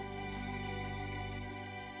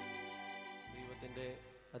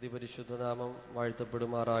അതിപരിശുദ്ധനാമം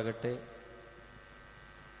വാഴ്ത്തപ്പെടുമാറാകട്ടെ.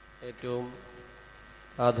 ഏറ്റവും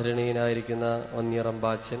ആദരണീയനായിരിക്കുന്ന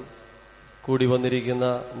വന്യറമ്പാച്ചൻ, കൂടി വന്നിരിക്കുന്ന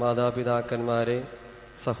മാതാപിതാക്കന്മാരെ,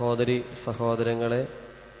 സഹോദരി സഹോദരങ്ങളെ,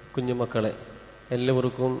 കുഞ്ഞുമക്കളെ,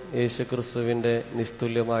 എല്ലാവർക്കും യേശുക്രിസ്തുവിൻ്റെ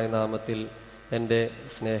നിസ്തുല്യമായ നാമത്തിൽ എൻ്റെ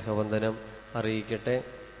സ്നേഹവന്ദനം അറിയിക്കട്ടെ.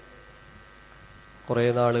 കുറേ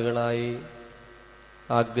നാളുകളായി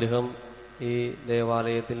ആഗ്രഹം ഈ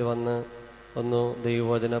ദേവാലയത്തിൽ വന്ന് ഒന്ന്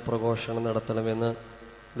ദൈവവചന പ്രഘോഷണം നടത്തണമെന്ന്.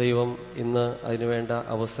 ദൈവം ഇന്ന് അതിനുവേണ്ട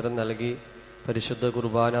അവസരം നൽകി. പരിശുദ്ധ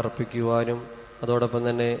കുർബാന അർപ്പിക്കുവാനും അതോടൊപ്പം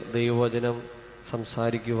തന്നെ ദൈവവചനം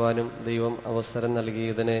സംസാരിക്കുവാനും ദൈവം അവസരം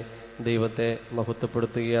നൽകിയതിനെ ദൈവത്തെ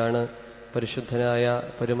മഹത്വപ്പെടുത്തുകയാണ്. പരിശുദ്ധനായ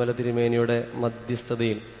പരുമല തിരുമേനിയുടെ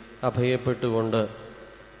മധ്യസ്ഥതയിൽ അഭയപ്പെട്ടുകൊണ്ട്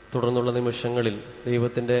തുടർന്നുള്ള നിമിഷങ്ങളിൽ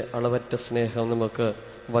ദൈവത്തിൻ്റെ അളവറ്റ സ്നേഹം നമുക്ക്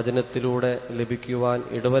വചനത്തിലൂടെ ലഭിക്കുവാൻ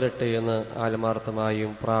ഇടവരട്ടെ എന്ന്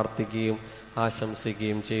ആത്മാർത്ഥമായും പ്രാർത്ഥിക്കുകയും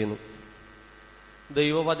ആശംസിക്കുകയും ചെയ്യുന്നു.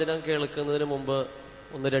 ദൈവവചനം കേൾക്കുന്നതിന് മുമ്പ്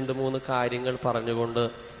 1-2-3 കാര്യങ്ങൾ പറഞ്ഞുകൊണ്ട്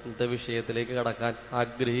ഇന്നത്തെ വിഷയത്തിലേക്ക് കടക്കാൻ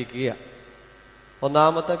ആഗ്രഹിക്കുക.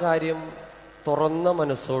 ഒന്നാമത്തെ കാര്യം, തുറന്ന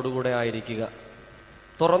മനസ്സോടുകൂടെ ആയിരിക്കുക.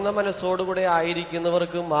 തുറന്ന മനസ്സോടുകൂടെ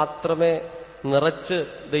ആയിരിക്കുന്നവർക്ക് മാത്രമേ നിറച്ച്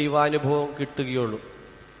ദൈവാനുഭവം കിട്ടുകയുള്ളൂ.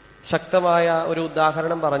 ശക്തമായ ഒരു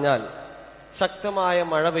ഉദാഹരണം പറഞ്ഞാൽ, ശക്തമായ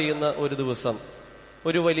മഴ പെയ്യുന്ന ഒരു ദിവസം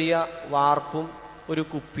ഒരു വലിയ വാർപ്പും ഒരു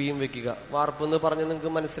കുപ്പിയും വെക്കുക. വാർപ്പെന്ന് പറഞ്ഞ്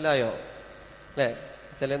നിങ്ങൾക്ക് മനസ്സിലായോ അല്ലേ?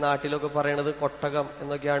 ചില നാട്ടിലൊക്കെ പറയണത് കൊട്ടകം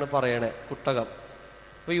എന്നൊക്കെയാണ് പറയണേ, കുട്ടകം.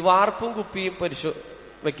 അപ്പൊ ഈ വാർപ്പും കുപ്പിയും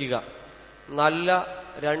വെക്കുക. നല്ല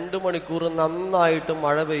 2 മണിക്കൂർ നന്നായിട്ട്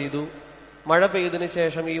മഴ പെയ്തു. മഴ പെയ്തതിന്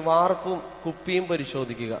ശേഷം ഈ വാർപ്പും കുപ്പിയും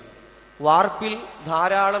പരിശോധിക്കുക. വാർപ്പിൽ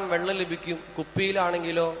ധാരാളം വെള്ളം ലഭിക്കും,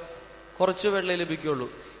 കുപ്പിയിലാണെങ്കിലോ കുറച്ച് വെള്ളം ലഭിക്കുള്ളൂ.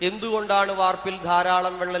 എന്തുകൊണ്ടാണ് വാർപ്പിൽ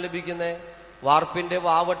ധാരാളം വെള്ളം ലഭിക്കുന്നത്? വാർപ്പിന്റെ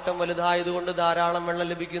വാവട്ടം വലുതായതുകൊണ്ട് ധാരാളം വെള്ളം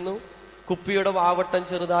ലഭിക്കുന്നു, കുപ്പിയുടെ വാവട്ടം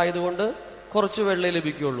ചെറുതായതുകൊണ്ട് കുറച്ച് വെള്ളം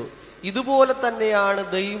ലഭിക്കുള്ളൂ. ഇതുപോലെ തന്നെയാണ്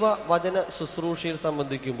ദൈവ വചന ശുശ്രൂഷയിൽ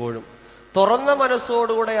സംബന്ധിക്കുമ്പോഴും. തുറന്ന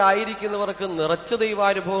മനസ്സോടുകൂടെ ആയിരിക്കുന്നവർക്ക് നിറച്ച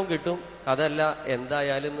ദൈവാനുഭവം കിട്ടും. അതല്ല,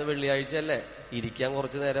 എന്തായാലും ഇന്ന് വെള്ളിയാഴ്ച അല്ലേ, ഇരിക്കാൻ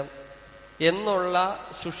കുറച്ചു നേരം എന്നുള്ള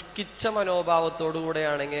ശുഷ്കിച്ച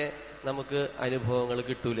മനോഭാവത്തോടുകൂടെയാണെങ്കിൽ നമുക്ക് അനുഭവങ്ങൾ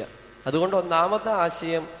കിട്ടൂല. അതുകൊണ്ട് ഒന്നാമത്തെ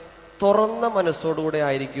ആശയം, തുറന്ന മനസ്സോടുകൂടെ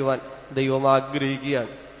ആയിരിക്കുവാൻ ദൈവം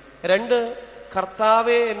ആഗ്രഹിക്കുകയാണ്. 2,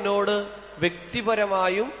 കർത്താവെ എന്നോട്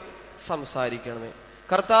വ്യക്തിപരമായും സംസാരിക്കണമേ.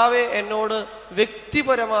 കർത്താവെ എന്നോട്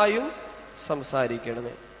വ്യക്തിപരമായും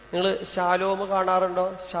സംസാരിക്കണമേ. നിങ്ങൾ ഷാലോമ് കാണാറുണ്ടോ?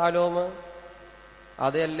 ഷാലോമ്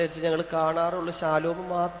അതല്ല വെച്ച് ഞങ്ങൾ കാണാറുള്ളൂ, ഷാലോമ്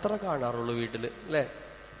മാത്രമേ കാണാറുള്ളൂ വീട്ടില് അല്ലെ?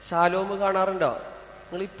 ഷാലോമ് കാണാറുണ്ടോ?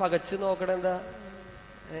 നിങ്ങൾ ഈ പകച്ച് നോക്കണ എന്താ?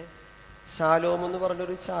 ഷാലോം എന്ന്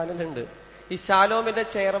പറഞ്ഞൊരു ചാനലുണ്ട്. ഈ ഷാലോമിന്റെ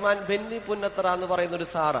ചെയർമാൻ ബെന്നി പുന്നത്തറ എന്ന് പറയുന്ന ഒരു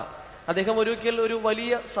സാറാ. അദ്ദേഹം ഒരിക്കൽ ഒരു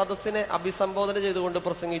വലിയ സദസ്സിനെ അഭിസംബോധന ചെയ്തുകൊണ്ട്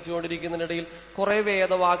പ്രസംഗിച്ചുകൊണ്ടിരിക്കുന്നതിനിടയിൽ കുറെ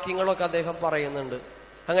വേദവാക്യങ്ങളൊക്കെ അദ്ദേഹം പറയുന്നുണ്ട്.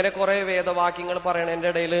 അങ്ങനെ കുറെ വേദവാക്യങ്ങൾ പറയണതിന്റെ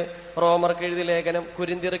ഇടയിൽ റോമർക്ക് എഴുതിയ ലേഖനം,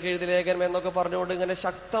 കൊരിന്ത്യർക്ക് എഴുതിയ ലേഖനം എന്നൊക്കെ പറഞ്ഞുകൊണ്ട് ഇങ്ങനെ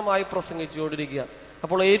ശക്തമായി പ്രസംഗിച്ചുകൊണ്ടിരിക്കുക.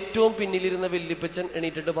 അപ്പോൾ ഏറ്റവും പിന്നിലിരുന്ന വല്യപ്പച്ചൻ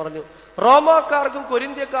എണീറ്റിട്ട് പറഞ്ഞു, റോമാക്കാർക്കും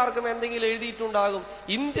കൊരിന്ത്യക്കാർക്കും എന്തെങ്കിലും എഴുതിയിട്ടുണ്ടാകും,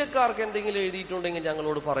 ഇന്ത്യക്കാർക്ക് എന്തെങ്കിലും എഴുതിയിട്ടുണ്ടെങ്കിൽ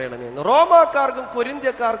ഞങ്ങളോട് പറയണമെന്ന്. റോമാക്കാർക്കും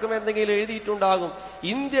കൊരിന്ത്യക്കാർക്കും എന്തെങ്കിലും എഴുതിയിട്ടുണ്ടാകും,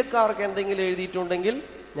 ഇന്ത്യക്കാർക്ക് എന്തെങ്കിലും എഴുതിയിട്ടുണ്ടെങ്കിൽ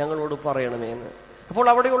ഞങ്ങളോട് പറയണമെന്ന്. അപ്പോൾ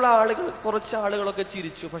അവിടെയുള്ള ആളുകൾ, കുറച്ച് ആളുകളൊക്കെ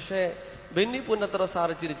ചിരിച്ചു. പക്ഷേ ബെന്നി പുന്നത്തറ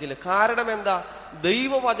സാറ് ചിരിച്ചില്ല. കാരണം എന്താ?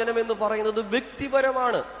 ദൈവവചനം എന്ന് പറയുന്നത്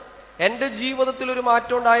വ്യക്തിപരമാണ്. എന്റെ ജീവിതത്തിൽ ഒരു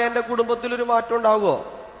മാറ്റം ഉണ്ടായ എന്റെ കുടുംബത്തിൽ ഒരു മാറ്റം ഉണ്ടാകുമോ?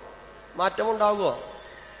 മാറ്റമുണ്ടാകുമോ?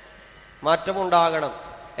 മാറ്റമുണ്ടാകണം.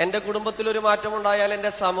 എന്റെ കുടുംബത്തിൽ ഒരു മാറ്റമുണ്ടായാൽ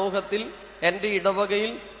എന്റെ സമൂഹത്തിൽ, എന്റെ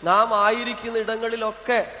ഇടവകയിൽ, നാം ആയിരിക്കുന്ന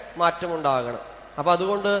ഇടങ്ങളിലൊക്കെ മാറ്റമുണ്ടാകണം. അപ്പൊ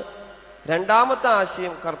അതുകൊണ്ട് രണ്ടാമത്തെ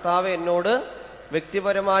ആശയം, കർത്താവ് എന്നോട്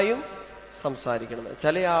വ്യക്തിപരമായും സംസാരിക്കണം.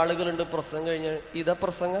 ചില ആളുകളുണ്ട് പ്രസംഗം കഴിഞ്ഞ്, ഇതാ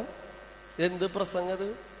പ്രസംഗം, ഇതെന്ത് പ്രസംഗത്?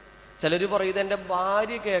 ചിലര് പറയും ഇതെന്റെ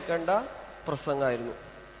ഭാര്യ കേൾക്കേണ്ട പ്രസംഗമായിരുന്നു.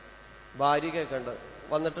 ഭാര്യ കേൾക്കേണ്ട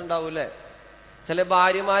വന്നിട്ടുണ്ടാവൂലേ? ചില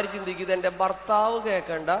ഭാര്യമാര് ചിന്തിക്കും ഇതെന്റെ ഭർത്താവ്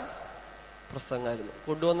കേൾക്കേണ്ട പ്രസംഗമായിരുന്നു.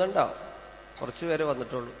 കൊണ്ടുവന്നിട്ടുണ്ടാവും, കുറച്ചുപേരെ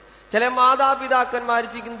വന്നിട്ടുള്ളൂ. ചില മാതാപിതാക്കന്മാര്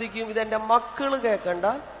ചിന്തിക്കും ഇതെന്റെ മക്കള് കേൾക്കേണ്ട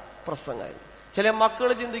പ്രസംഗമായിരുന്നു. ചില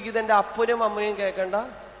മക്കള് ചിന്തിക്കും ഇതെന്റെ അപ്പനും അമ്മയും കേൾക്കേണ്ട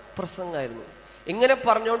പ്രസംഗമായിരുന്നു. ഇങ്ങനെ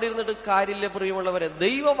പറഞ്ഞുകൊണ്ടിരുന്നിട്ട് കാര്യമില്ല പ്രിയമുള്ളവരെ.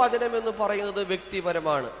 ദൈവവചനം എന്ന് പറയുന്നത്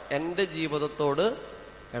വ്യക്തിപരമാണ്. എന്റെ ജീവിതത്തോട്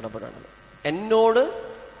ഇടപെടണം, എന്നോട്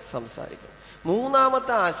സംസാരിക്കണം.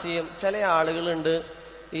 മൂന്നാമത്തെ ആശയം, ചില ആളുകളുണ്ട്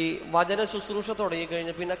ഈ വചന ശുശ്രൂഷ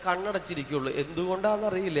തുടങ്ങിക്കഴിഞ്ഞ് പിന്നെ കണ്ണടച്ചിരിക്കുള്ളൂ.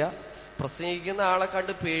 എന്തുകൊണ്ടാണെന്നറിയില്ല. പ്രസംഗിക്കുന്ന ആളെ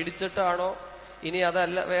കണ്ട് പേടിച്ചിട്ടാണോ ഇനി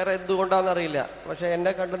അതല്ല വേറെ എന്തുകൊണ്ടാണെന്നറിയില്ല. പക്ഷെ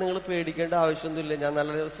എന്നെ കണ്ട് നിങ്ങൾ പേടിക്കേണ്ട ആവശ്യമൊന്നുമില്ല. ഞാൻ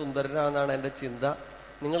നല്ലൊരു സുന്ദരനാണെന്നാണ് എൻ്റെ ചിന്ത.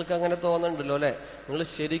 നിങ്ങൾക്ക് അങ്ങനെ തോന്നുന്നുണ്ടല്ലോ അല്ലെ? നിങ്ങൾ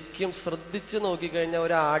ശരിക്കും ശ്രദ്ധിച്ച് നോക്കിക്കഴിഞ്ഞാൽ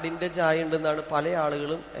ഒരു ആടിന്റെ ചായ ഉണ്ടെന്നാണ് പല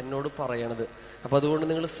ആളുകളും എന്നോട് പറയണത്. അപ്പൊ അതുകൊണ്ട്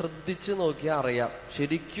നിങ്ങൾ ശ്രദ്ധിച്ച് നോക്കിയാൽ അറിയാം,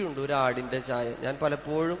 ശരിക്കും ഉണ്ട് ഒരു ആടിന്റെ ചായ. ഞാൻ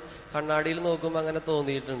പലപ്പോഴും കണ്ണാടിയിൽ നോക്കുമ്പോൾ അങ്ങനെ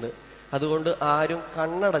തോന്നിയിട്ടുണ്ട്. അതുകൊണ്ട് ആരും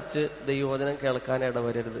കണ്ണടച്ച് ദൈവവചനം കേൾക്കാൻ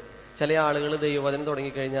ഇടവരരുത്. ചില ആളുകൾ ദൈവവചനം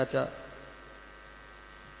തുടങ്ങിക്കഴിഞ്ഞാച്ചാ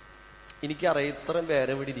എനിക്കറിയാം ഇത്രയും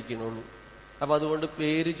പേരെ ഇവിടെ ഇരിക്കണുള്ളൂ, അപ്പൊ അതുകൊണ്ട്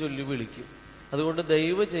പേര് ചൊല്ലി വിളിക്കും. അതുകൊണ്ട്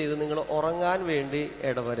ദയവ് ചെയ്ത് നിങ്ങൾ ഉറങ്ങാൻ വേണ്ടി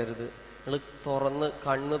ഇടവരരുത്. നിങ്ങൾ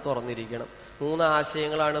കണ്ണ് തുറന്നിരിക്കണം. 3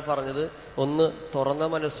 ആശയങ്ങളാണ് പറഞ്ഞത്. 1, തുറന്ന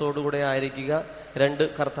മനസ്സോടുകൂടെ ആയിരിക്കുക. 2,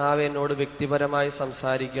 കർത്താവ് എന്നോട് വ്യക്തിപരമായി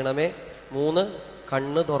സംസാരിക്കണമേ. 3,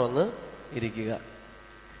 കണ്ണ് തുറന്ന് ഇരിക്കുക.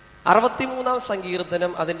 63-ാം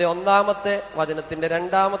സങ്കീർത്തനം അതിന്റെ 1-ാമത്തെ വചനത്തിന്റെ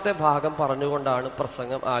 2-ാമത്തെ ഭാഗം പറഞ്ഞുകൊണ്ടാണ്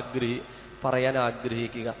പ്രസംഗം പറയാൻ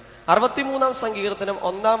ആഗ്രഹിക്കുക. 63-ാം സങ്കീർത്തനം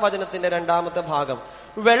 1-ാം വചനത്തിന്റെ 2-ാമത്തെ ഭാഗം: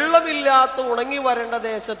 വെള്ളമില്ലാത്ത ഉണങ്ങി വരേണ്ട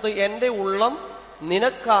ദേശത്ത് എന്റെ ഉള്ളം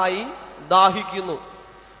നിനക്കായി ദാഹിക്കുന്നു.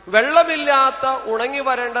 വെള്ളമില്ലാത്ത ഉണങ്ങി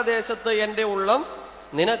വരേണ്ട ദേശത്ത് എന്റെ ഉള്ളം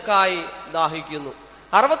നിനക്കായി ദാഹിക്കുന്നു.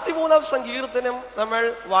 63-ാം സങ്കീർത്തനം നമ്മൾ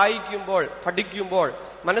വായിക്കുമ്പോൾ, പഠിക്കുമ്പോൾ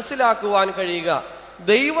മനസ്സിലാക്കുവാൻ കഴിയുക,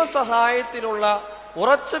 ദൈവസഹായത്തിലുള്ള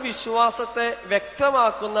ഉറച്ച വിശ്വാസത്തെ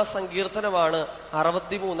വ്യക്തമാക്കുന്ന സങ്കീർത്തനമാണ്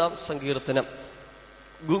 63-ാം സങ്കീർത്തനം.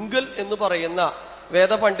 ഗുങ്കൽ എന്ന് പറയുന്ന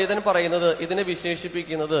വേദപണ്ഡിതൻ പറയുന്നത്, ഇതിനെ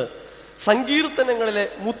വിശേഷിപ്പിക്കുന്നത് സങ്കീർത്തനങ്ങളിലെ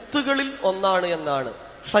മുത്തുകളിൽ ഒന്നാണ് എന്നാണ്.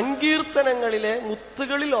 സങ്കീർത്തനങ്ങളിലെ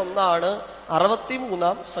മുത്തുകളിൽ ഒന്നാണ്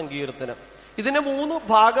 63-ാം സങ്കീർത്തനം. ഇതിനെ 3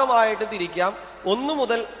 ഭാഗമായിട്ട് തിരിക്കാം. 1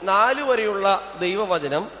 മുതൽ 4 വരെയുള്ള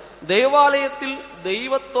ദൈവവചനം ദേവാലയത്തിൽ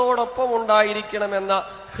ദൈവത്തോടൊപ്പം ഉണ്ടായിരിക്കണമെന്ന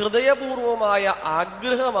ഹൃദയപൂർവമായ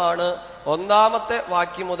ആഗ്രഹമാണ് 1-ാമത്തെ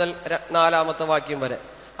വാക്യം മുതൽ 4-ാമത്തെ വാക്യം വരെ.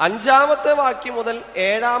 5-ാമത്തെ വാക്യം മുതൽ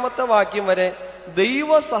 7-ാമത്തെ വാക്യം വരെ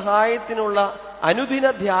ദൈവസഹായത്തിനുള്ള അനുദിന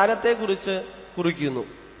ധ്യാനത്തെ കുറിച്ച് കുറിക്കുന്നു.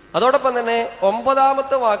 അതോടൊപ്പം തന്നെ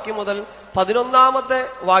 9-ാമത്തെ വാക്യം മുതൽ 11-ാമത്തെ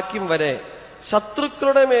വാക്യം വരെ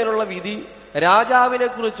ശത്രുക്കളുടെ മേലുള്ള വിധി, രാജാവിനെ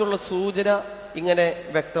കുറിച്ചുള്ള സൂചന ഇങ്ങനെ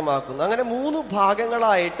വ്യക്തമാക്കുന്നു. അങ്ങനെ 3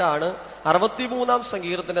 ഭാഗങ്ങളായിട്ടാണ് 63-ാം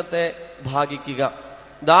സങ്കീർത്തനത്തെ ഭാഗിക്കുക.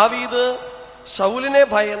 ദാവീദ് ശൗലിനെ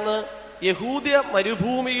ഭയന്ന് യഹൂദ്യ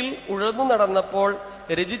മരുഭൂമിയിൽ ഉഴന്നു നടന്നപ്പോൾ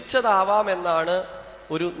രചിച്ചതാവാമെന്നാണ്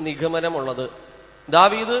ഒരു നിഗമനമുള്ളത്.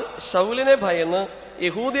 ദാവീദ് ശൗലിനെ ഭയന്ന്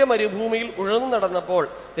യഹൂദ്യ മരുഭൂമിയിൽ ഉഴന്നു നടന്നപ്പോൾ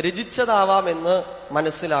രചിച്ചതാവാമെന്ന്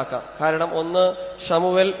മനസ്സിലാക്കാം. കാരണം 1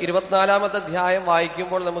 ശമൂവേൽ 24-ാമത്തെ അധ്യായം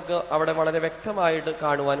വായിക്കുമ്പോൾ നമുക്ക് അവിടെ വളരെ വ്യക്തമായിട്ട്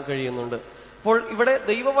കാണുവാൻ കഴിയുന്നുണ്ട്. അപ്പോൾ ഇവിടെ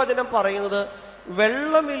ദൈവവചനം പറയുന്നത്,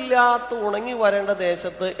 വെള്ളമില്ലാത്ത ഉണങ്ങി വരേണ്ട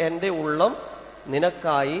ദേശത്ത് എന്റെ ഉള്ളം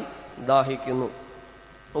നിനക്കായി ദാഹിക്കുന്നു.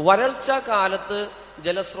 വരൾച്ച കാലത്ത്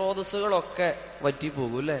ജലസ്രോതസ്സുകളൊക്കെ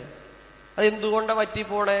വറ്റിപ്പോകും അല്ലെ? അതെന്തുകൊണ്ടാ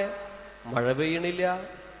വറ്റിപ്പോണേ? മഴ പെയ്യണില്ല.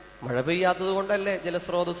 മഴ പെയ്യാത്തത് കൊണ്ടല്ലേ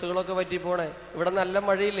ജലസ്രോതസ്സുകളൊക്കെ വറ്റിപ്പോണേ. ഇവിടെ നല്ല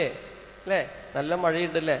മഴയില്ലേ അല്ലെ? നല്ല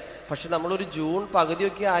മഴയുണ്ടല്ലേ? പക്ഷെ നമ്മളൊരു ജൂൺ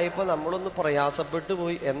പകുതിയൊക്കെ ആയപ്പോ നമ്മളൊന്ന് പ്രയാസപ്പെട്ടു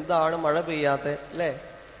പോയി, എന്താണ് മഴ പെയ്യാത്തെ അല്ലെ?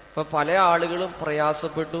 ഇപ്പൊ പല ആളുകളും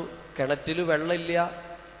പ്രയാസപ്പെട്ടു. കിണറ്റില് വെള്ളമില്ല,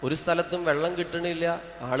 ഒരു സ്ഥലത്തും വെള്ളം കിട്ടണില്ല.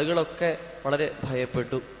 ആളുകളൊക്കെ വളരെ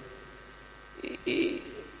ഭയപ്പെട്ടു. ഈ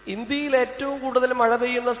ഇന്ത്യയിൽ ഏറ്റവും കൂടുതൽ മഴ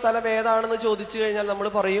പെയ്യുന്ന സ്ഥലം ഏതാണെന്ന് ചോദിച്ചു കഴിഞ്ഞാൽ നമ്മൾ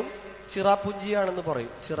പറയും ചിറാപുഞ്ചിയാണെന്ന്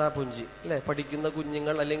പറയും. ചിറാപുഞ്ചി അല്ലെ? പഠിക്കുന്ന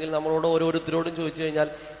കുഞ്ഞുങ്ങൾ അല്ലെങ്കിൽ നമ്മളോട് ഓരോരുത്തരോടും ചോദിച്ചു കഴിഞ്ഞാൽ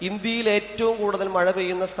ഇന്ത്യയിൽ ഏറ്റവും കൂടുതൽ മഴ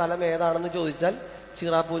പെയ്യുന്ന സ്ഥലം ഏതാണെന്ന് ചോദിച്ചാൽ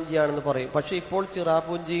ചിറാപുഞ്ചിയാണെന്ന് പറയും. പക്ഷെ ഇപ്പോൾ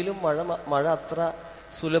ചിറാപുഞ്ചിയിലും മഴ അത്ര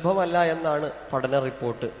സുലഭമല്ല എന്നാണ് പഠന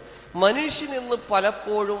റിപ്പോർട്ട്. മനുഷ്യൻ ഇന്ന്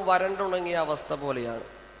പലപ്പോഴും വരണ്ടുണങ്ങിയ അവസ്ഥ പോലെയാണ്.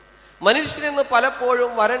 മനുഷ്യൻ ഇന്ന്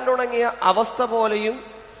പലപ്പോഴും വരണ്ടുണങ്ങിയ അവസ്ഥ പോലെയും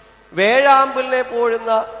വേഴാമ്പലിനെ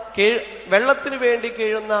പോഴുന്ന വെള്ളത്തിനു വേണ്ടി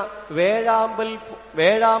കീഴുന്ന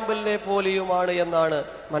വേഴാമ്പലിനെ പോലെയുമാണ് എന്നാണ്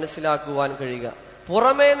മനസ്സിലാക്കുവാൻ കഴിയുക.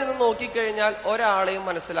 പുറമേ നിന്ന് നോക്കിക്കഴിഞ്ഞാൽ ഒരാളെയും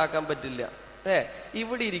മനസ്സിലാക്കാൻ പറ്റില്ല.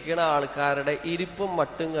 ഇവിടെ ഇരിക്കുന്ന ആൾക്കാരുടെ ഇരിപ്പും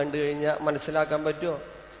മട്ടും കണ്ടു കഴിഞ്ഞാൽ മനസ്സിലാക്കാൻ പറ്റുമോ?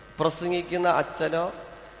 പ്രസംഗിക്കുന്ന അച്ഛനോ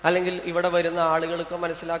അല്ലെങ്കിൽ ഇവിടെ വരുന്ന ആളുകൾക്ക്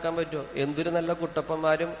മനസ്സിലാക്കാൻ പറ്റുമോ? എന്തൊരു നല്ല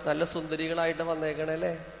കുട്ടപ്പന്മാരും നല്ല സുന്ദരികളായിട്ട്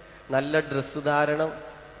വന്നേക്കണല്ലേ. നല്ല ഡ്രസ്സ് ധാരണം,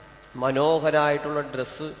 മനോഹരായിട്ടുള്ള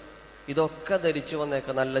ഡ്രസ്സ്, ഇതൊക്കെ ധരിച്ചു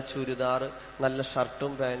വന്നേക്കാം. നല്ല ചുരിദാർ, നല്ല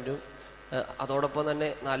ഷർട്ടും പാൻറ്റും, അതോടൊപ്പം തന്നെ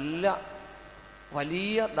നല്ല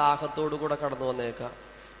വലിയ ദാഹത്തോടു കൂടെ കടന്നു വന്നേക്കാം.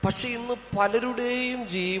 പക്ഷെ ഇന്ന് പലരുടെയും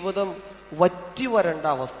ജീവിതം വറ്റി വരേണ്ട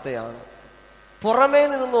അവസ്ഥയാണ്. പുറമേ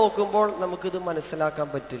നിന്ന് നോക്കുമ്പോൾ നമുക്കിത് മനസ്സിലാക്കാൻ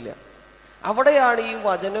പറ്റില്ല. അവിടെയാണ് ഈ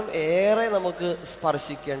വചനം ഏറെ നമുക്ക്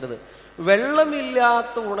സ്പർശിക്കേണ്ടത്.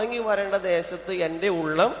 വെള്ളമില്ലാത്ത ഉണങ്ങി വരേണ്ട ദേശത്ത് എന്റെ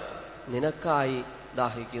ഉള്ളം നിനക്കായി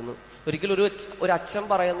ദാഹിക്കുന്നു. ഒരിക്കലും ഒരു അച്ഛൻ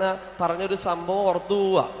പറഞ്ഞൊരു സംഭവം ഓർത്തു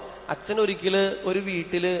പോവുക. അച്ഛൻ ഒരിക്കല് ഒരു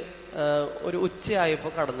വീട്ടില് ഒരു ഉച്ചയായപ്പോ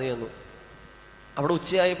കടന്നു ചെന്നു. അവിടെ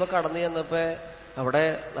ഉച്ചയായപ്പോ കടന്നു ചെന്നപ്പോ അവിടെ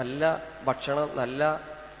നല്ല ഭക്ഷണം, നല്ല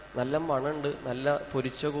നല്ല മണുണ്ട്, നല്ല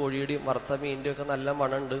പൊരിച്ച കോഴിയുടെയും വറുത്ത മീനിന്റെയും ഒക്കെ നല്ല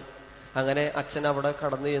മണുണ്ട്. അങ്ങനെ അച്ഛൻ അവിടെ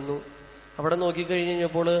കടന്നു ചെന്നു. അവിടെ നോക്കിക്കഴിഞ്ഞ്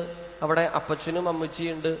കഴിഞ്ഞപ്പോൾ അവിടെ അപ്പച്ചനും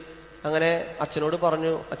അമ്മച്ചിയും ഉണ്ട്. അങ്ങനെ അച്ഛനോട്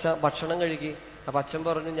പറഞ്ഞു, അച്ഛാ ഭക്ഷണം കഴിക്കി. അപ്പൊ അച്ഛൻ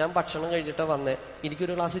പറഞ്ഞു, ഞാൻ ഭക്ഷണം കഴിച്ചിട്ടാ വന്നേ,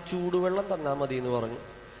 എനിക്കൊരു ഗ്ലാസ് ചൂടുവെള്ളം തന്നാ മതി എന്ന് പറഞ്ഞു.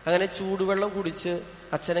 അങ്ങനെ ചൂടുവെള്ളം കുടിച്ച്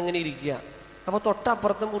അച്ഛൻ അങ്ങനെ ഇരിക്കുക. അപ്പൊ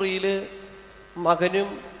തൊട്ടപ്പുറത്തെ മുറിയില് മകനും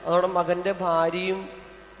അതോടെ മകന്റെ ഭാര്യയും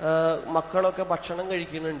മക്കളൊക്കെ ഭക്ഷണം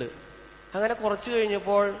കഴിക്കുന്നുണ്ട്. അങ്ങനെ കുറച്ച്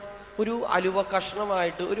കഴിഞ്ഞപ്പോൾ ഒരു അലുവ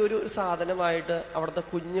കഷ്ണമായിട്ട് ഒരു സാധനമായിട്ട് അവിടുത്തെ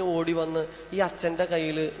കുഞ്ഞ് ഓടി വന്ന് ഈ അച്ഛന്റെ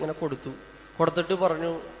കയ്യിൽ ഇങ്ങനെ കൊടുത്തിട്ട്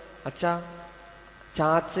പറഞ്ഞു, അച്ഛാ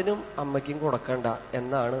ചാച്ചനും അമ്മയ്ക്കും കൊടുക്കണ്ട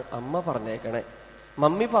എന്നാണ് അമ്മ പറഞ്ഞേക്കണേ.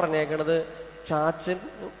 മമ്മി പറഞ്ഞേക്കണത്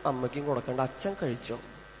ചാച്ചനും അമ്മയ്ക്കും കൊടുക്കണ്ട, അച്ഛൻ കഴിച്ചോ.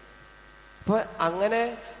 അപ്പൊ അങ്ങനെ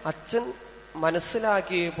അച്ഛൻ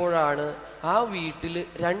മനസ്സിലാക്കിയപ്പോഴാണ് ആ വീട്ടില്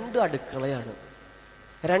 2 അടുക്കളയാണ്.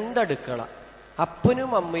 2 അടുക്കള,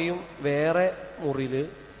 അപ്പനും അമ്മയും വേറെ മുറിയില്,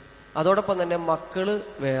 അതോടൊപ്പം തന്നെ മക്കള്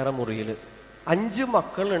വേറെ മുറിയില്. 5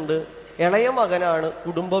 മക്കളുണ്ട്. ഇളയ മകനാണ്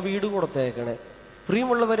കുടുംബ വീട് കൊടുത്തേക്കണേ.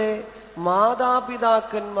 പ്രിയമുള്ളവരെ,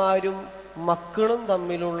 മാതാപിതാക്കന്മാരും മക്കളും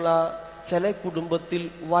തമ്മിലുള്ള ചില കുടുംബത്തിൽ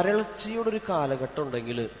വരൾച്ചയുടെ ഒരു കാലഘട്ടം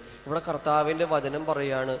ഉണ്ടെങ്കിൽ, ഇവിടെ കർത്താവിന്റെ വചനം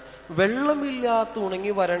പറയാണ്, വെള്ളമില്ലാത്ത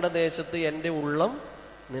ഉണങ്ങി വരേണ്ട ദേശത്ത് എന്റെ ഉള്ളം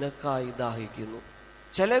നിനക്കായി ദാഹിക്കുന്നു.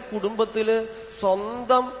 ചില കുടുംബത്തില്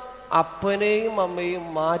സ്വന്തം അപ്പനെയും അമ്മയും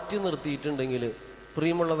മാറ്റി നിർത്തിയിട്ടുണ്ടെങ്കിൽ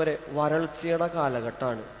പ്രിയമുള്ളവരെ വരൾച്ചയുടെ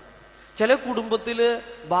കാലഘട്ടമാണ്. ചില കുടുംബത്തില്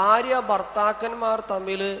ഭാര്യ ഭർത്താക്കന്മാർ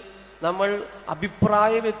തമ്മിൽ നമ്മൾ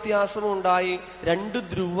അഭിപ്രായ വ്യത്യാസമുണ്ടായി 2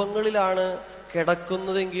 ധ്രുവങ്ങളിലാണ്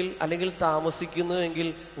കിടക്കുന്നതെങ്കിൽ അല്ലെങ്കിൽ താമസിക്കുന്നതെങ്കിൽ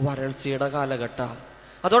വരൾച്ചയുടെ കാലഘട്ടം.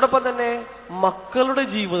 അതോടൊപ്പം തന്നെ മക്കളുടെ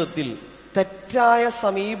ജീവിതത്തിൽ തെറ്റായ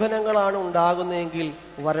സമീപനങ്ങളാണ് ഉണ്ടാകുന്നതെങ്കിൽ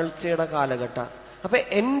വരൾച്ചയുടെ കാലഘട്ടം. അപ്പൊ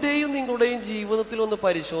എന്റെയും നിങ്ങളുടെയും ജീവിതത്തിൽ ഒന്ന്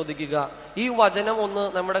പരിശോധിക്കുക. ഈ വചനം ഒന്ന്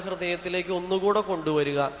നമ്മുടെ ഹൃദയത്തിലേക്ക് ഒന്നുകൂടെ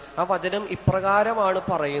കൊണ്ടുവരിക. ആ വചനം ഇപ്രകാരമാണ്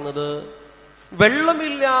പറയുന്നത്,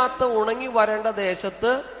 വെള്ളമില്ലാത്ത ഉണങ്ങി വരേണ്ട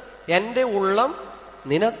ദേശത്ത് എന്റെ ഉള്ളം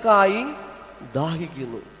നിനക്കായി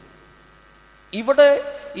ദാഹിക്കുന്നു. ഇവിടെ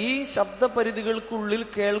ഈ ശബ്ദപരിധികൾക്കുള്ളിൽ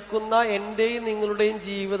കേൾക്കുന്ന എന്റെയും നിങ്ങളുടെയും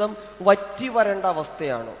ജീവിതം വറ്റി വരേണ്ട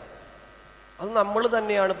അവസ്ഥയാണോ? അത് നമ്മൾ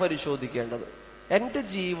തന്നെയാണ് പരിശോധിക്കേണ്ടത്. എന്റെ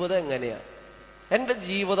ജീവിതം എങ്ങനെയാ? എന്റെ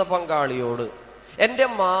ജീവിത പങ്കാളിയോട്, എന്റെ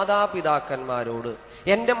മാതാപിതാക്കന്മാരോട്,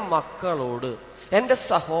 എന്റെ മക്കളോട്, എന്റെ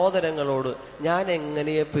സഹോദരങ്ങളോട് ഞാൻ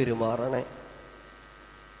എങ്ങനെയാ പെരുമാറണേ?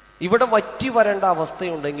 ഇവിടെ വറ്റി വരേണ്ട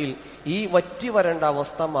അവസ്ഥയുണ്ടെങ്കിൽ ഈ വറ്റി വരേണ്ട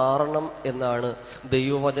അവസ്ഥ മാറണം എന്നാണ്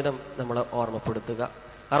ദൈവവചനം നമ്മളെ ഓർമ്മപ്പെടുത്തുക.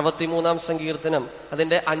 63-ാം സങ്കീർത്തനം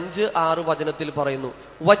അതിന്റെ 5-6 വചനത്തിൽ പറയുന്നു,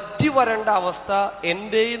 വറ്റി വരേണ്ട അവസ്ഥ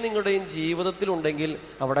എന്റെയും നിങ്ങളുടെയും ജീവിതത്തിൽ ഉണ്ടെങ്കിൽ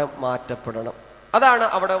അവിടെ മാറ്റപ്പെടണം. അതാണ്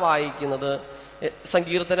അവിടെ വായിക്കുന്നത്.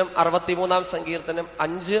 സങ്കീർത്തനം 63-ാം സങ്കീർത്തനം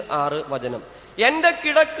 5-6 വചനം, എന്റെ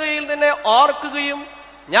കിടക്കയിൽ നിന്നെ ഓർക്കുകയും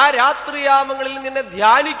ഞാൻ രാത്രിയാമങ്ങളിൽ നിന്നെ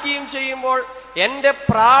ധ്യാനിക്കുകയും ചെയ്യുമ്പോൾ എന്റെ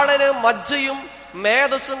പ്രാണന് മജ്ജയും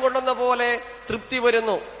മേധസ്സും കൊണ്ടെന്ന പോലെ തൃപ്തി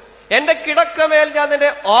വരുന്നു. എന്റെ കിടക്കമേൽ ഞാൻ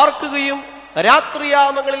നിന്നെ ഓർക്കുകയും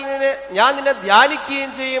രാത്രിയാമങ്ങളിൽ ഞാൻ നിന്നെ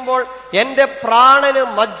ധ്യാനിക്കുകയും ചെയ്യുമ്പോൾ എന്റെ പ്രാണന്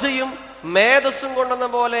മജ്ജയും മേധസ്സും കൊണ്ടെന്ന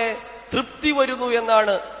പോലെ തൃപ്തി വരുന്നു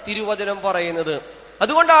എന്നാണ് തിരുവചനം പറയുന്നത്.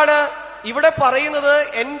 അതുകൊണ്ടാണ് ഇവിടെ പറയുന്നത്,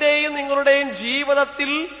 എന്റെയും നിങ്ങളുടെയും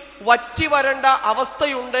ജീവിതത്തിൽ വറ്റി വരേണ്ട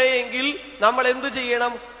അവസ്ഥയുണ്ടെങ്കിൽ നമ്മൾ എന്ത്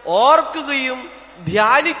ചെയ്യണം? ഓർക്കുകയും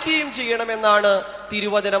ധ്യാനിക്കുകയും ചെയ്യണമെന്നാണ്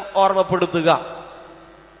തിരുവചനം ഓർമ്മപ്പെടുത്തുക.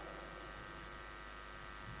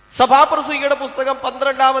 സഭാപ്രസംഗിയുടെ പുസ്തകം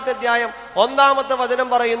 12-ാമത്തെ അധ്യായം 1-ാമത്തെ വചനം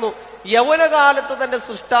പറയുന്നു, യൗവനകാലത്ത് തന്റെ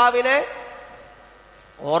സൃഷ്ടാവിനെ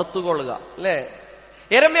ഓർത്തുകൊള്ളുക. അല്ലെ?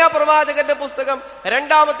 യെരമ്യാ പ്രവാചകന്റെ പുസ്തകം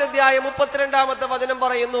 2-ാമത്തെ അധ്യായം 32-ാമത്തെ വചനം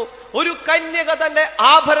പറയുന്നു, ഒരു കന്യക തന്റെ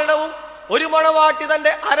ആഭരണവും ഒരു മണവാട്ടി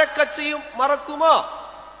തന്റെ അരക്കച്ചയും മറക്കുമോ?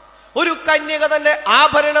 ഒരു കന്യക തന്റെ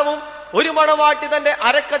ആഭരണവും ഒരു മണവാട്ടി തന്റെ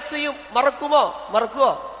അരക്കച്ചയും മറക്കുമോ?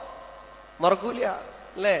 മറക്കൂല.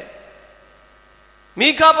 അല്ലേ?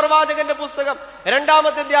 മീഖാ പ്രവാചകന്റെ പുസ്തകം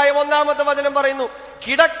 2-ാമത്തെ അധ്യായം 1-ാമത്തെ വചനം പറയുന്നു,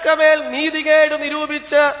 കിടക്കമേൽ നീതികേട്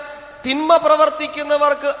നിരൂപിച്ച് തിന്മ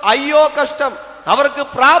പ്രവർത്തിക്കുന്നവർക്ക് അയ്യോ കഷ്ടം, അവർക്ക്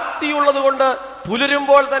പ്രാപ്തിയുള്ളത് കൊണ്ട്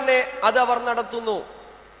പുലരുമ്പോൾ തന്നെ അത് അവർ നടത്തുന്നു.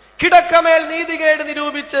 കിടക്കമേൽ നീതികേട്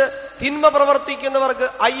നിരൂപിച്ച് തിന്മ പ്രവർത്തിക്കുന്നവർക്ക്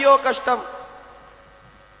അയ്യോ കഷ്ടം,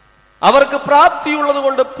 അവർക്ക് പ്രാപ്തിയുള്ളത്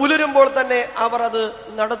കൊണ്ട് പുലരുമ്പോൾ തന്നെ അവർ അത്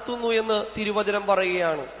നടത്തുന്നു എന്ന് തിരുവചനം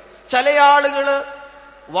പറയുകയാണ്. ചില ആളുകള്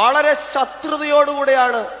വളരെ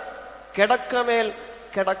ശത്രുതയോടുകൂടെയാണ് കിടക്കമേൽ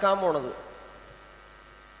കിടക്കാൻ പോണത്.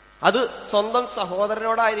 അത് സ്വന്തം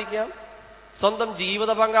സഹോദരനോടായിരിക്കാം, സ്വന്തം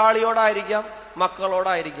ജീവിത പങ്കാളിയോടായിരിക്കാം,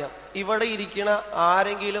 മക്കളോടായിരിക്കാം. ഇവിടെ ഇരിക്കണ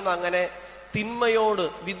ആരെങ്കിലും അങ്ങനെ തിന്മയോട്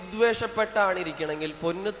വിദ്വേഷപ്പെട്ടാണ് ഇരിക്കണമെങ്കിൽ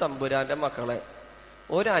പൊന്നു തമ്പുരാന്റെ മക്കളെ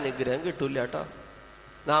ഒരനുഗ്രഹം കിട്ടൂല കേട്ടോ.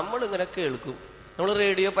 നമ്മളിങ്ങനെ കേൾക്കും, നമ്മൾ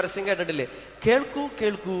റേഡിയോ പരസ്യം കേട്ടിട്ടില്ലേ? കേൾക്കൂ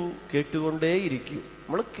കേൾക്കൂ കേട്ടുകൊണ്ടേയിരിക്കൂ.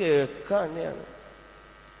 നമ്മൾ കേൾക്കുക തന്നെയാണ്.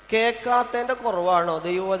 കേൾക്കാത്തതിന്റെ കുറവാണോ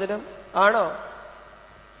ദൈവവചനം? ആണോ?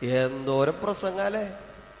 എന്തോരം പ്രസംഗാലേ.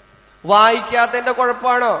 വായിക്കാത്തതിന്റെ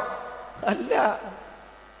കുഴപ്പമാണോ? അല്ല.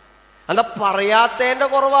 എന്താ പറയാത്തതിന്റെ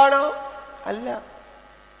കുറവാണോ? അല്ല.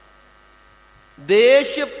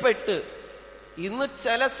 ദേഷ്യപ്പെട്ട് ഇന്ന്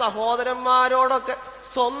ചില സഹോദരന്മാരോടൊക്കെ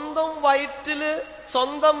സ്വന്തം വയറ്റില്,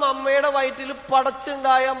 സ്വന്തം അമ്മയുടെ വയറ്റില്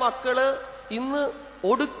പടച്ചുണ്ടായ മക്കള് ഇന്ന്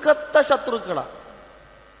ഒടുക്കത്തെ ശത്രുക്കളാ.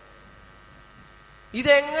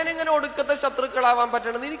 ഇതെങ്ങനെ ഒടുക്കത്തെ ശത്രുക്കളാവാൻ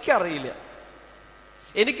പറ്റണമെന്ന് എനിക്കറിയില്ല.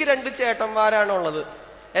 എനിക്ക് 2 ചേട്ടന്മാരാണുള്ളത്.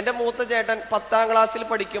 എന്റെ മൂത്ത ചേട്ടൻ 10ാം ക്ലാസ്സിൽ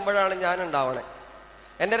പഠിക്കുമ്പോഴാണ് ഞാൻ ഉണ്ടാവണേ.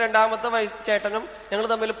 എന്റെ രണ്ടാമത്തെ ചേട്ടനും ഞങ്ങൾ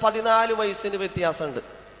തമ്മിൽ 14 വയസ്സിന് വ്യത്യാസമുണ്ട്.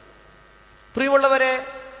 പ്രിയമുള്ളവരെ,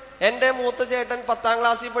 എന്റെ മൂത്ത ചേട്ടൻ 10ാം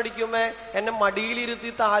ക്ലാസ്സിൽ പഠിക്കുമ്പോ എന്നെ മടിയിലിരുത്തി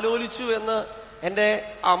താലോലിച്ചു എന്ന് എന്റെ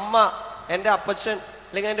അമ്മ, എന്റെ അപ്പച്ചൻ,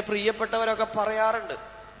 അല്ലെങ്കിൽ എന്റെ പ്രിയപ്പെട്ടവരൊക്കെ പറയാറുണ്ട്.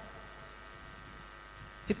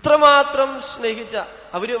 ഇത്രമാത്രം സ്നേഹിച്ച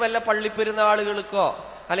അവര് വല്ല പള്ളിപ്പെരുന്നാളുകൾക്കോ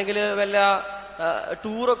അല്ലെങ്കിൽ വല്ല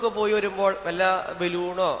ടൂറൊക്കെ പോയി വരുമ്പോൾ വല്ല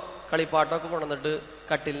ബലൂണോ കളിപ്പാട്ടോ ഒക്കെ കൊണ്ടുവന്നിട്ട്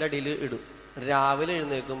കട്ടിലിന്റെ അടിയിൽ ഇടും. രാവിലെ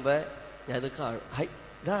എഴുന്നേൽക്കുമ്പോ ഞാനിത് കാണും. ഹൈ,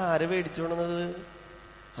 ഇതാര് മേടിച്ചു കൊണ്ടുവന്നത്?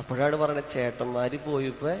 അപ്പോഴാണ് പറഞ്ഞ ചേട്ടന്മാര്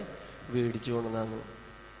പോയിപ്പോ മേടിച്ചു കൊണ്ടുവന്നു.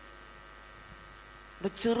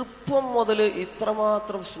 ചെറുപ്പം മുതല്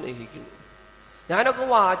ഇത്രമാത്രം സ്നേഹിക്കുന്നു. ഞാനൊക്കെ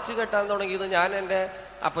വാച്ച് കെട്ടാൻ തുടങ്ങിയത് ഞാൻ എന്റെ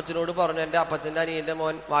അപ്പച്ചനോട് പറഞ്ഞു. എന്റെ അപ്പച്ചന്റെ അനിയന്റെ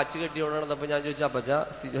മോൻ വാച്ച് കെട്ടിയോണ്ട് നടന്നപ്പോ ഞാൻ ചോദിച്ചു, അപ്പച്ച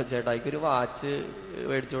ചേട്ടായിക്കൊരു വാച്ച്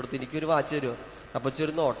മേടിച്ചു കൊടുത്ത് എനിക്കൊരു വാച്ച് തരുമോ?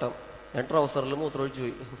 അപ്പച്ചൊരു നോട്ടം. ഞാൻ ട്രൗസറിൽ മൂത്രമൊഴിച്ചു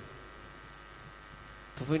പോയി.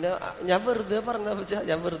 പിന്നെ ഞാൻ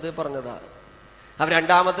വെറുതെ പറഞ്ഞതാ. അപ്പൊ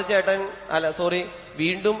രണ്ടാമത്തെ ചേട്ടൻ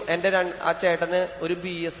വീണ്ടും എന്റെ ആ ചേട്ടന് ഒരു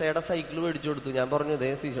BSAയുടെ സൈക്കിൾ മേടിച്ചു കൊടുത്തു. ഞാൻ പറഞ്ഞു, ഇതേ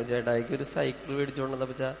സീശോ ചേട്ടായിക്ക് ഒരു സൈക്കിൾ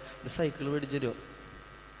മേടിച്ചോണ്ടെന്നപ്പച്ച ഒരു സൈക്കിൾ മേടിച്ചു തരുമോ?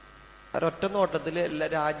 ഒരൊറ്റ നോട്ടത്തില് എല്ലാ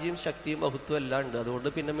രാജ്യവും ശക്തിയും ബഹുത്വം എല്ലാം ഉണ്ട്. അതുകൊണ്ട്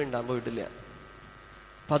പിന്നെ മിണ്ടാൻ പോയിട്ടില്ല.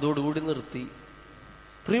 അപ്പൊ അതോടുകൂടി നിർത്തി.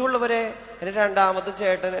 പ്രിയമുള്ളവരെ, എന്റെ രണ്ടാമത്തെ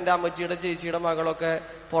ചേട്ടൻ, എന്റെ അമ്മച്ചിയുടെ ചേച്ചിയുടെ മകളൊക്കെ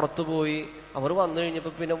പുറത്തു പോയി. അവർ വന്നു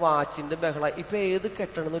കഴിഞ്ഞപ്പോ പിന്നെ വാച്ചിന്റെ ബഹള. ഇപ്പൊ ഏത്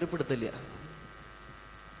കെട്ടണമെന്നൊരു പിടുത്തില്ല.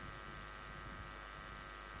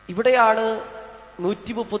 ഇവിടെയാണ്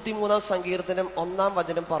 133 സങ്കീർത്തനം 1-ാം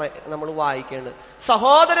വചനം നമ്മൾ വായിക്കേണ്ടത്.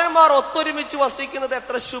 സഹോദരന്മാർ ഒത്തൊരുമിച്ച് വസിക്കുന്നത്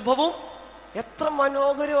എത്ര ശുഭവും എത്ര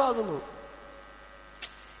മനോഹരമാകുന്നു.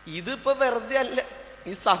 ഇതിപ്പോ വെറുതെ അല്ല.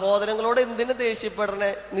 ഈ സഹോദരങ്ങളോട് എന്തിനു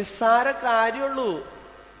ദേഷ്യപ്പെടണേ? നിസ്സാര കാര്യമുള്ളൂ.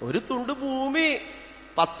 ഒരു തുണ്ട് ഭൂമി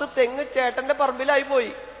 10 തെങ്ങ് ചേട്ടന്റെ പറമ്പിലായി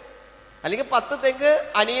പോയി, അല്ലെങ്കിൽ 10 തെങ്ങ്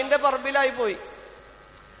അനിയന്റെ പറമ്പിലായി പോയി,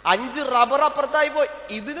 5 റബ്ബർ അപ്പുറത്തായി പോയി.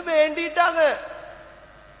 ഇതിന് വേണ്ടിയിട്ടാണ്,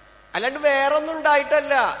 അല്ലാണ്ട് വേറൊന്നും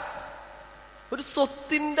ഉണ്ടായിട്ടല്ല. ഒരു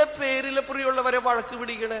സ്വത്തിന്റെ പേരിൽ പ്രിയമുള്ളവരെ വഴക്ക്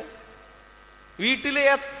പിടിക്കണേ. വീട്ടില്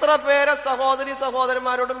എത്ര പേരെ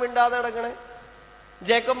സഹോദരന്മാരോടും മിണ്ടാതെ കിടക്കണേ.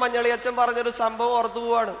 ജേക്കബ് മഞ്ഞളി അച്ഛൻ പറഞ്ഞൊരു സംഭവം ഓർത്തു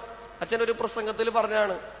പോവാണ്. അച്ഛൻ ഒരു പ്രസംഗത്തിൽ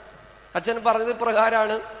പറഞ്ഞാണ്. അച്ഛൻ പറഞ്ഞത്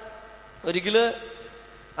പ്രകാരമാണ്. ഒരിക്കല്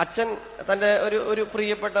അച്ഛൻ തന്റെ ഒരു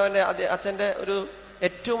പ്രിയപ്പെട്ടവന്റെ, അച്ഛന്റെ ഒരു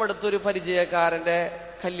ഏറ്റവും അടുത്തൊരു പരിചയക്കാരന്റെ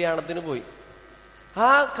കല്യാണത്തിന് പോയി. ആ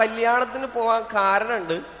കല്യാണത്തിന് പോവാൻ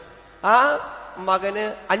കാരണമുണ്ട്. ആ മകന്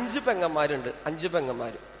 5 പെങ്ങന്മാരുണ്ട്. 5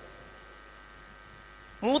 പെങ്ങന്മാര്.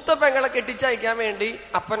 മൂത്ത പെങ്ങളെ കെട്ടിച്ചയക്കാൻ വേണ്ടി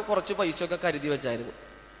അപ്പൻ കുറച്ച് പൈസയൊക്കെ കരുതി വെച്ചായിരുന്നു.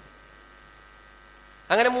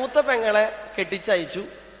 അങ്ങനെ മൂത്ത പെങ്ങളെ കെട്ടിച്ചയച്ചു.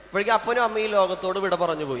 അപ്പോഴേക്കും അപ്പനും അമ്മയും ലോകത്തോട് വിട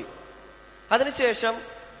പറഞ്ഞു പോയി. അതിനുശേഷം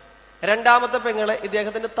രണ്ടാമത്തെ പെങ്ങളെ,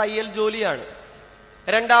 ഇദ്ദേഹത്തിന്റെ തയ്യൽ ജോലിയാണ്,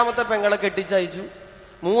 രണ്ടാമത്തെ പെങ്ങളെ കെട്ടിച്ചയച്ചു.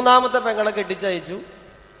 മൂന്നാമത്തെ പെങ്ങളെ കെട്ടിച്ചയച്ചു.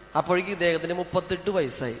 അപ്പോഴേക്കും ഇദ്ദേഹത്തിന് 38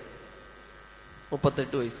 വയസ്സായി.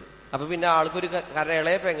 38 വയസ്സ്. അപ്പൊ പിന്നെ ആൾക്കൊരു, കാരണം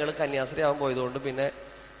ഇളയ പെങ്ങള് കന്യാസ്ത്രീ ആവാൻ പോയതുകൊണ്ട് പിന്നെ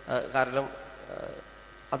കാരണം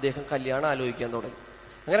അദ്ദേഹം കല്യാണം ആലോചിക്കാൻ തുടങ്ങി.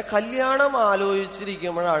 അങ്ങനെ കല്യാണം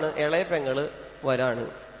ആലോചിച്ചിരിക്കുമ്പോഴാണ് ഇളയ പെങ്ങള്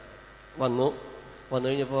വന്നു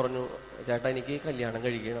കഴിഞ്ഞപ്പോ പറഞ്ഞു, ചേട്ടാ എനിക്ക് കല്യാണം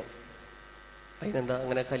കഴിക്കണം. അതിനെന്താ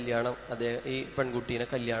അങ്ങനെ കല്യാണം? ഈ പെൺകുട്ടീനെ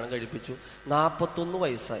കല്യാണം കഴിപ്പിച്ചു. 41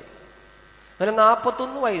 വയസ്സായി. അങ്ങനെ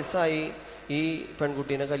 41 വയസ്സായി ഈ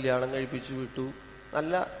പെൺകുട്ടീനെ കല്യാണം കഴിപ്പിച്ചു വിട്ടു.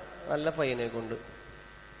 നല്ല നല്ല പയ്യനെ കൊണ്ട്.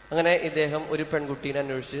 അങ്ങനെ ഇദ്ദേഹം ഒരു പെൺകുട്ടീനെ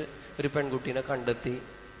അന്വേഷിച്ച് ഒരു പെൺകുട്ടീനെ കണ്ടെത്തി.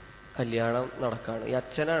 കല്യാണം നടക്കാണ്. ഈ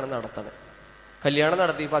അച്ഛനാണ് നടത്തണേ. കല്യാണം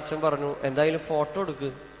നടത്തി. ഇപ്പൊ അച്ഛൻ പറഞ്ഞു, എന്തായാലും ഫോട്ടോ എടുക്ക്,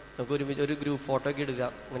 നമുക്ക് ഒരുമിച്ച് ഒരു ഗ്രൂപ്പ് ഫോട്ടോ ഒക്കെ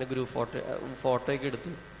എടുക്കാം. അങ്ങനെ ഗ്രൂപ്പ് ഫോട്ടോ ഒക്കെ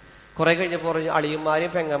എടുത്തു. കുറെ കഴിഞ്ഞപ്പോ പറഞ്ഞു,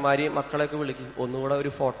 അളിയന്മാരെയും പെങ്ങന്മാരെയും മക്കളെയൊക്കെ വിളിക്കും, ഒന്നുകൂടെ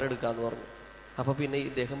ഒരു ഫോട്ടോ എടുക്കാന്ന് പറഞ്ഞു. അപ്പൊ പിന്നെ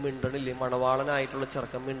ഇദ്ദേഹം മിണ്ടണില്ല. മണവാളനായിട്ടുള്ള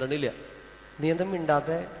ചെറുക്കൻ മിണ്ടണില്ല. നീ എന്താ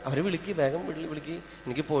മിണ്ടാത്തെ? അവരെ വിളിക്ക്, വേഗം വിളിക്ക്,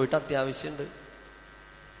 എനിക്ക് പോയിട്ട് അത്യാവശ്യമുണ്ട്.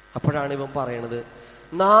 അപ്പോഴാണ് ഇവൻ പറയണത്,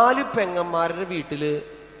 4 പെങ്ങന്മാരുടെ വീട്ടില്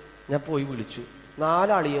ഞാൻ പോയി വിളിച്ചു.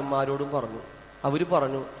 4 അളിയന്മാരോടും പറഞ്ഞു. അവര്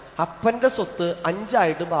പറഞ്ഞു, അപ്പന്റെ സ്വത്ത് 5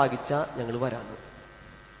 ആയിട്ട് ഭാഗിച്ച ഞങ്ങൾ വരാന്ന്.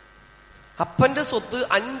 അപ്പന്റെ സ്വത്ത്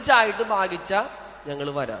 5 ഭാഗിച്ച ഞങ്ങൾ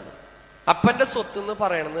വരാന്ന്. അപ്പന്റെ സ്വത്ത് എന്ന്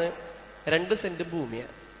പറയണത് 2 സെന്റ്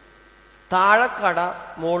ഭൂമിയാണ്. താഴെ കട,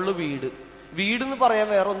 മുകളില് വീട്. വീടെന്ന് പറയാൻ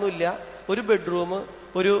വേറെ ഒന്നുമില്ല. ഒരു ബെഡ്റൂം,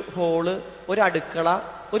 ഒരു ഹോള്, ഒരു അടുക്കള,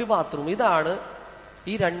 ഒരു ബാത്റൂം. ഇതാണ്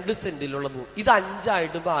ഈ 2 സെന്റിലുള്ള ഭൂമി. ഇത്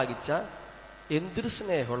 5 ഭാഗിച്ച എന്തൊരു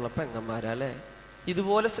സ്നേഹമുള്ള പെങ്ങന്മാരാ അല്ലെ.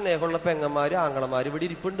 ഇതുപോലെ സ്നേഹമുള്ള പെങ്ങന്മാര്, ആങ്ങളമാര് ഇവിടെ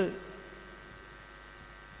ഇരിപ്പുണ്ട്.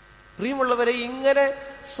 പ്രിയമുള്ളവരെ, ഇങ്ങനെ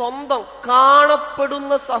സ്വന്തം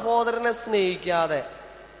കാണപ്പെടുന്ന സഹോദരനെ സ്നേഹിക്കാതെ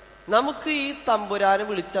നമുക്ക് ഈ തമ്പുരാനെ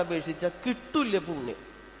വിളിച്ചപേക്ഷിച്ച കിട്ടില്ല പുണ്യം.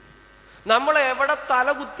 നമ്മൾ എവിടെ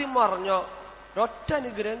തലകുത്തി മറിഞ്ഞോ ഒറ്റ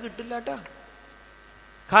അനുഗ്രഹം കിട്ടില്ല കേട്ടാ.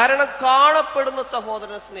 കാരണം കാണപ്പെടുന്ന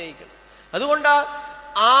സഹോദരനെ സ്നേഹിക്കണം. അതുകൊണ്ടാ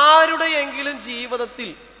ആരുടെയെങ്കിലും ജീവിതത്തിൽ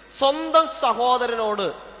സ്വന്തം സഹോദരനോട്,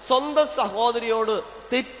 സ്വന്തം സഹോദരിയോട്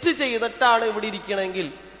തെറ്റ് ചെയ്തിട്ടാണ് ഇവിടെ ഇരിക്കണമെങ്കിൽ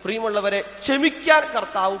പ്രിയമുള്ളവരെ, ക്ഷമിക്കാൻ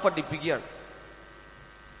കർത്താവ് പഠിപ്പിക്കുകയാണ്.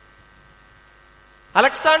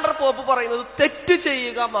 അലക്സാണ്ടർ പോപ്പ് പറയുന്നത് തെറ്റ്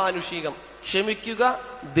ചെയ്യുക മാനുഷികം, ക്ഷമിക്കുക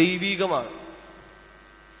ദൈവികമാണ്.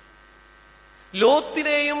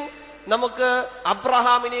 ലോത്തിനെയും നമുക്ക്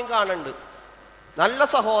അബ്രഹാമിനെയും കാണുന്നുണ്ട്. നല്ല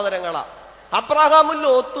സഹോദരങ്ങളാ. അബ്രഹാമും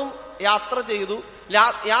ലോത്തും യാത്ര ചെയ്തു.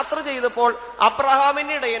 യാത്ര ചെയ്തപ്പോൾ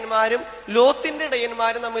അബ്രഹാമിന്റെ ഇടയന്മാരും ലോത്തിന്റെ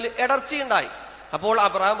ഇടയന്മാരും തമ്മിൽ ഇടർച്ചയുണ്ടായി. അപ്പോൾ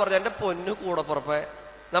അബ്രഹാം പറഞ്ഞു, എന്റെ പൊന്നു കൂടപ്പുറപ്പെ,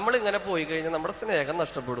 നമ്മൾ ഇങ്ങനെ പോയി കഴിഞ്ഞാൽ നമ്മുടെ സ്നേഹം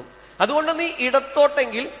നഷ്ടപ്പെടും. അതുകൊണ്ട് നീ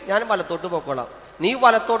ഇടത്തോട്ടെങ്കിൽ ഞാൻ വലത്തോട്ട് പോയിക്കോളാം, നീ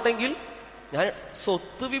വലത്തോട്ടെങ്കിൽ ഞാൻ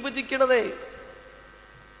സ്വത്ത് വിഭജിക്കണതേ.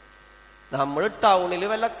 നമ്മൾ ടൗണിൽ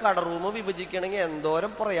വല്ല കടറൂമ് വിഭജിക്കണമെങ്കിൽ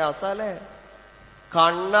എന്തോരം പ്രയാസല്ലേ.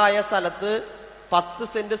 കണ്ണായ സ്ഥലത്ത് 10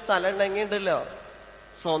 സെന്റ് സ്ഥലം ഉണ്ടെങ്കിൽ ഉണ്ടല്ലോ,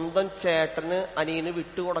 സ്വന്തം ചേട്ടന് അനിയന്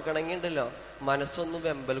വിട്ടുകൊടുക്കണമെങ്കിൽ ഉണ്ടല്ലോ, മനസ്സൊന്ന്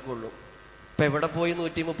വെമ്പൽ കൊള്ളും. ഇപ്പൊ എവിടെ പോയി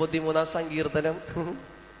 133 സങ്കീർത്തനം?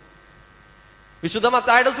 വിശുദ്ധ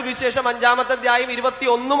മത്തായിയുടെ സുവിശേഷം 5-ാമത്തെ അധ്യായം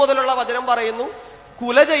 21 മുതലുള്ള വചനം പറയുന്നു,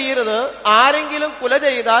 കുല ചെയ്യരുത്. ആരെങ്കിലും കുല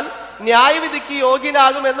ചെയ്താൽ ന്യായവിധിക്ക്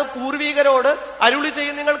യോഗ്യനാകുമെന്ന് പൂർവികരോട് അരുളി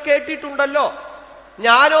ചെയ്യും നിങ്ങൾ കേട്ടിട്ടുണ്ടല്ലോ.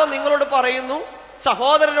 ഞാനോ നിങ്ങളോട് പറയുന്നു,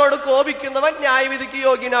 സഹോദരനോട് കോപിക്കുന്നവൻ ന്യായവിധിക്ക്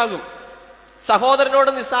യോഗ്യനാകും. സഹോദരനോട്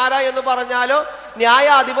നിസാര എന്ന് പറഞ്ഞാലോ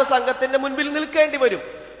ന്യായാധിപ സംഘത്തിന്റെ മുൻപിൽ നിൽക്കേണ്ടി വരും.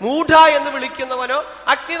 മൂഢ എന്ന് വിളിക്കുന്നവനോ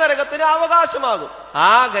അഗ്നിനരകത്തിന് അവകാശമാകും.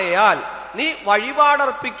 ആകയാൽ നീ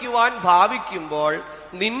വഴിപാടർപ്പിക്കുവാൻ ഭാവിക്കുമ്പോൾ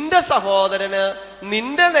നിന്റെ സഹോദരന്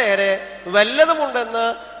നിന്റെ നേരെ വല്ലതുമുണ്ടെന്ന്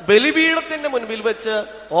ബലിപീഠത്തിന്റെ മുൻപിൽ വെച്ച്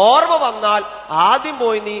ഓർമ്മ വന്നാൽ ആദ്യം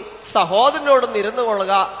പോയി നീ സഹോദരനോട് നിരന്നു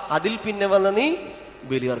കൊള്ളുക, അതിൽ പിന്നെ വന്ന് നീ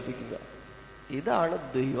ബലി അർപ്പിക്കുക. ഇതാണ്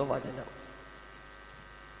ദൈവവചനം.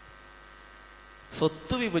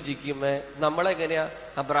 സ്വത്ത് വിഭജിക്കുമ്പോ നമ്മളെങ്ങനെയാ?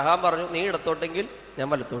 അബ്രഹാം പറഞ്ഞു, നീ ഇടത്തോട്ടെങ്കിൽ ഞാൻ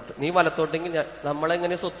വലത്തോട്ട്, നീ വലത്തോട്ടെങ്കിൽ ഞാൻ.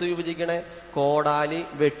 നമ്മളെങ്ങനെ സ്വത്ത് വിഭജിക്കണേ? കോടാലി,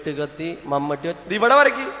 വെട്ടുകത്തി, മമ്മട്ടി, ഇവിടെ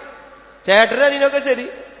വരയ്ക്ക്. ചേട്ടനും അനിയനൊക്കെ ശരി,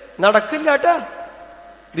 നടക്കില്ല കേട്ടാ.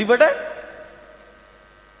 ഇവിടെ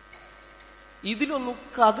ഇതിലൊന്നും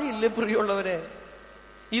കഥയില്ലേ പ്രിയമുള്ളവരെ.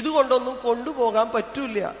 ഇതുകൊണ്ടൊന്നും കൊണ്ടുപോകാൻ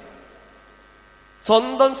പറ്റൂല.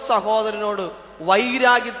 സ്വന്തം സഹോദരനോട്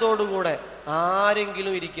വൈരാഗ്യത്തോടുകൂടെ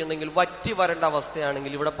ആരെങ്കിലും ഇരിക്കണമെങ്കിൽ, വറ്റി വരേണ്ട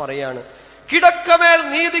അവസ്ഥയാണെങ്കിൽ ഇവിടെ പറയാണ്, കിടക്കമേൽ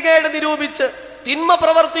നീതികേട് നിരൂപിച്ച് തിന്മ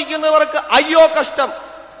പ്രവർത്തിക്കുന്നവർക്ക് അയ്യോ കഷ്ടം.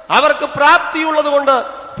 അവർക്ക് പ്രാപ്തിയുള്ളത് കൊണ്ട്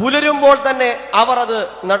പുലരുമ്പോൾ തന്നെ അവർ അത്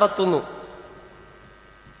നടത്തുന്നു.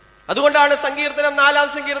 അതുകൊണ്ടാണ് സങ്കീർത്തനം 4-ാം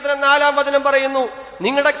സങ്കീർത്തനം 4-ാം വചനം പറയുന്നു,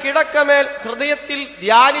 നിങ്ങളുടെ കിടക്കമേൽ ഹൃദയത്തിൽ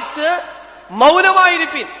ധ്യാനിച്ച്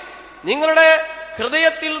മൗനമായിരിപ്പിൻ. നിങ്ങളുടെ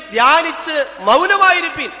ഹൃദയത്തിൽ ധ്യാനിച്ച്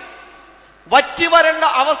മൗനമായിരിപ്പിൻ. വറ്റി വരേണ്ട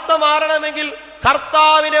അവസ്ഥ മാറണമെങ്കിൽ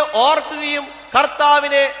കർത്താവിനെ ഓർക്കുകയും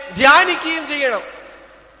കർത്താവിനെ ധ്യാനിക്കുകയും ചെയ്യണം.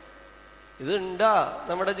 ഇതുണ്ടാ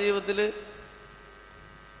നമ്മുടെ ജീവിതത്തില്?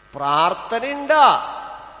 പ്രാർത്ഥന ഉണ്ടാ?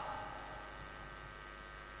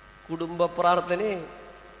 കുടുംബ പ്രാർത്ഥന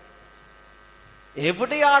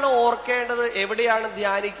എവിടെയാണ് ഓർക്കേണ്ടത്? എവിടെയാണ്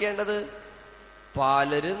ധ്യാനിക്കേണ്ടത്?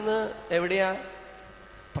 പലരുന്ന് എവിടെയാ?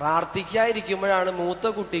 പ്രാർത്ഥിക്കാതിരിക്കുമ്പോഴാണ് മൂത്ത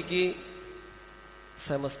കുട്ടിക്ക്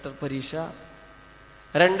സെമസ്റ്റർ പരീക്ഷ,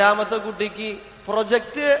 രണ്ടാമത്തെ കുട്ടിക്ക്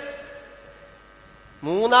പ്രൊജക്ട്,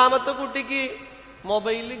 മൂന്നാമത്തെ കുട്ടിക്ക്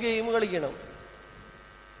മൊബൈലിൽ ഗെയിം കളിക്കണം,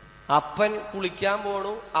 അപ്പൻ കുളിക്കാൻ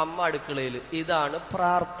പോണു, അമ്മ അടുക്കളയിൽ. ഇതാണ്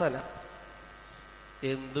പ്രാർത്ഥന.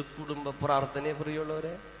 എന്ത് കുടുംബ പ്രാർത്ഥനയെ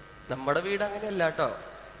പ്രിയമുള്ളവരെ? നമ്മുടെ വീട് അങ്ങനെയല്ല കേട്ടോ.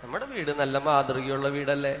 നമ്മുടെ വീട് നല്ല മാതൃകയുള്ള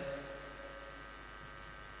വീടല്ലേ.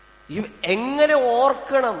 എങ്ങനെ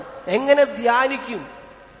ഓർക്കണം? എങ്ങനെ ധ്യാനിക്കും?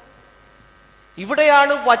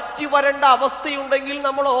 ഇവിടെയാണ് വറ്റി വരേണ്ട അവസ്ഥയുണ്ടെങ്കിൽ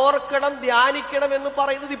നമ്മൾ ഓർക്കണം, ധ്യാനിക്കണം എന്ന്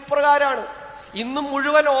പറയുന്നത് ഇപ്രകാരമാണ്. ഇന്നും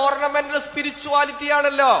മുഴുവൻ ഓർണമെന്റൽ സ്പിരിച്വാലിറ്റി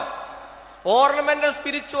ആണല്ലോ. ഓർണമെന്റൽ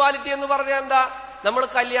സ്പിരിച്വാലിറ്റി എന്ന് പറഞ്ഞാൽ എന്താ? നമ്മൾ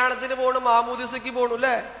കല്യാണത്തിന് പോണു, മാമൂദിസയ്ക്ക് പോണു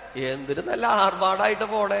അല്ലെ, എന്തൊരു നല്ല ആർഭാടായിട്ട്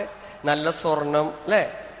പോണേ, നല്ല സ്വർണം അല്ലെ,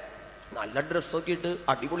 നല്ല ഡ്രസ്സൊക്കെ ഇട്ട്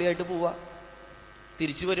അടിപൊളിയായിട്ട് പോവാ.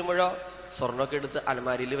 തിരിച്ചു വരുമ്പോഴോ സ്വർണ്ണമൊക്കെ എടുത്ത്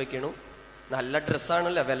അലമാരിയിൽ വെക്കണം. നല്ല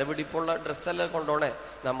ഡ്രസ്സാണല്ലോ, വില പിടിപ്പുള്ള ഡ്രസ്സല്ലേ കൊണ്ടോണേ.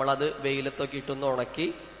 നമ്മളത് വെയിലത്തൊക്കെ ഇട്ടൊന്ന് ഉണക്കി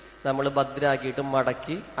നമ്മൾ ഭദ്രാക്കിയിട്ട്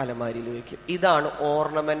മടക്കി അലമാരിയിൽ വെക്കും. ഇതാണ്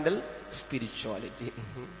ഓർണമെന്റൽ സ്പിരിച്വാലിറ്റി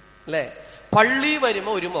അല്ലെ. പള്ളി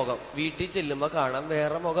വരുമ്പോ ഒരു മുഖം, വീട്ടിൽ ചെല്ലുമ്പോ കാണാം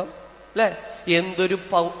വേറെ മുഖം അല്ലെ. എന്തൊരു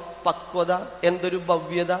പക്വത, എന്തൊരു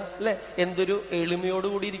ഭവ്യത അല്ലെ, എന്തൊരു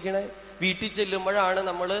എളിമയോടുകൂടി ഇരിക്കണേ. വീട്ടിൽ ചെല്ലുമ്പോഴാണ്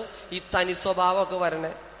നമ്മള് ഈ തനി സ്വഭാവമൊക്കെ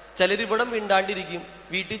വരണേ. ചിലരിവിടം മിണ്ടാണ്ടിരിക്കും,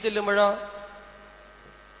 വീട്ടിൽ ചെല്ലുമ്പോഴോ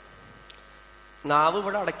നാവ്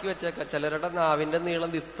ഇവിടെ അടക്കി വെച്ചേക്ക. ചിലരുടെ നാവിന്റെ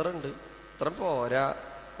നീളം ഇത്ര ഉണ്ട്, ഇത്ര പോരാ,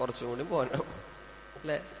 കുറച്ചും കൂടി പോരാ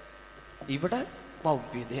അല്ലെ. ഇവിടെ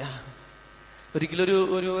ഭവ്യതയാ. ഒരിക്കലും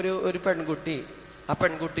ഒരു പെൺകുട്ടി, ആ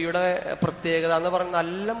പെൺകുട്ടിയുടെ പ്രത്യേകത എന്ന് പറഞ്ഞാൽ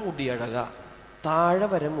നല്ല മുടിയഴക, താഴെ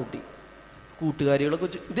വരെ മുടി. കൂട്ടുകാരികളൊക്കെ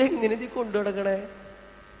ഇതെങ്ങനെ ഇത് കൊണ്ടു കിടക്കണേ?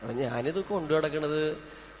 അപ്പൊ ഞാനിത് കൊണ്ടു കിടക്കണത്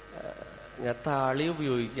ഞാൻ താളി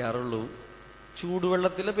ഉപയോഗിക്കാറുള്ളൂ,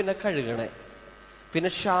 ചൂടുവെള്ളത്തിൽ പിന്നെ കഴുകണേ, പിന്നെ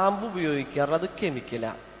ഷാമ്പു ഉപയോഗിക്കാറുണ്ട്, അത്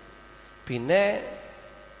കെമിക്കലാ, പിന്നെ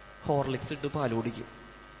ഹോർലിക്സ് ഇട്ട് പാല് കുടിക്കും.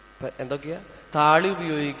 എന്തൊക്കെയാ? താളി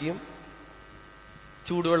ഉപയോഗിക്കും,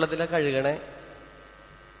 ചൂടുവെള്ളത്തിലെ കഴുകണേ,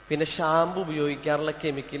 പിന്നെ ഷാമ്പു ഉപയോഗിക്കാറുള്ള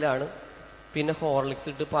കെമിക്കലാണ്, പിന്നെ ഹോർലിക്സ്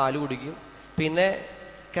ഇട്ട് പാല് കുടിക്കും, പിന്നെ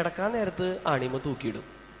കിടക്കാൻ നേരത്ത് അണിമ തൂക്കിയിടും.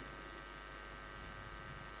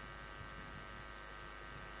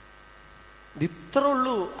 ഇത്ര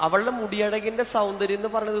ഉള്ളൂ അവളുടെ മുടിയഴകിന്റെ സൗന്ദര്യം എന്ന്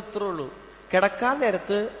പറഞ്ഞത്. ഇത്ര ഉള്ളൂ. കിടക്കാൻ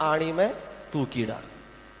നേരത്ത് ആണിമ തൂക്കിയിടാം.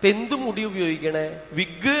 ഇപ്പൊ എന്ത് മുടി ഉപയോഗിക്കണേ?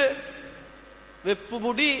 വിഗ്,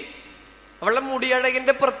 വെപ്പുമുടി. അവളുടെ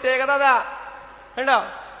മുടിയഴകിന്റെ പ്രത്യേകത അതാ. കണ്ടോ?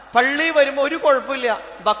 പള്ളി വരുമ്പോ ഒരു കുഴപ്പമില്ല,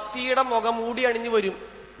 ഭക്തിയുടെ മുഖം മൂടി അണിഞ്ഞു വരും.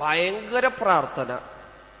 ഭയങ്കര പ്രാർത്ഥന.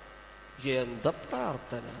 എന്താ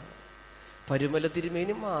പ്രാർത്ഥന! പരുമല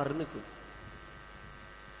തിരുമേനി മാറി നിൽക്കും.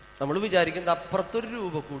 നമ്മൾ വിചാരിക്കുന്നത് അപ്പുറത്തൊരു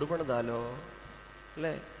രൂപക്കൂട് പണിതാലോ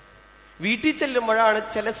അല്ലെ. വീട്ടിൽ ചെല്ലുമ്പോഴാണ്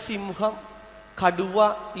ചില സിംഹം, കടുവ,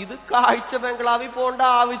 ഇത് കാഴ്ച ബംഗ്ലാവിൽ പോകേണ്ട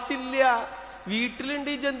ആവശ്യമില്ല,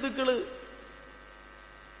 വീട്ടിലുണ്ട് ഈ ജന്തുക്കള്.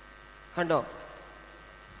 കണ്ടോ?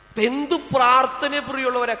 എന്തു പ്രാർത്ഥന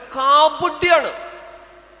പ്രിയമുള്ളവരെ! കാപട്യാണ്.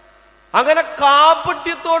 അങ്ങനെ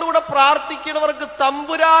കാപട്യത്തോടുകൂടെ പ്രാർത്ഥിക്കുന്നവർക്ക്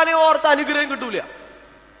തമ്പുരാനെ ഓർത്ത് അനുഗ്രഹം കിട്ടൂല.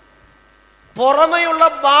 പുറമെയുള്ള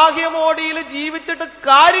ബാഹ്യമോടിയിൽ ജീവിച്ചിട്ട്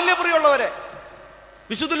കാര്യമില്ല പ്രിയമുള്ളവരെ.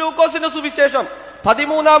 വിശുദ്ധ ലൂക്കോസിന്റെ സുവിശേഷം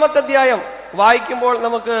 13-ാമത്തെ അധ്യായം വായിക്കുമ്പോൾ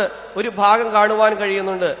നമുക്ക് ഒരു ഭാഗം കാണുവാൻ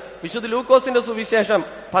കഴിയുന്നുണ്ട്. വിശുദ്ധ ലൂക്കോസിന്റെ സുവിശേഷം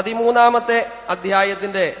 13-ാമത്തെ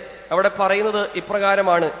അധ്യായത്തിന്റെ അവിടെ പറയുന്നത്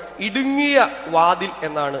ഇപ്രകാരമാണ്. ഇടുങ്ങിയ വാതിൽ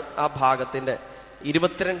എന്നാണ് ആ ഭാഗത്തിന്റെ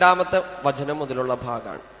 22-ാമത്തെ വചനം മുതലുള്ള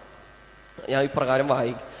ഭാഗമാണ്. ഞാൻ ഇപ്രകാരം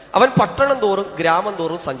വായിക്കും. അവൻ പട്ടണം തോറും ഗ്രാമം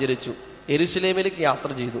തോറും സഞ്ചരിച്ചു, യെരൂശലേമിലേക്ക് യാത്ര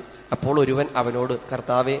ചെയ്തു. അപ്പോൾ ഒരുവൻ അവനോട്,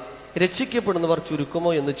 കർത്താവേ, രക്ഷിക്കപ്പെടുന്നവർ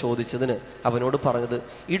ചുരുക്കമോ എന്ന് ചോദിച്ചതിന് അവനോട് പറഞ്ഞത്,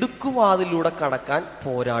 ഇടുക്കുവാതിലൂടെ കടക്കാൻ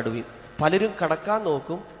പോരാടുവിൻ. പലരും കടക്കാൻ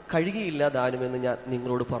നോക്കും, കഴിയുകയില്ല ദാനുമെന്ന് ഞാൻ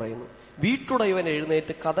നിങ്ങളോട് പറയുന്നു. വീട്ടുടയവൻ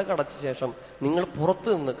എഴുന്നേറ്റ് കതക് അടച്ച ശേഷം നിങ്ങൾ പുറത്തു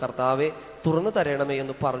നിന്ന് കർത്താവെ തുറന്നു തരണമേ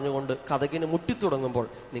എന്ന് പറഞ്ഞുകൊണ്ട് കതകിന് മുട്ടിത്തുടങ്ങുമ്പോൾ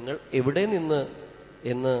നിങ്ങൾ എവിടെ നിന്ന്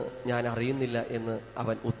എന്ന് ഞാൻ അറിയുന്നില്ല എന്ന്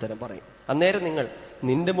അവൻ ഉത്തരം പറയും. അന്നേരം നിങ്ങൾ,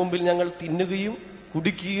 നിന്റെ മുമ്പിൽ ഞങ്ങൾ തിന്നുകയും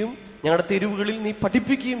കുടിക്കുകയും ഞങ്ങളുടെ തെരുവുകളിൽ നീ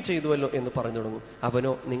പഠിപ്പിക്കുകയും ചെയ്തുവല്ലോ എന്ന് പറഞ്ഞു തുടങ്ങും.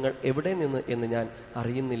 അവനോ, നിങ്ങൾ എവിടെ നിന്ന് എന്ന് ഞാൻ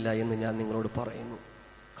അറിയുന്നില്ല എന്ന് ഞാൻ നിങ്ങളോട് പറയുന്നു.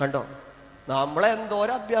 കണ്ടോ? നമ്മളെ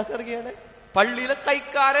എന്തോരം അഭ്യാസം ഇറങ്ങിയാണ്. പള്ളിയിലെ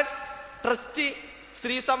കൈക്കാരൻ, ട്രസ്റ്റി,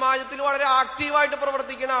 സ്ത്രീ സമാജത്തിൽ വളരെ ആക്റ്റീവായിട്ട്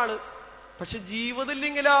പ്രവർത്തിക്കുന്ന ആള്, പക്ഷെ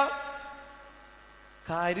ജീവിതമില്ലെങ്കിലോ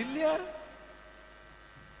കാര്യമില്ല.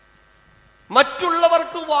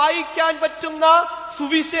 മറ്റുള്ളവർക്ക് വായിക്കാൻ പറ്റുന്ന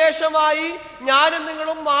സുവിശേഷമായി ഞാനും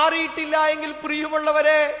നിങ്ങളും മാറിയിട്ടില്ല എങ്കിൽ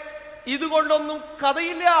പ്രിയമുള്ളവരെ, ഇതുകൊണ്ടൊന്നും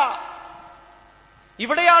കഥയില്ല.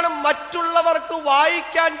 ഇവിടെയാണ് മറ്റുള്ളവർക്ക്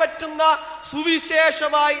വായിക്കാൻ പറ്റുന്ന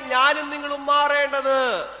സുവിശേഷമായി ഞാനും നിങ്ങളും മാറേണ്ടത്.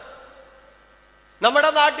 നമ്മുടെ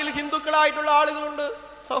നാട്ടിൽ ഹിന്ദുക്കളായിട്ടുള്ള ആളുകളുണ്ട്,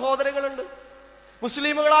 സഹോദരങ്ങളുണ്ട്,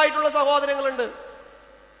 മുസ്ലിമുകളായിട്ടുള്ള സഹോദരങ്ങളുണ്ട്,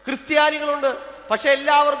 ക്രിസ്ത്യാനികളുണ്ട്. പക്ഷെ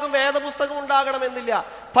എല്ലാവർക്കും വേദപുസ്തകം ഉണ്ടാകണമെന്നില്ല.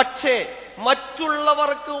 പക്ഷേ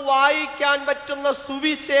മറ്റുള്ളവർക്ക് വായിക്കാൻ പറ്റുന്ന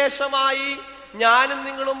സുവിശേഷമായി ഞാനും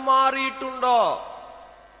നിങ്ങളും മാറിയിട്ടുണ്ടോ?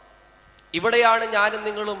 ഇവിടെയാണ് ഞാനും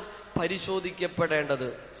നിങ്ങളും പരിശോധിക്കപ്പെടേണ്ടത്.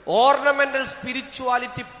 ഓർണമെന്റൽ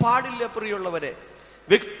സ്പിരിച്വാലിറ്റി പാടില്ല പ്രിയമുള്ളവരെ.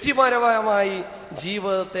 വ്യക്തിപരമായി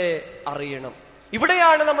ജീവിതത്തെ അറിയണം.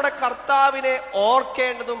 ഇവിടെയാണ് നമ്മുടെ കർത്താവിനെ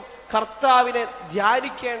ഓർക്കേണ്ടതും കർത്താവിനെ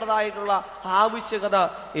ധ്യാനിക്കേണ്ടതായിട്ടുള്ള ആവശ്യകത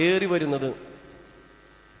ഏറി വരുന്നത്.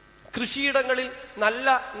 കൃഷിയിടങ്ങളിൽ നല്ല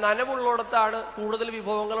നനവുള്ളിടത്താണ് കൂടുതൽ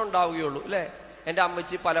വിഭവങ്ങൾ ഉണ്ടാവുകയുള്ളൂ അല്ലെ. എൻ്റെ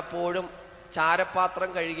അമ്മച്ചി പലപ്പോഴും ചാരപാത്രം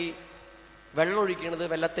കഴുകി വെള്ളം ഒഴിക്കുന്നത്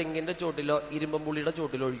വല്ല തെങ്ങിന്റെ ചോട്ടിലോ ഇരുമ്പമ്പുള്ളിയുടെ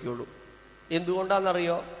ചോട്ടിലോ ഒഴിക്കുള്ളൂ.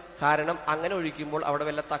 എന്തുകൊണ്ടാണെന്നറിയോ? കാരണം അങ്ങനെ ഒഴിക്കുമ്പോൾ അവിടെ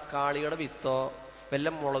വല്ല തക്കാളിയുടെ വിത്തോ വല്ല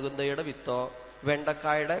മുളകുന്തയുടെ വിത്തോ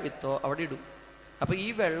വെണ്ടക്കായുടെ വിത്തോ അവിടെ ഇടും. അപ്പൊ ഈ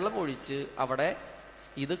വെള്ളം ഒഴിച്ച് അവിടെ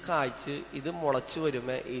ഇത് കായ്ച്ച് ഇത് മുളച്ചു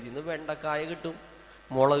വരുമ്പോ ഇതിന്ന് വെണ്ടക്കായ കിട്ടും,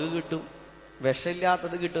 മുളക് കിട്ടും,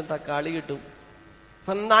 വിഷമില്ലാത്തത് കിട്ടും, തക്കാളി കിട്ടും.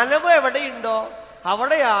 അപ്പൊ നനവ് എവിടെയുണ്ടോ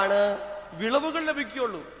അവിടെയാണ് വിളവുകൾ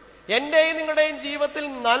ലഭിക്കുകയുള്ളൂ. എന്റെയും നിങ്ങളുടെയും ജീവിതത്തിൽ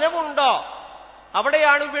നനവുണ്ടോ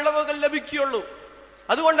അവിടെയാണ് വിളവുകൾ ലഭിക്കുകയുള്ളൂ.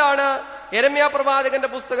 അതുകൊണ്ടാണ് യെരമ്യാ പ്രവാചകന്റെ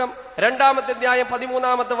പുസ്തകം 2-ാമത്തെ അധ്യായം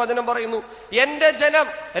 13-ാമത്തെ വചനം പറയുന്നു, എന്റെ ജനം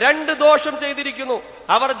 2 ദോഷം ചെയ്തിരിക്കുന്നു.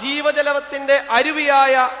 അവർ ജീവജലത്തിന്റെ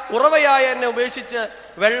അരുവിയായ ഉറവയായ എന്നെ ഉപേക്ഷിച്ച്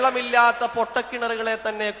വെള്ളമില്ലാത്ത പൊട്ടക്കിണറുകളെ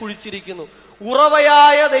തന്നെ കുഴിച്ചിരിക്കുന്നു.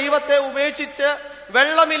 ഉറവയായ ദൈവത്തെ ഉപേക്ഷിച്ച്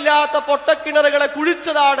വെള്ളമില്ലാത്ത പൊട്ടക്കിണറുകളെ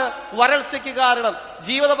കുഴിച്ചതാണ് വരൾച്ചയ്ക്ക് കാരണം.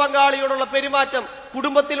 ജീവിത പങ്കാളിയോടുള്ള പെരുമാറ്റം,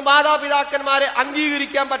 കുടുംബത്തിൽ മാതാപിതാക്കന്മാരെ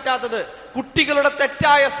അംഗീകരിക്കാൻ പറ്റാത്തത്, കുട്ടികളുടെ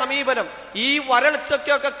തെറ്റായ സമീപനം, ഈ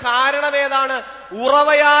വരൾച്ചയ്ക്കൊക്കെ കാരണമേതാണ്?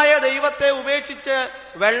 ഉറവയായ ദൈവത്തെ ഉപേക്ഷിച്ച്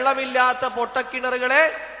വെള്ളമില്ലാത്ത പൊട്ടക്കിണറുകളെ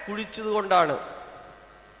കുഴിച്ചതുകൊണ്ടാണ്.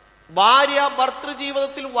 ഭാര്യ ഭർത്തൃ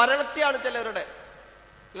ജീവിതത്തിൽ വരൾച്ചയാണ് ചിലവരുടെ,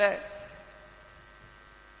 അല്ലെ?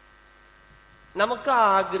 നമുക്ക്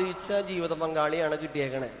ആഗ്രഹിച്ച ജീവിത പങ്കാളിയാണ്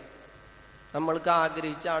കിട്ടിയേക്കണേ, നമ്മൾക്ക്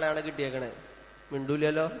ആഗ്രഹിച്ച ആളെയാണ് കിട്ടിയേക്കണേ.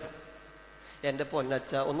 മിണ്ടൂലല്ലോ. എന്റെ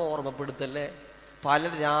പൊന്നച്ച ഒന്ന് ഓർമ്മപ്പെടുത്തല്ലേ. പല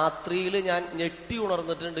രാത്രിയിൽ ഞാൻ ഞെട്ടി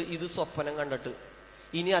ഉണർന്നിട്ടുണ്ട് ഇത് സ്വപ്നം കണ്ടിട്ട്.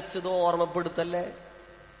 ഇനി അച്ഛത് ഓർമ്മപ്പെടുത്തല്ലേ.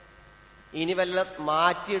 ഇനി വല്ല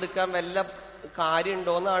മാറ്റിയെടുക്കാൻ വല്ല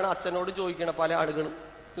കാര്യമുണ്ടോന്നാണ് അച്ഛനോട് ചോദിക്കണ പല ആളുകളും,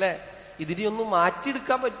 അല്ലെ? ഇതിനെയൊന്നും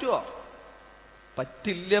മാറ്റിയെടുക്കാൻ പറ്റുമോ?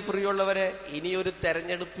 പറ്റില്ല പ്രിയമുള്ളവരെ. ഇനിയൊരു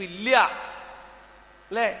തെരഞ്ഞെടുപ്പില്ല,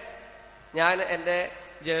 അല്ലെ? ഞാൻ എൻ്റെ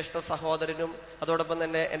ജ്യേഷ്ഠ സഹോദരനും അതോടൊപ്പം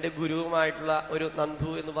തന്നെ എൻ്റെ ഗുരുവുമായിട്ടുള്ള ഒരു നന്ദു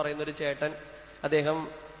എന്ന് പറയുന്ന ഒരു ചേട്ടൻ, അദ്ദേഹം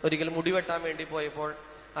ഒരിക്കൽ മുടിവെട്ടാൻ വേണ്ടി പോയപ്പോൾ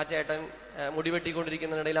ആ ചേട്ടൻ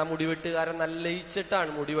മുടിവെട്ടിക്കൊണ്ടിരിക്കുന്നതിനിടയിൽ ആ മുടിവെട്ടുകാരൻ നല്ല ലയിച്ചിട്ടാണ്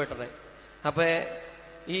മുടിവെട്ടണേ. അപ്പൊ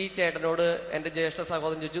ഈ ചേട്ടനോട് എൻ്റെ ജ്യേഷ്ഠ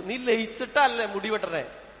സഹോദരൻ ചോദിച്ചു, നീ ലയിച്ചിട്ടല്ലേ മുടിവെട്ടണേ?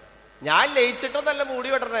 ഞാൻ ലയിച്ചിട്ടൊന്നല്ല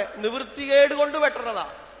മുടിവെട്ടണേ, നിവൃത്തികേട് കൊണ്ട് വെട്ടണതാ.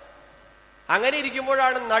 അങ്ങനെ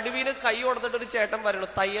ഇരിക്കുമ്പോഴാണ് നടുവിന് കൈ കൊടുത്തിട്ടൊരു ചേട്ടൻ വരണു.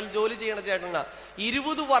 തയ്യൽ ജോലി ചെയ്യണ ചേട്ടനാ,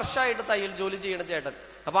 20 വർഷമായിട്ട് തയ്യൽ ജോലി ചെയ്യണ ചേട്ടൻ.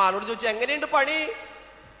 അപ്പൊ ആളോട് ചോദിച്ചു, എങ്ങനെയുണ്ട് പണി?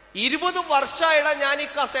 20 വർഷമായിട്ടാ ഞാൻ ഈ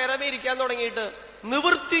കസേരമേ ഇരിക്കാൻ തുടങ്ങിയിട്ട്,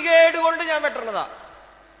 നിവൃത്തികേട് കൊണ്ട് ഞാൻ വെട്ടണതാ.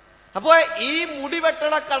 അപ്പൊ ഈ മുടി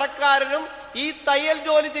വെട്ടണ കടക്കാരനും ഈ തയ്യൽ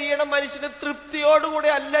ജോലി ചെയ്യണ മനുഷ്യന് തൃപ്തിയോടുകൂടെ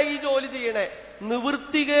അല്ല ഈ ജോലി ചെയ്യണേ,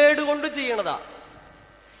 നിവൃത്തികേട് കൊണ്ട് ചെയ്യണതാ.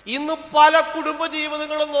 ഇന്ന് പല കുടുംബ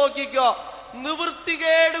ജീവിതങ്ങളും നോക്കിക്കോ,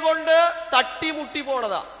 നിവൃത്തികേട് കൊണ്ട് തട്ടിമുട്ടി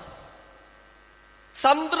പോണതാ.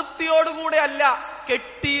 സംതൃപ്തിയോടുകൂടെ അല്ല,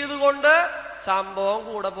 കെട്ടിയത് കൊണ്ട് സംഭവം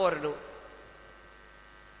കൂടെ പോരണു.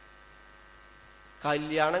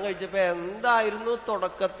 കല്യാണം കഴിച്ചപ്പോ എന്തായിരുന്നു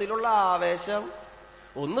തുടക്കത്തിലുള്ള ആവേശം?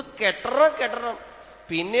 ഒന്ന് കെട്ടണം,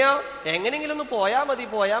 പിന്നെയോ എങ്ങനെയെങ്കിലും ഒന്ന് പോയാ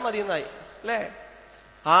മതി എന്നായി, അല്ലെ?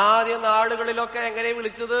 ആദ്യ നാളുകളിലൊക്കെ എങ്ങനെ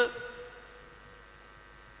വിളിച്ചത്?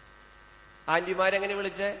 ആന്റിമാരെങ്ങനെ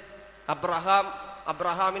വിളിച്ചേ?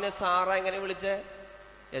 അബ്രഹാമിനെ സാറ എങ്ങനെ വിളിച്ചേ?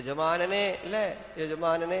 യജമാനനെ, അല്ലെ?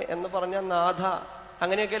 യജമാനനെ എന്ന് പറഞ്ഞ നാഥ,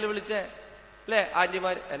 അങ്ങനെയൊക്കെയല്ലേ വിളിച്ചേ, അല്ലെ?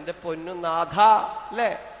 ആന്റിമാർ എന്റെ പൊന്നു നാഥ,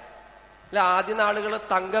 അല്ലെ? അല്ലെ? ആദ്യ നാളുകള്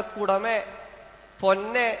തങ്കക്കുടമേ,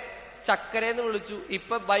 പൊന്നെ, ചക്കരേന്ന് വിളിച്ചു.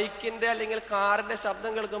 ഇപ്പൊ ബൈക്കിന്റെ അല്ലെങ്കിൽ കാറിന്റെ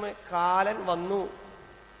ശബ്ദം കേൾക്കുമ്പോ കാലൻ വന്നു.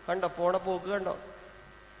 കണ്ടോ പോണ പോക്ക്? കണ്ടോ?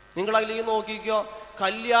 നിങ്ങൾ അതിലേക്ക് നോക്കിക്കോ.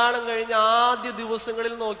 കല്യാണം കഴിഞ്ഞ ആദ്യ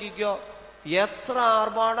ദിവസങ്ങളിൽ നോക്കിക്കോ, എത്ര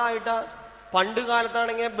ആർഭാടായിട്ടാ. പണ്ട്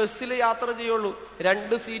കാലത്താണെങ്കിൽ ബസ്സിൽ യാത്ര ചെയ്യുള്ളൂ,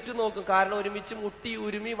 2 സീറ്റ് നോക്കും. കാരണം ഒരുമിച്ച് മുട്ടി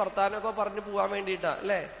ഉരുമി വർത്താനമൊക്കെ പറഞ്ഞു പോകാൻ വേണ്ടിയിട്ടാ,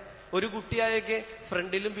 അല്ലെ? ഒരു കുട്ടിയായൊക്കെ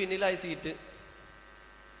ഫ്രണ്ടിലും പിന്നിലായി സീറ്റ്.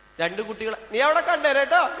 2 കുട്ടികൾ. നീ അവിടെ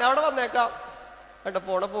കണ്ടേരേട്ടോ, ഞാൻ അവിടെ വന്നേക്കാം. കണ്ടോ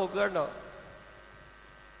പോണ പോക്ക്? കണ്ടോ?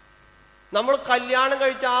 നമ്മൾ കല്യാണം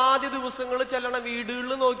കഴിച്ച ആദ്യ ദിവസങ്ങളിൽ ചെല്ലണ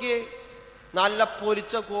വീടുകളിൽ നോക്കിയേ, നല്ല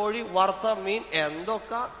പൊരിച്ച കോഴി, വറുത്ത മീൻ,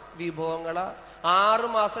 എന്തൊക്കെ വിഭവങ്ങളാ. 6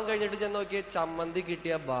 മാസം കഴിഞ്ഞിട്ട് ചെന്ന് നോക്കിയേ, ചമ്മന്തി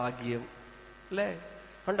കിട്ടിയ ഭാഗ്യം, അല്ലേ?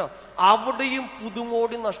 കണ്ടോ? അവിടെയും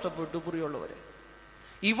പുതുമോടി നഷ്ടപ്പെട്ടു പ്രിയമുള്ളവരെ.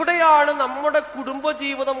 ഇവിടെയാണ് നമ്മുടെ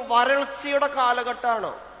കുടുംബജീവിതം വരൾച്ചയുടെ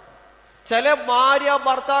കാലഘട്ടമാണ്. ചില ഭാര്യ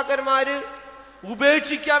ഭർത്താക്കന്മാര്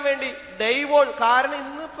ഉപേക്ഷിക്കാൻ വേണ്ടി ദൈവം, കാരണം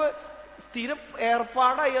ഇന്നിപ്പോ സ്ഥിരം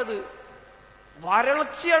ഏർപ്പാടായി, അത്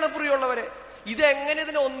വരൾച്ചയാണ് പ്രിയമുള്ളവരെ. ഇതെങ്ങനെ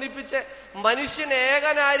ഇതിനെ ഒന്നിപ്പിച്ച്? മനുഷ്യൻ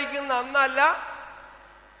ഏകനായിരിക്കും അന്നല്ല,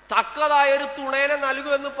 തക്കതായൊരു തുണേനെ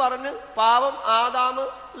നൽകുമെന്ന് പറഞ്ഞ് പാവം ആദാമ്,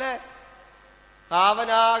 അല്ലെ?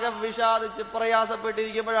 അവനാകെ വിഷാദിച്ച്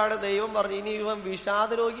പ്രയാസപ്പെട്ടിരിക്കുമ്പോഴാണ് ദൈവം പറഞ്ഞു, ഇനി ഇവൻ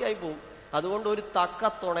വിഷാദരോഗിയായി പോകും, അതുകൊണ്ട് ഒരു തക്ക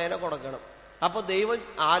തുണേനെ കൊടുക്കണം. അപ്പൊ ദൈവം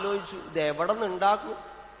ആലോചിച്ചു, ഇത് എവിടെ നിന്ന് ഉണ്ടാക്കും?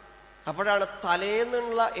 അപ്പോഴാണ്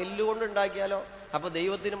തലേന്നുള്ള എല്ലുകൊണ്ട് ഉണ്ടാക്കിയാലോ. അപ്പൊ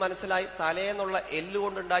ദൈവത്തിന് മനസ്സിലായി, തലേന്നുള്ള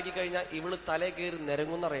എല്ലുകൊണ്ട് ഉണ്ടാക്കി കഴിഞ്ഞാൽ ഇവള് തലേ കയറി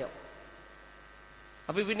നിരങ്ങുന്നറിയാം.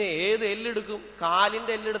 അപ്പൊ പിന്നെ ഏത് എല്ലെടുക്കും?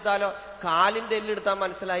 കാലിന്റെ എല്ലെടുത്താലോ? കാലിന്റെ എല്ലെടുത്താൽ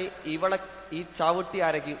മനസ്സിലായി ഇവളെ ഈ ചവിട്ടി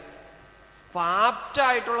അരയ്ക്കും.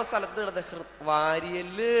 ആപ്റ്റായിട്ടുള്ള സ്ഥലത്ത് എടുത്ത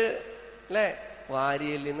വാരിയല് അല്ലെ,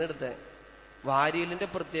 വാരിയലിന്ന് എടുത്ത. വാരിയലിന്റെ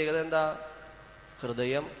പ്രത്യേകത എന്താ?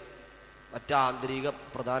 ഹൃദയം, മറ്റാന്തരിക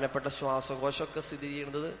പ്രധാനപ്പെട്ട ശ്വാസകോശമൊക്കെ സ്ഥിതി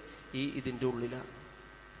ചെയ്യുന്നത് ഇതിന്റെ ഉള്ളിലാണ്.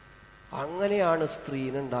 അങ്ങനെയാണ്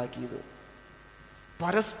സ്ത്രീനെ ഉണ്ടാക്കിയത്.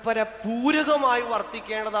 പരസ്പര പൂരകമായി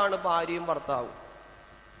വർത്തിക്കേണ്ടതാണ് ഭാര്യയും ഭർത്താവും.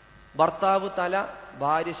 ഭർത്താവ് തല,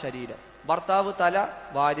 ഭാര്യ ശരീരം. ഭർത്താവ് തല,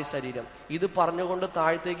 ഭാര്യ ശരീരം. ഇത് പറഞ്ഞുകൊണ്ട്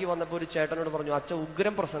താഴത്തേക്ക് വന്നപ്പോൾ ഒരു ചേട്ടനോട് പറഞ്ഞു, അച്ഛൻ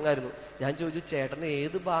ഉഗ്രം പ്രസംഗമായിരുന്നു. ഞാൻ ചോദിച്ചു, ചേട്ടന്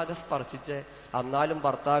ഏത് ഭാഗം സ്പർശിച്ചേ? എന്നാലും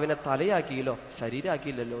ഭർത്താവിനെ തലയാക്കിയില്ലോ,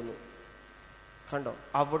 ശരീരമാക്കിയില്ലല്ലോ എന്ന്. കണ്ടോ,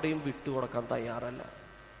 അവിടെയും വിട്ടുകൊടുക്കാൻ തയ്യാറല്ല.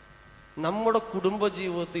 നമ്മുടെ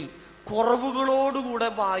കുടുംബജീവിതത്തിൽ കുറവുകളോടുകൂടെ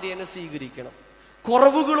ഭാര്യനെ സ്വീകരിക്കണം,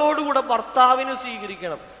 കുറവുകളോടുകൂടെ ഭർത്താവിനെ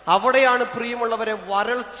സ്വീകരിക്കണം. അവിടെയാണ് പ്രിയമുള്ളവരെ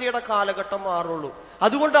വരൾച്ചയുടെ കാലഘട്ടം മാറുള്ളൂ.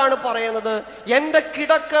 അതുകൊണ്ടാണ് പറയുന്നത്, എന്റെ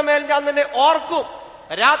കിടക്കമേൽ ഞാൻ നിന്നെ ഓർക്കും,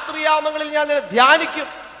 രാത്രിയാമങ്ങളിൽ ഞാൻ നിന്നെ ധ്യാനിക്കും,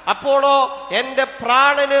 അപ്പോഴോ എന്റെ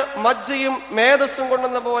പ്രാണന് മജ്ജയും മേധസ്സും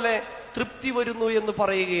കൊണ്ടെന്ന പോലെ തൃപ്തി വരുന്നു എന്ന്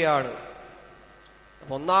പറയുകയാണ്.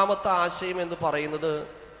 ഒന്നാമത്തെ ആശയം എന്ന് പറയുന്നത്,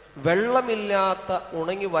 വെള്ളമില്ലാത്ത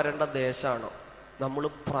ഉണങ്ങി വരേണ്ട ദേശമാണോ? നമ്മൾ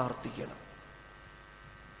പ്രാർത്ഥിക്കണം,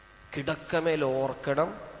 കിടക്കമേൽ ഓർക്കണം,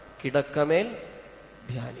 കിടക്കമേൽ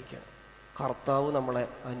ധ്യാനിക്കണം. കർത്താവ് നമ്മളെ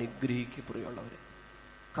അനുഗ്രഹിക്കും. പ്രിയമുള്ളവരെ,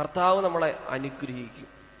 കർത്താവ് നമ്മളെ അനുഗ്രഹിക്കും.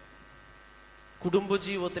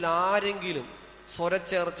 കുടുംബജീവിതത്തിൽ ആരെങ്കിലും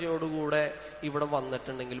സ്വരച്ചേർച്ചയോടുകൂടെ ഇവിടെ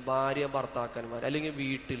വന്നിട്ടുണ്ടെങ്കിൽ, ഭാര്യ ഭർത്താക്കന്മാർ അല്ലെങ്കിൽ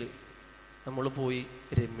വീട്ടിൽ നമ്മൾ പോയി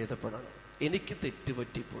രമ്യതപ്പെടണം. എനിക്ക്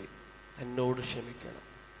തെറ്റുപറ്റിപ്പോയി, എന്നോട് ക്ഷമിക്കണം.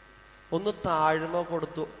 ഒന്ന്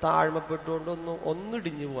താഴ്മപ്പെട്ടുകൊണ്ട്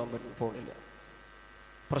ഒന്നിടിഞ്ഞു പോകാൻ പോണില്ല.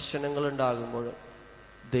 പ്രശ്നങ്ങൾ ഉണ്ടാകുമ്പോൾ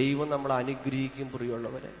ദൈവം നമ്മളെ അനുഗ്രഹിക്കും.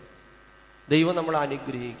 പ്രിയമുള്ളവരെ, ദൈവം നമ്മളെ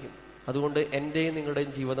അനുഗ്രഹിക്കും. അതുകൊണ്ട് എന്റെയും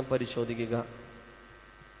നിങ്ങളുടെയും ജീവിതം പരിശോധിക്കുക.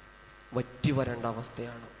 വറ്റി വരേണ്ട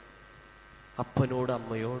അവസ്ഥയാണ്. അപ്പനോട്,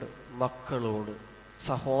 അമ്മയോട്, മക്കളോട്,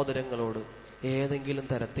 സഹോദരങ്ങളോട് ഏതെങ്കിലും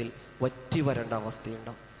തരത്തിൽ വറ്റി വരേണ്ട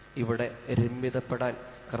അവസ്ഥയുണ്ടോ? ഇവിടെ രമ്യതപ്പെടാൻ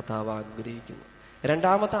കർത്താവ് ആഗ്രഹിക്കുന്നു.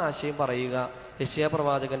 രണ്ടാമത്തെ ആശയം പറയുക, യെശയ്യാ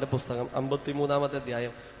പ്രവാചകന്റെ പുസ്തകം 53-ാമത്തെ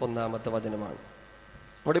അധ്യായം 1-ാമത്തെ വചനമാണ്.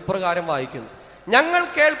 അവിടെ ഇപ്രകാരം വായിക്കുന്നു, ഞങ്ങൾ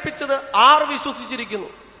കേൾപ്പിച്ചത് ആർ വിശ്വസിച്ചിരിക്കുന്നു?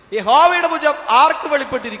 യഹോവയുടെ ഭുജം ആർക്ക്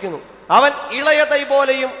വെളിപ്പെട്ടിരിക്കുന്നു? അവൻ ഇളയ തൈ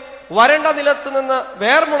പോലെയും വരണ്ട നിലത്ത് നിന്ന്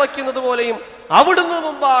വേർമുളയ്ക്കുന്നത് പോലെയും അവിടുന്ന്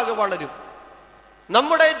മുമ്പാകെ വളരും.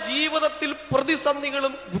 നമ്മുടെ ജീവിതത്തിൽ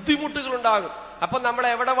പ്രതിസന്ധികളും ബുദ്ധിമുട്ടുകളും ഉണ്ടാകും. അപ്പൊ നമ്മൾ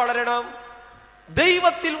എവിടെ വളരണം?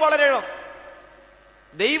 ദൈവത്തിൽ വളരണം.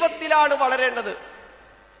 ദൈവത്തിലാണ് വളരേണ്ടത്,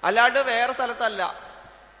 അല്ലാണ്ട് വേറെ സ്ഥലത്തല്ല,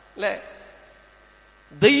 അല്ലെ?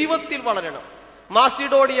 ദൈവത്തിൽ വളരണം.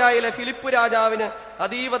 മാസിഡോണിയയിലെ ഫിലിപ്പ് രാജാവിന്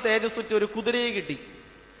അതീവ തേജസ്സുറ്റ ഒരു കുതിരയെ കിട്ടി.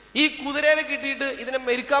 ഈ കുതിരയെ കിട്ടിയിട്ട് ഇതിനെ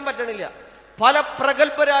മെരുക്കാൻ പറ്റണില്ല. പല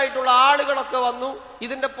പ്രഗത്ഭരായിട്ടുള്ള ആളുകളൊക്കെ വന്നു,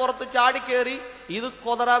 ഇതിന്റെ പുറത്ത് ചാടിക്കേറി ഇത്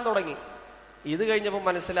കൊതറാൻ തുടങ്ങി. ഇത് കഴിഞ്ഞപ്പോൾ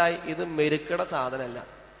മനസ്സിലായി, ഇത് മെരുക്കണ സാധനമല്ല.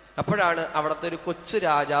 അപ്പോഴാണ് അവിടുത്തെ ഒരു കൊച്ചു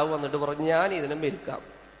രാജാവ് വന്നിട്ട് പറഞ്ഞു, ഞാൻ ഇതിനെ മെരുക്കാം.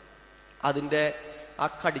 അതിന്റെ ആ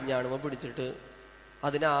കടിഞ്ഞാണുമ പിടിച്ചിട്ട്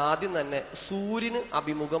അതിനെ ആദ്യം തന്നെ സൂര്യന്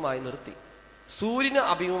അഭിമുഖമായി നിർത്തി. സൂര്യന്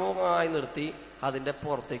അഭിമുഖമായി നിർത്തി അതിന്റെ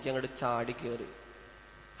പുറത്തേക്ക് അങ്ങോട്ട് ചാടി കയറി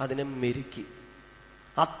അതിനെ മെരുക്കി.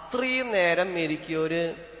 അത്രയും നേരം മെരുക്കിയൊരു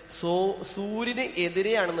സൂര്യന്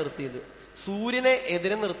എതിരെയാണ് നിർത്തിയത്. സൂര്യനെ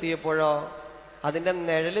എതിരെ നിർത്തിയപ്പോഴോ അതിന്റെ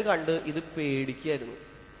നിഴല് കണ്ട് ഇത് പേടിക്കായിരുന്നു.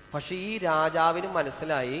 പക്ഷെ ഈ രാജാവിന്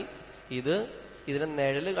മനസ്സിലായി, ഇതിനെ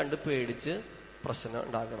നിഴല് കണ്ട് പേടിച്ച് പ്രശ്നം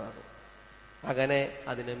ഉണ്ടാകണമാണ്. അങ്ങനെ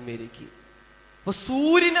അതിനെ മെരുക്കി. അപ്പൊ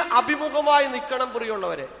സൂര്യന് അഭിമുഖമായി നിൽക്കണം.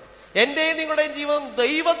 പ്രിയമുള്ളവരെ, എന്റെയും നിങ്ങളുടെയും ജീവിതം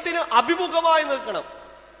ദൈവത്തിന് അഭിമുഖമായി നിൽക്കണം.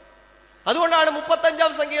 അതുകൊണ്ടാണ്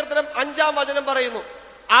 35-ാം സങ്കീർത്തനം 5-ാം വചനം പറയുന്നു,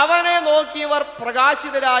 അവനെ നോക്കിയവർ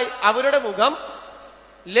പ്രകാശിതരായി അവരുടെ മുഖം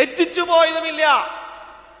ലജ്ജിച്ചു പോയതുമില്ല.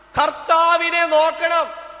 കർത്താവിനെ നോക്കണം.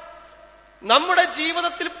 നമ്മുടെ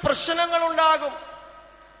ജീവിതത്തിൽ പ്രശ്നങ്ങൾ ഉണ്ടാകും,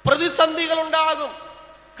 പ്രതിസന്ധികൾ ഉണ്ടാകും,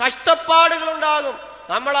 കഷ്ടപ്പാടുകൾ ഉണ്ടാകും.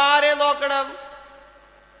 നമ്മൾ ആരെ നോക്കണം?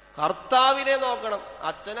 കർത്താവിനെ നോക്കണം.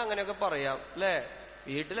 അച്ഛൻ അങ്ങനെയൊക്കെ പറയാം, അല്ലെ?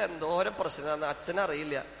 വീട്ടിൽ എന്തോരം പ്രശ്നമാണ്,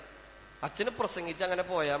 അച്ഛനറിയില്ല. അച്ഛന് പ്രസംഗിച്ച് അങ്ങനെ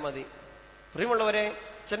പോയാൽ മതി. പ്രിയമുള്ളവരെ,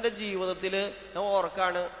 അച്ഛന്റെ ജീവിതത്തില് ഞാൻ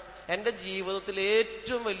ഓർക്കാണ്, എന്റെ ജീവിതത്തിൽ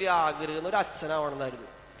ഏറ്റവും വലിയ ആഗ്രഹം ഒരു അച്ഛനാവണമെന്നായിരുന്നു.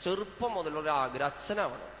 ചെറുപ്പം മുതലുള്ള ആഗ്രഹം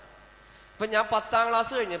അച്ഛനാവണം. ഇപ്പൊ ഞാൻ 10-ാം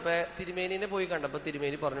ക്ലാസ് കഴിഞ്ഞപ്പോ തിരുമേനിനെ പോയി കണ്ടപ്പോ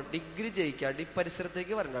തിരുമേനി പറഞ്ഞു, ഡിഗ്രി ജയിക്കാണ്ട് ഈ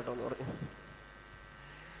പരിസരത്തേക്ക് വരണ്ട കേട്ടോ എന്ന് പറഞ്ഞു.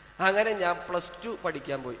 അങ്ങനെ ഞാൻ +2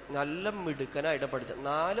 പഠിക്കാൻ പോയി. നല്ല മിടുക്കനായിട്ട് പഠിച്ച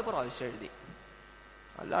 4 പ്രാവശ്യം എഴുതി.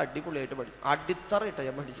 നല്ല അടിപൊളിയായിട്ട് പഠിച്ചു. അടിത്തറ ഇട്ട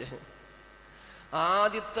ഞാൻ പഠിച്ചേ.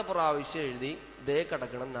 ആദ്യത്തെ പ്രാവശ്യം എഴുതി ദേ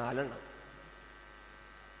കിടക്കണം 4 എണ്ണം.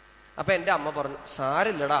 അപ്പൊ എന്റെ അമ്മ പറഞ്ഞു,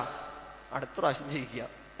 സാരില്ലടാ, അടുത്ത പ്രാവശ്യം ജയിക്കുക.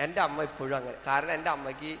 എന്റെ അമ്മ ഇപ്പോഴും അങ്ങനെ. കാരണം എന്റെ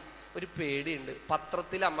അമ്മയ്ക്ക് ഒരു പേടിയുണ്ട്.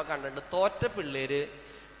 പത്രത്തിൽ അമ്മ കണ്ടിട്ടുണ്ട്, തോറ്റ പിള്ളേര്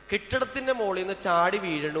കെട്ടിടത്തിന്റെ മുകളിൽ നിന്ന് ചാടി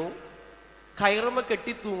വീഴണു, കയറുമ്പ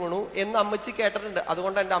കെട്ടി തൂങ്ങണു എന്ന് അമ്മച്ചി കേട്ടിട്ടുണ്ട്.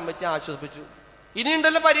 അതുകൊണ്ട് എന്റെ അമ്മച്ചി ആശ്വസിപ്പിച്ചു.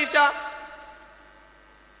 ഇനിയുണ്ടല്ലോ പരീക്ഷ,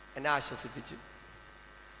 എന്നെ ആശ്വസിപ്പിച്ചു.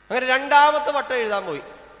 അങ്ങനെ രണ്ടാമത്തെ വട്ടം എഴുതാൻ പോയി.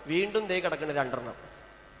 വീണ്ടും ദേ കിടക്കുന്ന 2 എണ്ണം.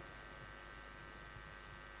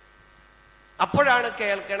 അപ്പോഴാണ്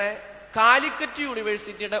കേൾക്കണേ, കാലിക്കറ്റ്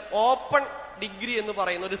യൂണിവേഴ്സിറ്റിയുടെ ഓപ്പൺ ഡിഗ്രി എന്ന്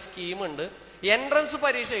പറയുന്ന ഒരു സ്കീമുണ്ട്. എൻട്രൻസ്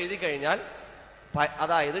പരീക്ഷ എഴുതി കഴിഞ്ഞാൽ,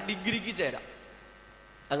 അതായത് ഡിഗ്രിക്ക് ചേരാം.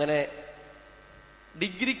 അങ്ങനെ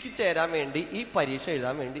ഡിഗ്രിക്ക് ചേരാൻ വേണ്ടി ഈ പരീക്ഷ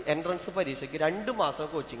എഴുതാൻ വേണ്ടി എൻട്രൻസ് പരീക്ഷയ്ക്ക് 2 മാസം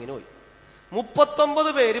കോച്ചിങ്ങിന് പോയി.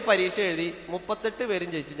 39 പേര് പരീക്ഷ എഴുതി, 38 പേരും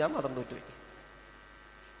ജയിച്ചു. ഞാൻ മാത്രം തോറ്റുപോയി.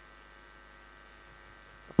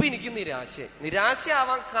 അപ്പൊ എനിക്ക്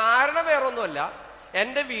നിരാശയാവാൻ കാരണം വേറൊന്നുമല്ല.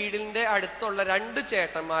 എന്റെ വീടിന്റെ അടുത്തുള്ള 2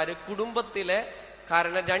 ചേട്ടന്മാര്, കുടുംബത്തിലെ,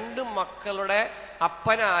 കാരണം 2 മക്കളുടെ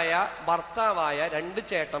അപ്പനായ ഭർത്താവായ 2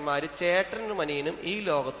 ചേട്ടന്മാര്, ചേട്ടനും അനിയനും ഈ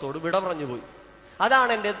ലോകത്തോട് വിട പറഞ്ഞു പോയി.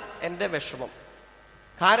 അതാണ് എന്റെ വിഷമം.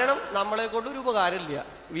 കാരണം നമ്മളെ കൊണ്ട് ഒരു ഉപകാരമില്ല,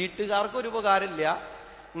 വീട്ടുകാർക്ക് ഒരു ഉപകാരമില്ല,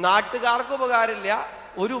 നാട്ടുകാർക്ക് ഉപകാരമില്ല,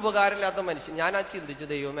 ഒരു ഉപകാരമില്ലാത്ത മനുഷ്യൻ. ഞാൻ ചിന്തിച്ചു,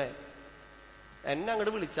 ദൈവമേ എന്നെ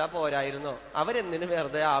അങ്ങോട്ട് വിളിച്ചാ പോരായിരുന്നോ, അവരെന്തിനു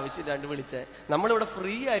വെറുതെ ആവശ്യമില്ലാണ്ട് വിളിച്ചേ, നമ്മളിവിടെ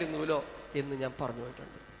ഫ്രീ ആയിരുന്നല്ലോ എന്ന് ഞാൻ പറഞ്ഞു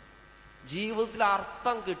പോയിട്ടുണ്ട്. ജീവിതത്തിൽ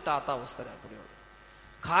അർത്ഥം കിട്ടാത്ത അവസ്ഥയാണ്.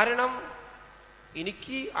 കാരണം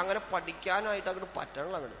എനിക്ക് അങ്ങനെ പഠിക്കാനായിട്ട് അങ്ങോട്ട്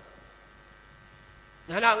പറ്റണല്ലോ.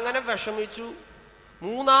 ഞാൻ അങ്ങനെ വിഷമിച്ചു.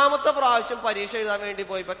 3ാമത്തെ പ്രാവശ്യം പരീക്ഷ എഴുതാൻ വേണ്ടി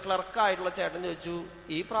പോയപ്പോ ക്ലർക്കായിട്ടുള്ള ചേട്ടൻ ചോദിച്ചു,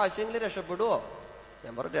 ഈ പ്രാവശ്യമെങ്കിലും രക്ഷപ്പെടുവോ?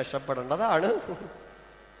 ഞാൻ പറഞ്ഞു, രക്ഷപ്പെടേണ്ടതാണ്.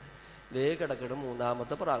 ദേ കിടക്കിട്ട്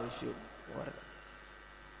 3ാമത്തെ പ്രാവശ്യവും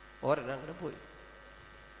ഒരെണ്ണം അങ്ങോട്ട് പോയി.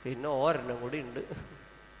 പിന്നെ ഒരെണ്ണം കൂടി ഉണ്ട്,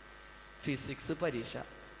 ഫിസിക്സ് പരീക്ഷ.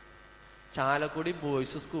 ചാലക്കുടി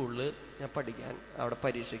ബോയ്സ് സ്കൂളിൽ ഞാൻ പഠിക്കാൻ അവിടെ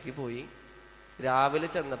പരീക്ഷയ്ക്ക് പോയി. രാവിലെ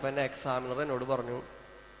ചെന്നപ്പോ എന്റെ എക്സാമിനർ എന്നോട് പറഞ്ഞു,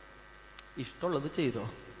 ഇഷ്ടമുള്ളത് ചെയ്തോ.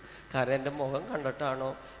 കാരണം എന്റെ മുഖം കണ്ടിട്ടാണോ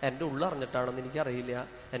എന്റെ ഉള്ളറിഞ്ഞിട്ടാണോ എന്ന് എനിക്കറിയില്ല.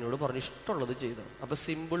 എന്നോട് പറഞ്ഞു, ഇഷ്ടമുള്ളത് ചെയ്തോ. അപ്പൊ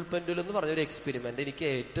സിമ്പിൾ പെൻഡുൽ എന്ന് പറഞ്ഞൊരു എക്സ്പെരിമെന്റ് എനിക്ക്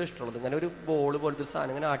ഏറ്റവും ഇഷ്ടമുള്ളത്. ഇങ്ങനെ ഒരു ബോൾ പോലത്തെ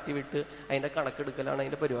സാധനം ഇങ്ങനെ ആട്ടി വിട്ട് അതിന്റെ കണക്കെടുക്കലാണ്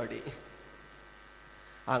അതിന്റെ പരിപാടി.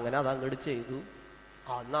 അങ്ങനെ അത് അങ്ങോട്ട് ചെയ്തു.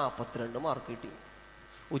 42 മാർക്ക് കിട്ടി.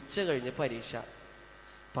 ഉച്ച കഴിഞ്ഞ്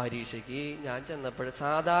പരീക്ഷയ്ക്ക് ഞാൻ ചെന്നപ്പോഴേ,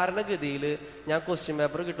 സാധാരണഗതിയിൽ ഞാൻ ക്വസ്റ്റ്യൻ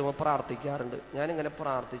പേപ്പർ കിട്ടുമ്പോൾ പ്രാർത്ഥിക്കാറുണ്ട്. ഞാനിങ്ങനെ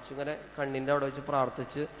പ്രാർത്ഥിച്ചു, ഇങ്ങനെ കണ്ണിന്റെ അവിടെ വെച്ച്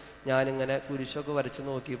പ്രാർത്ഥിച്ച് ഞാനിങ്ങനെ കുരിശൊക്കെ വരച്ച്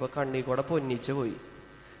നോക്കിയപ്പോൾ കണ്ണി കൂടെ പൊന്നിച്ച് പോയി.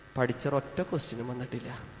 പഠിച്ചൊരൊറ്റ ക്വസ്റ്റ്യനും വന്നിട്ടില്ല.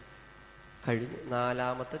 കഴിഞ്ഞു.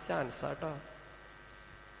 4ാമത്തെ ചാൻസാട്ടോ.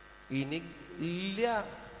 ഇനി ഇല്ല.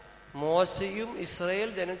 മോശയും ഇസ്രായേൽ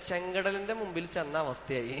ജനം ചെങ്കടലിന്റെ മുമ്പിൽ ചെന്ന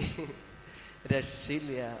അവസ്ഥയായി.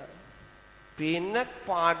 രക്ഷയില്ല. പിന്നെ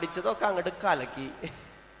പഠിച്ചതൊക്കെ അങ്ങോട്ട് കലക്കി,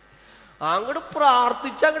 അങ്ങോട്ട്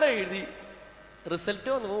പ്രാർത്ഥിച്ച് അങ്ങോട്ട് എഴുതി. റിസൾട്ട്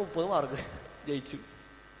വന്നപ്പോ 30 മാർക്ക് ജയിച്ചു.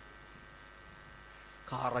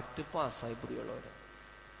 കറക്റ്റ് പാസ്സായി. പ്രിയമുള്ളവരെ,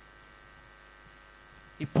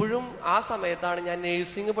 ഇപ്പോഴും ആ സമയത്താണ് ഞാൻ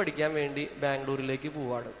നേഴ്സിംഗ് പഠിക്കാൻ വേണ്ടി ബാംഗ്ലൂരിലേക്ക്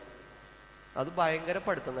പോവാണ്. അത് ഭയങ്കര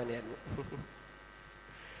പഠിത്തം തന്നെയായിരുന്നു.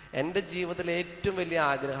 എന്റെ ജീവിതത്തിലെ ഏറ്റവും വലിയ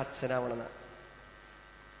ആഗ്രഹം അച്ഛനാവണമെന്നാണ്.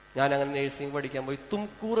 ഞാൻ അങ്ങനെ നേഴ്സിംഗ് പഠിക്കാൻ പോയി.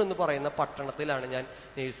 തുംകൂർ എന്ന് പറയുന്ന പട്ടണത്തിലാണ് ഞാൻ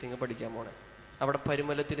നേഴ്സിംഗ് പഠിക്കാൻ പോണേ. അവിടെ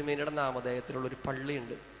പരുമല തിരുമേനിയുടെ നാമധേയത്തിലുള്ളൊരു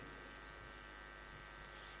പള്ളിയുണ്ട്.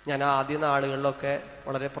 ഞാൻ ആദ്യ നാളുകളിലൊക്കെ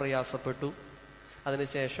വളരെ പ്രയാസപ്പെട്ടു.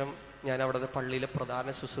 അതിനുശേഷം ഞാൻ അവിടെ പള്ളിയിലെ പ്രധാന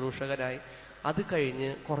ശുശ്രൂഷകനായി. അത് കഴിഞ്ഞ്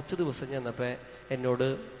കുറച്ച് ദിവസം ചെന്നപ്പോ എന്നോട്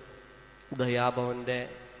ദയാഭവന്റെ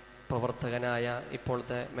പ്രവർത്തകനായ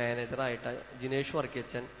ഇപ്പോഴത്തെ മാനേജറായിട്ട് ജിനേഷ്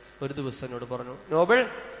വർക്കിയച്ചൻ ഒരു ദിവസം എന്നോട് പറഞ്ഞു, നോബിൾ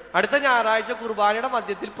അടുത്ത ഞായറാഴ്ച കുർബാനയുടെ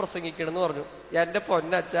മധ്യത്തിൽ പ്രസംഗിക്കണം എന്ന് പറഞ്ഞു. എന്റെ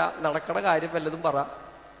പൊന്നച്ച, നടക്കണ കാര്യം വല്ലതും പറ.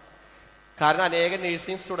 കാരണം അനേകം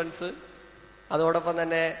നേഴ്സിംഗ് സ്റ്റുഡൻസ്, അതോടൊപ്പം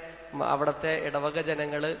തന്നെ അവിടുത്തെ ഇടവക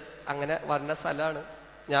ജനങ്ങള് അങ്ങനെ വരുന്ന സ്ഥലമാണ്.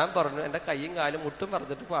 ഞാൻ പറഞ്ഞു, എന്റെ കൈയും കാലും മുട്ടും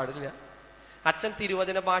പറഞ്ഞിട്ട് പാടില്ല. അച്ഛൻ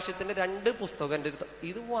തിരുവചന ഭാഷ്യത്തിന്റെ 2 പുസ്തകം എന്റെ അടുത്ത്,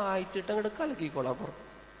 ഇത് വായിച്ചിട്ട് അങ്ങോട്ട് കലക്കിക്കോളാൻ പറഞ്ഞു.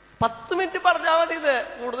 10 മിനിറ്റ് പറഞ്ഞാൽ മതി, ഇത്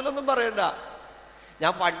കൂടുതലൊന്നും പറയണ്ട.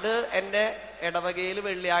 ഞാൻ പണ്ട് എന്റെ ഇടവകയിൽ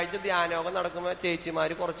വെള്ളിയാഴ്ച ധ്യാനയോഗം നടക്കുമ്പോൾ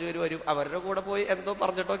ചേച്ചിമാര് കുറച്ചുപേര് വരും. അവരുടെ കൂടെ പോയി എന്തോ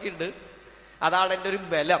പറഞ്ഞിട്ടൊക്കെ ഉണ്ട്. അതാണ് എന്റെ ഒരു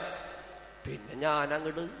ബലം. പിന്നെ ഞാൻ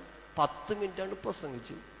അങ്ങോട്ട് 10 മിനിറ്റാണ്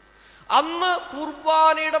പ്രസംഗിച്ചു. അന്ന്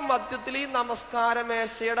കുർബാനയുടെ മധ്യത്തിൽ ഈ നമസ്കാര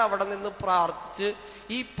മേശയുടെ അവിടെ നിന്ന് പ്രാർത്ഥിച്ച്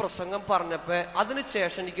ഈ പ്രസംഗം പറഞ്ഞപ്പോ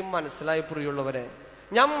അതിനുശേഷം എനിക്ക് മനസ്സിലായി, പ്രിയമുള്ളവരെ,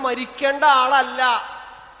 ഞാൻ മരിക്കേണ്ട ആളല്ല.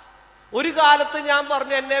 ഒരു കാലത്ത് ഞാൻ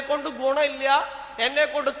പറഞ്ഞു, എന്നെ കൊണ്ട് ഗുണമില്ല, എന്നെ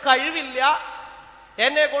കൊണ്ട് കഴിവില്ല,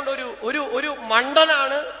 എന്നെ കൊണ്ട് ഒരു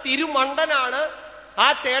മണ്ടനാണ്, തിരുമണ്ടനാണ്, ആ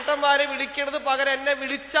ചേട്ടന്മാരെ വിളിക്കണത് പകരം എന്നെ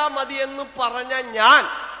വിളിച്ചാ മതി എന്ന് പറഞ്ഞ ഞാൻ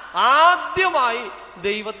ആദ്യമായി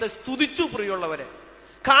ദൈവത്തെ സ്തുതിച്ചു, പ്രിയമുള്ളവരെ.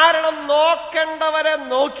 കാരണം നോക്കേണ്ടവരെ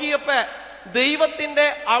നോക്കിയപ്പോ ദൈവത്തിന്റെ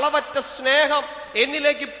അളവറ്റ സ്നേഹം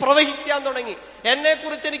എന്നിലേക്ക് പ്രവഹിക്കാൻ തുടങ്ങി. എന്നെ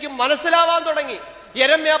കുറിച്ച് എനിക്ക് മനസ്സിലാവാൻ തുടങ്ങി.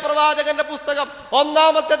 യെരമ്യാ പ്രവാചകന്റെ പുസ്തകം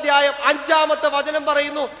 1-ാമത്തെ അധ്യായം 5-ാമത്തെ വചനം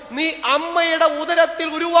പറയുന്നു, നീ അമ്മയുടെ ഉദരത്തിൽ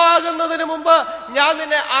ഉരുവാകുന്നതിന് മുമ്പ് ഞാൻ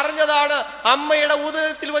നിന്നെ അറിഞ്ഞതാണ്, അമ്മയുടെ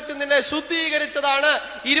ഉദരത്തിൽ വെച്ച് നിന്നെ ശുദ്ധീകരിച്ചതാണ്.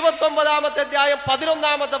 29-ാമത്തെ അധ്യായം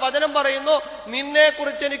 11-ാമത്തെ വചനം പറയുന്നു, നിന്നെ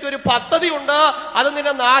കുറിച്ച് എനിക്കൊരു പദ്ധതി ഉണ്ട്, അത്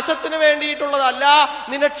നിന്റെ നാശത്തിന് വേണ്ടിയിട്ടുള്ളതല്ല,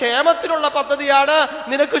 നിന്റെ ക്ഷേമത്തിനുള്ള പദ്ധതിയാണ്,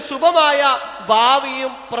 നിനക്ക് ശുഭമായ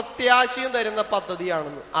ഭാവിയും പ്രത്യാശയും തരുന്ന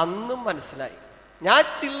പദ്ധതിയാണെന്ന് അന്നും മനസ്സിലായി. ഞാൻ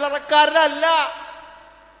ചില്ലറക്കാരനല്ല.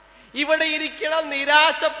 ഇവിടെ ഇരിക്കണം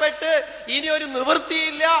നിരാശപ്പെട്ട് ഇനി ഒരു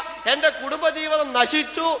നിവൃത്തിയില്ല, എന്റെ കുടുംബജീവിതം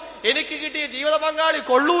നശിച്ചു, എനിക്ക് കിട്ടിയ ജീവിത പങ്കാളി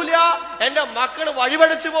കൊള്ളൂല, എന്റെ മക്കള്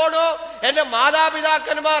വഴിപഴിച്ചു പോണു, എന്റെ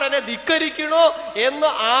മാതാപിതാക്കന്മാർ എന്നെ ധിക്കരിക്കണു എന്ന്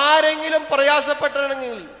ആരെങ്കിലും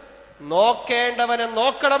പ്രയാസപ്പെട്ടിട്ടുണ്ടെങ്കിൽ നോക്കേണ്ടവനെ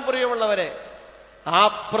നോക്കണം. പ്രിയമുള്ളവരെ, ആ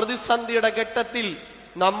പ്രതിസന്ധിയുടെ ഘട്ടത്തിൽ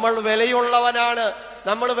നമ്മൾ വിലയുള്ളവനാണ്.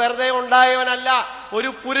 നമ്മൾ വെറുതെ ഉണ്ടായവനല്ല. ഒരു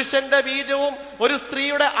പുരുഷന്റെ ബീജവും ഒരു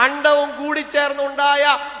സ്ത്രീയുടെ അണ്ടവും കൂടി ചേർന്നുണ്ടായ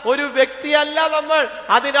ഒരു വ്യക്തിയല്ല നമ്മൾ.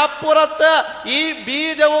 അതിനപ്പുറത്ത് ഈ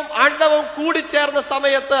ബീജവും അണ്ടവും കൂടി ചേർന്ന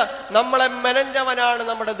സമയത്ത് നമ്മളെ മെനഞ്ഞവനാണ്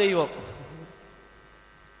നമ്മുടെ ദൈവം.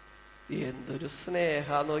 എന്തൊരു സ്നേഹ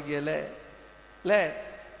നോക്കിയല്ലേ അല്ലേ?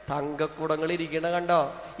 തങ്കക്കുടങ്ങൾ ഇരിക്കണ കണ്ടോ?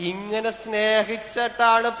 ഇങ്ങനെ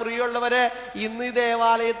സ്നേഹിച്ചിട്ടാണ് പ്രിയമുള്ളവരെ ഇന്ന് ഈ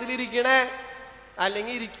ദേവാലയത്തിൽ ഇരിക്കണേ,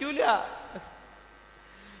 അല്ലെങ്കിൽ ഇരിക്കൂല.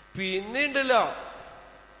 പിന്നെ ഉണ്ടല്ലോ,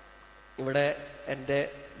 ഇവിടെ എൻ്റെ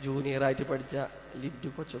ജൂനിയറായിട്ട് പഠിച്ച ലിൻഡു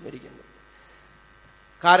കൊച്ചും ഇരിക്കുന്നു.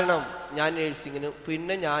 കാരണം ഞാൻ നേഴ്സിങ്ങിന്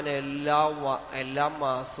പിന്നെ ഞാൻ എല്ലാ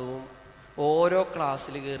മാസവും ഓരോ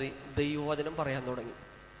ക്ലാസ്സിൽ കയറി ദൈവവചനം പറയാൻ തുടങ്ങി.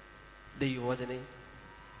 ദൈവവചനം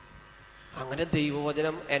അങ്ങനെ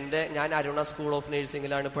ദൈവവചനം ഞാൻ അരുണ സ്കൂൾ ഓഫ്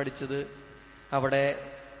നേഴ്സിംഗിലാണ് പഠിച്ചത്. അവിടെ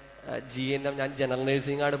GNM ഞാൻ ജനറൽ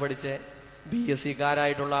നേഴ്സിംഗ് ആണ് പഠിച്ചത്.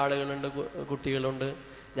 BSc-കാരായിട്ടുള്ള ആളുകളുണ്ട്, കുട്ടികളുണ്ട്.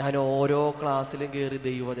 ഞാൻ ഓരോ ക്ലാസ്സിലും കയറി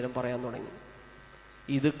ദൈവവചനം പറയാൻ തുടങ്ങി.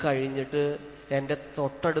 ഇത് കഴിഞ്ഞിട്ട് എൻ്റെ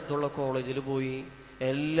തൊട്ടടുത്തുള്ള കോളേജിൽ പോയി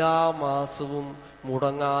എല്ലാ മാസവും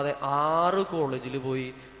മുടങ്ങാതെ 6 കോളേജിൽ പോയി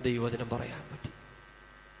ദൈവവചനം പറയാൻ പറ്റി.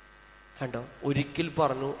 കണ്ടോ? ഒരിക്കൽ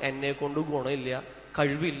പറഞ്ഞു, എന്നെ കൊണ്ട് ഗുണമില്ല,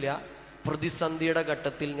 കഴിവില്ല, പ്രതിസന്ധിയുടെ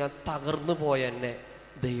ഘട്ടത്തിൽ ഞാൻ തകർന്നു പോയ എന്നെ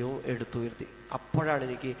ദൈവം എടുത്തുയർത്തി. അപ്പോഴാണ്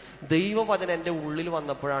എനിക്ക് ദൈവവചനം എൻ്റെ ഉള്ളിൽ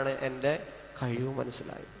വന്നപ്പോഴാണ് എൻ്റെ കഴിവ്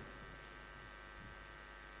മനസ്സിലായത്.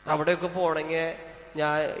 അവിടെയൊക്കെ പോണെങ്കിൽ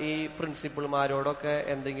ഞാൻ ഈ പ്രിൻസിപ്പൾമാരോടൊക്കെ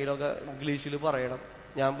എന്തെങ്കിലുമൊക്കെ ഇംഗ്ലീഷിൽ പറയണം.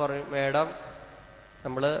 ഞാൻ പറയും, മേഡം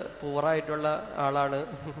നമ്മള് പൂറായിട്ടുള്ള ആളാണ്,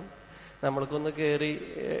 നമ്മൾക്കൊന്ന് കയറി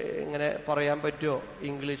ഇങ്ങനെ പറയാൻ പറ്റുമോ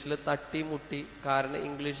ഇംഗ്ലീഷിൽ തട്ടി മുട്ടി? കാരണം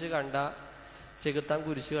ഇംഗ്ലീഷ് കണ്ട ചെകുത്താൻ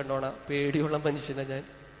കുരിശ് കണ്ടോണ പേടിയുള്ള മനുഷ്യനെ ഞാൻ.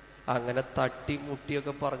 അങ്ങനെ തട്ടി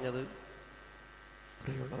മുട്ടിയൊക്കെ പറഞ്ഞത്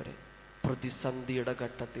പ്രിയമുള്ളവരെ, പ്രതിസന്ധിയുടെ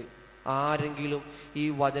ഘട്ടത്തിൽ ആരെങ്കിലും ഈ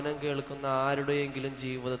വചനം കേൾക്കുന്ന ആരുടെയെങ്കിലും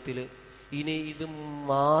ജീവിതത്തിൽ ഇനി ഇത്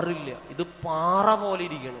മാറില്ല, ഇത് പാറ പോലെ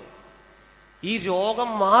ഇരിക്കണം, ഈ രോഗം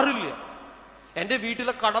മാറില്ല, എന്റെ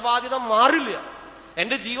വീട്ടിലെ കടബാധ്യത മാറില്ല,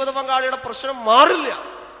 എന്റെ ജീവിത പങ്കാളിയുടെ പ്രശ്നം മാറില്ല,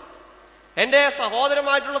 എന്റെ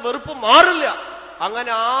സഹോദരമായിട്ടുള്ള വെറുപ്പ് മാറില്ല,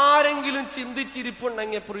 അങ്ങനെ ആരെങ്കിലും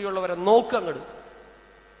ചിന്തിച്ചിരിപ്പുണ്ടെങ്കിൽ പ്രിയമുള്ളവരെ നോക്കങ്ങട്.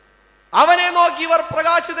 അവനെ നോക്കി ഇവർ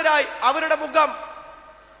പ്രകാശിതരായി. അവരുടെ മുഖം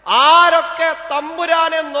ആരൊക്കെ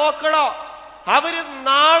തമ്പുരാനെ നോക്കണോ അവര്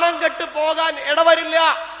നാണം കെട്ട് പോകാൻ ഇടവരില്ല.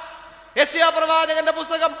 യെശയ്യാ പ്രവാചകന്റെ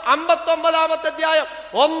പുസ്തകം 59-ാമത്തെ അധ്യായം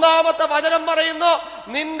 1-ാമത്തെ വചനം പറയുന്നു,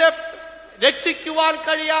 നിന്റെ രക്ഷിക്കുവാൻ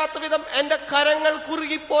കഴിയാത്ത വിധം എന്റെ കരങ്ങൾ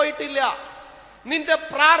കുറുകിപ്പോയിട്ടില്ല, നിന്റെ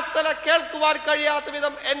പ്രാർത്ഥന കേൾക്കുവാൻ കഴിയാത്ത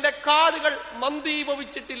വിധം എന്റെ കാതുകൾ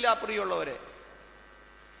മന്ദീഭവിച്ചിട്ടില്ല. പ്രിയമുള്ളവരെ,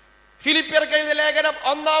 ഫിലിപ്പിയർക്ക് എഴുതിയ ലേഖനം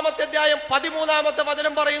 1-ാമത്തെ അധ്യായം 13-ാമത്തെ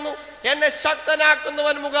വചനം പറയുന്നു, എന്നെ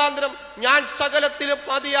ശക്തനാക്കുന്നവൻ മുഖാന്തരം ഞാൻ സകലത്തിലും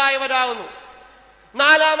മതിയായവരാകുന്നു.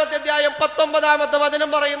 4-ാമത്തെ അധ്യായം 19-ാമത്തെ വചനം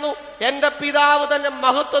പറയുന്നു, എന്റെ പിതാവ് തന്നെ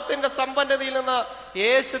മഹത്വത്തിന്റെ സമ്പന്നതയിൽ നിന്ന്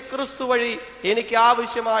യേശു ക്രിസ്തു വഴി എനിക്ക്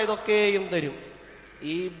ആവശ്യമായതൊക്കെയും തരും.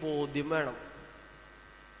 ഈ ബോധ്യം വേണം.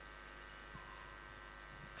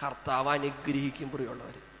 കർത്താവ് അനുഗ്രഹിക്കും.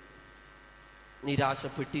 പ്രിയമുള്ളവര്,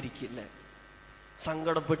 നിരാശപ്പെട്ടിരിക്കില്ലേ,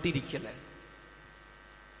 സങ്കടപ്പെട്ടിരിക്കല്ലേ.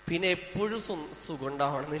 പിന്നെ എപ്പോഴും സുഖം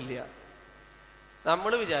ഉണ്ടാവണമെന്നില്ല.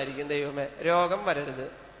 നമ്മൾ വിചാരിക്കും, ദൈവമേ രോഗം വരരുത്,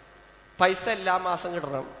 പൈസ എല്ലാ മാസം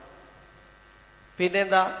കിട്ടണം,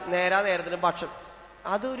 പിന്നെന്താ നേരത്തിന് ഭക്ഷണം.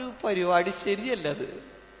 അതൊരു പരിപാടി ശരിയല്ല. അത്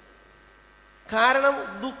കാരണം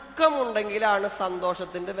ദുഃഖമുണ്ടെങ്കിലാണ്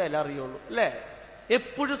സന്തോഷത്തിന്റെ വില അറിയുള്ളൂ, അല്ലേ?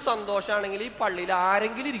 എപ്പോഴും സന്തോഷമാണെങ്കിൽ ഈ പള്ളിയിൽ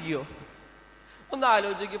ആരെങ്കിലും ഇരിക്കുവോ? ഒന്ന്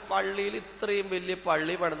ആലോചിക്കും. പള്ളിയിൽ ഇത്രയും വലിയ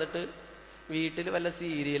പള്ളി പണിതിട്ട് വീട്ടിൽ വല്ല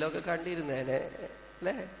സീരിയലൊക്കെ കണ്ടിരുന്നേനെ,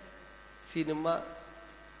 അല്ലേ? സിനിമ.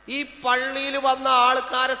 ഈ പള്ളിയിൽ വന്ന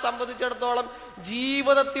ആൾക്കാരെ സംബന്ധിച്ചിടത്തോളം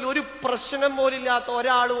ജീവിതത്തിൽ ഒരു പ്രശ്നം പോലും ഇല്ലാത്ത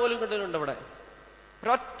ഒരാൾ പോലും കിട്ടുന്നുണ്ട് ഇവിടെ.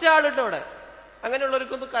 ഒരൊറ്റ ആളുണ്ട് ഇവിടെ.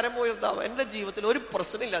 അങ്ങനെയുള്ളവർക്കൊന്ന് കരം പോയിരുത്താവും, എന്റെ ജീവിതത്തിൽ ഒരു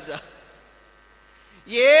പ്രശ്നമില്ല അച്ഛാ,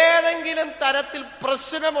 ഏതെങ്കിലും തരത്തിൽ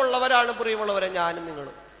പ്രശ്നമുള്ളവരാണ് പ്രിയമുള്ളവരെ ഞാനും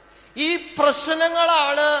നിങ്ങളും. ഈ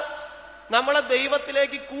പ്രശ്നങ്ങളാണ് നമ്മളെ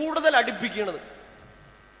ദൈവത്തിലേക്ക് കൂടുതൽ അടുപ്പിക്കുന്നത്.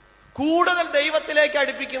 കൂടുതൽ ദൈവത്തിലേക്ക്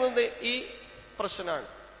അടുപ്പിക്കുന്നത് ഈ പ്രശ്നമാണ്.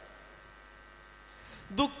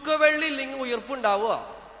 ദുഃഖവെള്ളി ഇല്ലെങ്കിൽ ഉയർപ്പുണ്ടാവുക?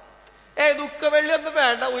 ദുഃഖവെള്ളി ഒന്നും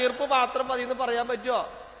വേണ്ട, ഉയർപ്പ് മാത്രം മതി എന്ന് പറയാൻ പറ്റുമോ?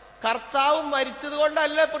 കർത്താവ് മരിച്ചത്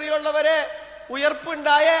കൊണ്ടല്ലേ പ്രിയമുള്ളവരെ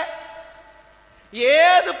ഉയർപ്പുണ്ടായേ?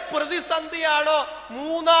 ഏത് പ്രതിസന്ധിയാണോ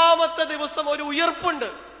മൂന്നാമത്തെ ദിവസം ഒരു ഉയർപ്പുണ്ട്.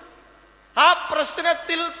 ആ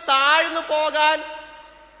പ്രശ്നത്തിൽ താഴ്ന്നു പോകാൻ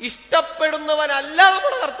ഇഷ്ടപ്പെടുന്നവനല്ല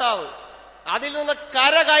നമ്മുടെ കർത്താവ്. അതിൽ നിന്ന്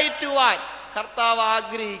കരകയറ്റുവാൻ കർത്താവ്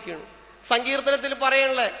ആഗ്രഹിക്കുന്നു. സങ്കീർത്തനത്തിൽ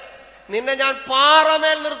പറയണല്ലേ, നിന്നെ ഞാൻ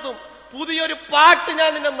പാറമേൽ നിർത്തും, പുതിയൊരു പാട്ട് ഞാൻ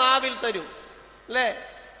നിന്റെ നാവിൽ തരും. അല്ലേ?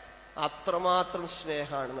 അത്രമാത്രം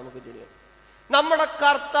സ്നേഹമാണ് നമുക്ക് ഇതിന്. നമ്മുടെ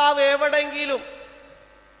കർത്താവ് എവിടെങ്കിലും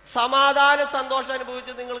സമാധാന സന്തോഷം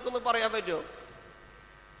അനുഭവിച്ച് നിങ്ങൾക്കൊന്ന് പറയാൻ പറ്റുമോ?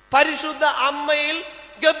 പരിശുദ്ധ അമ്മയിൽ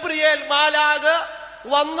ഗബ്രിയേൽ മാലാഖ്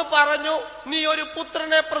വന്ന് പറഞ്ഞു, നീ ഒരു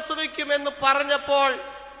പുത്രനെ പ്രസവിക്കുമെന്ന് പറഞ്ഞപ്പോൾ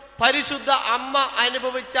പരിശുദ്ധ അമ്മ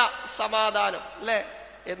അനുഭവിച്ച സമാധാനം, അല്ലെ?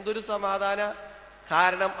 എന്തൊരു സമാധാന!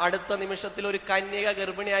 കാരണം അടുത്ത നിമിഷത്തിൽ ഒരു കന്യക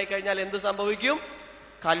ഗർഭിണിയായി കഴിഞ്ഞാൽ എന്ത് സംഭവിക്കും?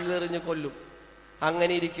 കല്ലെറിഞ്ഞ് കൊല്ലും.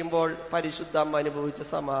 അങ്ങനെ ഇരിക്കുമ്പോൾ പരിശുദ്ധ അമ്മ അനുഭവിച്ച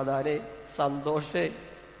സമാധാനേ, സന്തോഷേ,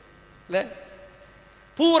 അല്ലെ?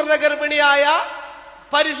 പൂർണ്ണ ഗർഭിണിയായ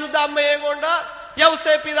പരിശുദ്ധ അമ്മയെ കൊണ്ട്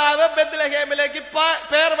യൗസേപ്പ് പിതാവ് ബെത്ലഹേമിലേക്ക്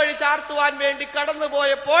പേർ വഴി ചാർത്തുവാൻ വേണ്ടി കടന്നു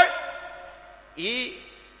പോയപ്പോൾ ഈ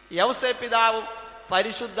യൗസേപ്പ് പിതാവും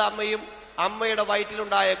പരിശുദ്ധ അമ്മയും അമ്മയുടെ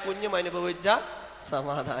വയറ്റിലുണ്ടായ കുഞ്ഞും അനുഭവിച്ച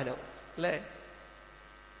സമാധാനം, അല്ലെ?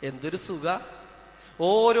 എന്തൊരു സുഖ!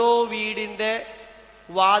 ഓരോ വീടിന്റെ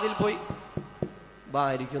വാതിൽ പോയി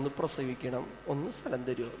ഭാര്യയ്ക്കൊന്ന് പ്രസവിക്കണം, ഒന്ന് സ്ഥലം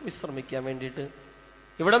തരുമോ വിശ്രമിക്കാൻ വേണ്ടിയിട്ട്?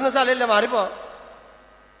 ഇവിടെ ഒന്നും സ്ഥലമില്ല, മാറിപ്പോ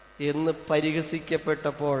എന്ന്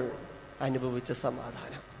പരിഹസിക്കപ്പെട്ടപ്പോൾ അനുഭവിച്ച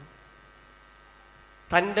സമാധാനം.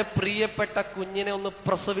 തന്റെ പ്രിയപ്പെട്ട കുഞ്ഞിനെ ഒന്ന്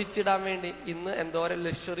പ്രസവിച്ചിടാൻ വേണ്ടി ഇന്ന് എന്തോരം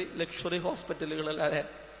ലക്ഷറി ഹോസ്പിറ്റലുകളല്ലേ,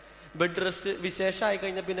 ബെഡ് റെസ്റ്റ് വിശേഷമായി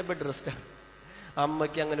കഴിഞ്ഞ പിന്നെ ബെഡ് റെസ്റ്റാണ്.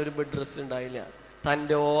 അമ്മയ്ക്ക് അങ്ങനെ ഒരു ബെഡ് റെസ്റ്റ് ഉണ്ടായില്ല.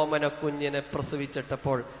 തന്റെ ഓമന കുഞ്ഞിനെ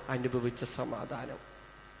പ്രസവിച്ചിട്ടപ്പോൾ അനുഭവിച്ച സമാധാനം.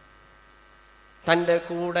 തന്റെ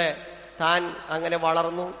കൂടെ താൻ അങ്ങനെ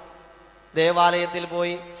വളർന്നു. ദേവാലയത്തിൽ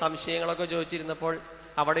പോയി സംശയങ്ങളൊക്കെ ചോദിച്ചിരുന്നപ്പോൾ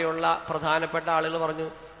അവിടെയുള്ള പ്രധാനപ്പെട്ട ആളുകൾ പറഞ്ഞു,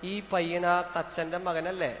 ഈ പയ്യനാ തച്ചന്റെ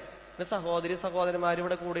മകനല്ലേ, സഹോദരന്മാർ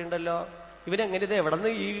ഇവിടെ കൂടെ ഉണ്ടല്ലോ, ഇവനെങ്ങനെ ഇത് എവിടെ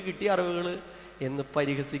നിന്ന് ഈ കിട്ടിയ അറിവുകള് എന്ന്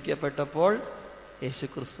പരിഹസിക്കപ്പെട്ടപ്പോൾ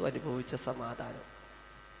യേശുക്രിസ്തു അനുഭവിച്ച സമാധാനം.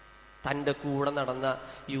 തന്റെ കൂടെ നടന്ന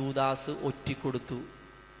യൂദാസ് ഒറ്റിക്കൊടുത്തു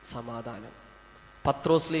സമാധാനം.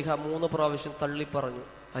 പത്രോസ്ലീഹ 3 പ്രാവശ്യം തള്ളിപ്പറഞ്ഞു,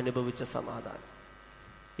 അനുഭവിച്ച സമാധാനം.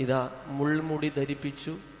 ഇതാ മുൾമുടി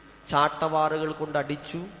ധരിപ്പിച്ചു, ചാട്ടവാറുകൾ കൊണ്ട്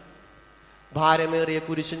അടിച്ചു, ഭാരമേറിയ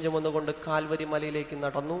കുരിശും ചുമന്നുകൊണ്ട് കാൽവരി മലയിലേക്ക്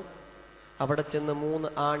നടന്നു. അവിടെ ചെന്ന് 3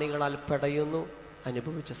 ആണികളാൽ പെടയുന്നു,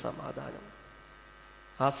 അനുഭവിച്ച സമാധാനം.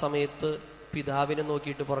 ആ സമയത്ത് പിതാവിനെ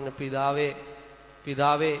നോക്കിയിട്ട് പറഞ്ഞു, പിതാവേ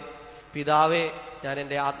പിതാവേ പിതാവേ, ഞാൻ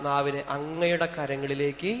എൻ്റെ ആത്മാവിനെ അങ്ങയുടെ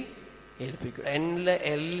കരങ്ങളിലേക്ക് ഏൽപ്പിക്കുന്നു,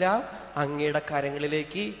 എല്ലാം അങ്ങയുടെ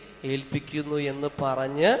കരങ്ങളിലേക്ക് ഏൽപ്പിക്കുന്നു എന്ന്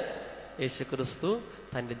പറഞ്ഞ് യേശുക്രിസ്തു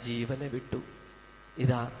തന്റെ ജീവനെ വിട്ടു.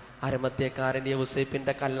 ഇതാ അരമത്തേക്കാരൻ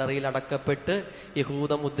യൗസേപ്പിന്റെ കല്ലറയിൽ അടക്കപ്പെട്ട്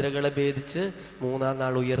യഹൂദ മുദ്രകളെ ഭേദിച്ച് 3-ാം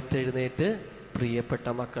നാൾ ഉയർത്തെഴുന്നേറ്റ് പ്രിയപ്പെട്ട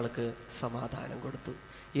മക്കൾക്ക് സമാധാനം കൊടുത്തു.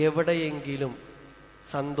 എവിടെയെങ്കിലും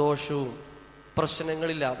സന്തോഷവും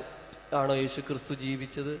പ്രശ്നങ്ങളില്ലാതെ ആണോ യേശുക്രിസ്തു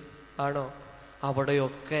ജീവിച്ചത്? ആണോ?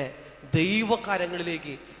 അവിടെയൊക്കെ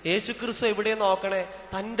ദൈവകരങ്ങളിലേക്ക് യേശുക്രിസ്തു എവിടെ നോക്കണേ?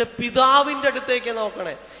 തന്റെ പിതാവിന്റെ അടുത്തേക്ക്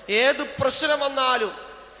നോക്കണേ. ഏത് പ്രശ്നം വന്നാലും,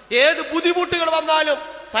 ഏത് ബുദ്ധിമുട്ടുകൾ വന്നാലും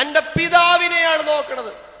തന്റെ പിതാവിനെയാണ്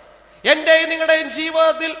നോക്കണത്. എന്റെയും നിങ്ങളുടെയും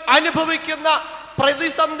ജീവിതത്തിൽ അനുഭവിക്കുന്ന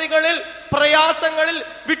പ്രതിസന്ധികളിൽ, പ്രയാസങ്ങളിൽ,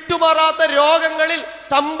 വിട്ടുമാറാത്ത രോഗങ്ങളിൽ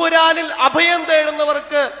തമ്പുരാനിൽ അഭയം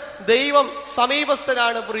തേടുന്നവർക്ക് ദൈവം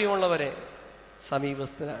സമീപസ്ഥനാണ്. പ്രിയമുള്ളവരെ,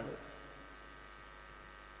 സമീപസ്ഥനാണ്.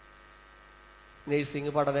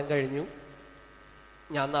 നഴ്സിംഗ് പഠനം കഴിഞ്ഞു,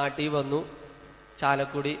 ഞാൻ നാട്ടിൽ വന്നു.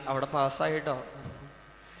 ചാലക്കുടി അവിടെ പാസ്സായിട്ടോ,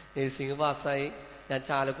 നഴ്സിംഗ് പാസ്സായി. ഞാൻ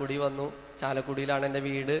ചാലക്കുടി വന്നു. ചാലക്കുടിയിലാണ് എൻ്റെ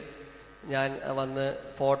വീട്. ഞാൻ വന്ന്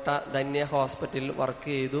പോട്ട ധന്യ ഹോസ്പിറ്റലിൽ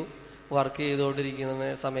വർക്ക് ചെയ്തുകൊണ്ടിരിക്കുന്ന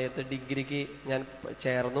സമയത്ത് ഡിഗ്രിക്ക് ഞാൻ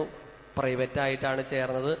ചേർന്നു. പ്രൈവറ്റായിട്ടാണ്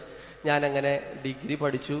ചേർന്നത്. ഞാൻ അങ്ങനെ ഡിഗ്രി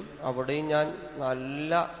പഠിച്ചു. അവിടെയും ഞാൻ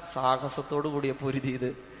നല്ല സാഹസത്തോടു കൂടിയ പൊരുതിയത്.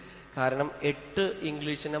 കാരണം 8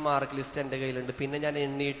 ഇംഗ്ലീഷിന്റെ മാർക്ക് ലിസ്റ്റ് എൻ്റെ കയ്യിലുണ്ട്. പിന്നെ ഞാൻ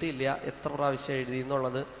എണ്ണിയിട്ടില്ല എത്ര പ്രാവശ്യം എഴുതി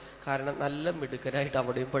എന്നുള്ളത്. കാരണം നല്ല മിടുക്കനായിട്ട്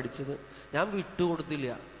അവിടെയും പഠിച്ചത്. ഞാൻ വിട്ടുകൊടുത്തില്ല,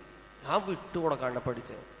 ഞാൻ വിട്ടുകൊടുക്കാണ്ട്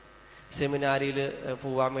പഠിച്ചത്. സെമിനാരിയിൽ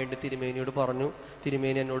പോവാൻ വേണ്ടി തിരുമേനിയോട് പറഞ്ഞു.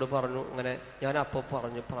 തിരുമേനി എന്നോട് പറഞ്ഞു. അങ്ങനെ ഞാൻ അപ്പോൾ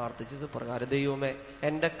പറഞ്ഞു, പ്രാർത്ഥിച്ചത് പ്രകാരം, ദൈവമേ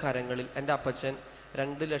എൻ്റെ കരങ്ങളിൽ, എൻ്റെ അപ്പച്ചൻ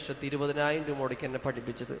 2,20,000 രൂപ മുടക്കി എന്നെ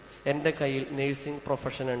പഠിപ്പിച്ചത്. എൻ്റെ കയ്യിൽ നേഴ്സിംഗ്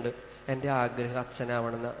പ്രൊഫഷൻ ഉണ്ട്. എൻ്റെ ആഗ്രഹം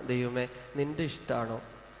അച്ഛനാവണമെന്ന. ദൈവമേ, നിന്റെ ഇഷ്ടമാണോ?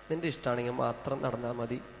 നിന്റെ ഇഷ്ടമാണെങ്കിൽ മാത്രം നടന്നാൽ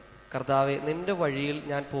മതി. കർത്താവെ, നിന്റെ വഴിയിൽ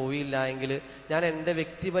ഞാൻ പോയില്ല എങ്കിൽ, ഞാൻ എൻ്റെ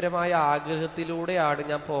വ്യക്തിപരമായ ആഗ്രഹത്തിലൂടെയാണ്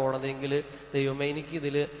ഞാൻ പോണതെങ്കിൽ, ദൈവമേ,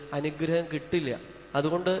 എനിക്കിതിൽ അനുഗ്രഹം കിട്ടില്ല.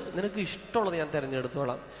 അതുകൊണ്ട് നിനക്ക് ഇഷ്ടമുള്ളത് ഞാൻ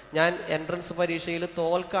തിരഞ്ഞെടുത്തോളാം. ഞാൻ എൻട്രൻസ് പരീക്ഷയിൽ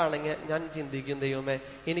തോൽക്കാണെങ്കിൽ ഞാൻ ചിന്തിക്കും, ദൈവമേ,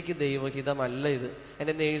 എനിക്ക് ദൈവഹിതമല്ല ഇത്,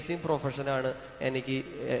 എൻ്റെ നേഴ്സിംഗ് പ്രൊഫഷനാണ് എനിക്ക്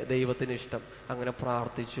ദൈവത്തിന് ഇഷ്ടം. അങ്ങനെ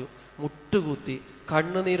പ്രാർത്ഥിച്ചു, മുട്ടുകുത്തി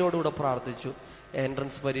കണ്ണുനീരോടുകൂടെ പ്രാർത്ഥിച്ചു.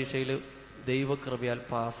 എൻട്രൻസ് പരീക്ഷയിൽ ദൈവകൃപയാൽ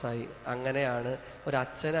പാസ്സായി. അങ്ങനെയാണ്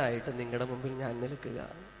ഒരച്ഛനായിട്ട് നിങ്ങളുടെ മുമ്പിൽ ഞാൻ നിൽക്കുക.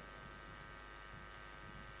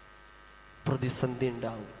 പ്രതിസന്ധി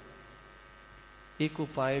ഉണ്ടാവും. ഈ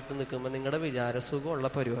കുപ്പായിട്ട് നിൽക്കുമ്പോൾ നിങ്ങളുടെ വിചാരം സുഖമുള്ള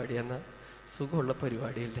പരിപാടി എന്ന സുഖമുള്ള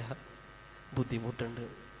പരിപാടിയില്ല. ബുദ്ധിമുട്ടുണ്ട്,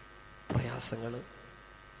 പ്രയാസങ്ങൾ,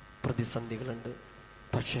 പ്രതിസന്ധികളുണ്ട്.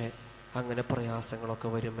 പക്ഷേ അങ്ങനെ പ്രയാസങ്ങളൊക്കെ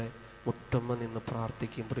വരുമ്പോൾ മുട്ടുമ്മ നിന്ന്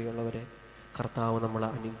പ്രാർത്ഥിക്കും. പ്രിയമുള്ളവരെ, കർത്താവ് നമ്മളെ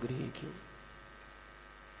അനുഗ്രഹിക്കും.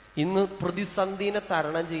 ഇന്ന് പ്രതിസന്ധിനെ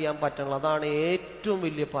തരണം ചെയ്യാൻ പറ്റണം. അതാണ് ഏറ്റവും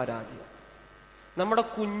വലിയ പരാജയം. നമ്മുടെ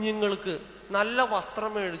കുഞ്ഞുങ്ങൾക്ക് നല്ല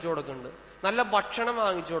വസ്ത്രം മേടിച്ചു കൊടുക്കുന്നുണ്ട്, നല്ല ഭക്ഷണം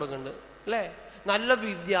വാങ്ങിച്ചു കൊടുക്കുന്നുണ്ട്, അല്ലേ? നല്ല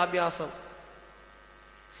വിദ്യാഭ്യാസം.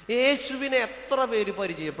 യേശുവിനെ എത്ര പേര്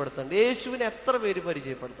പരിചയപ്പെടുത്തുന്നുണ്ട്? യേശുവിനെ എത്ര പേര്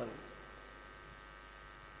പരിചയപ്പെടുത്തുന്നുണ്ട്?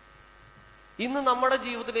 ഇന്ന് നമ്മുടെ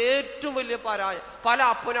ജീവിതത്തിൽ ഏറ്റവും വലിയ പരാജയം. പല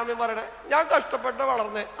അപ്പനും അമ്മയും പറയണേ, ഞാൻ കഷ്ടപ്പെട്ട്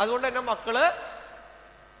വളർന്നേ, അതുകൊണ്ട് എന്റെ മക്കള്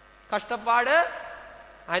കഷ്ടപ്പാട്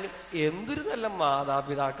എന്തൊരു നല്ല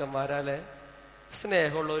മാതാപിതാക്കന്മാരല്ലേ,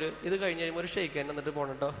 സ്നേഹമുള്ളവര്. ഇത് കഴിഞ്ഞ് കഴിയുമ്പോൾ ഒരു ഷെയ്ക്ക് എന്നിട്ട്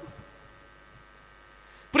പോണട്ടോ.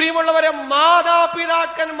 പ്രിയമുള്ളവരെ,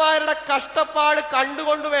 മാതാപിതാക്കന്മാരുടെ കഷ്ടപ്പാട്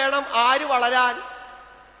കണ്ടുകൊണ്ട് വേണം ആര് വളരാൻ?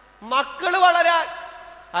 മക്കള് വളരാൻ.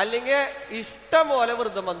 അല്ലെങ്കിൽ ഇഷ്ടം പോലെ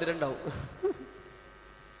വൃദ്ധമന്ദിരം ഉണ്ടാവും.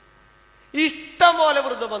 ഇഷ്ടം പോലെ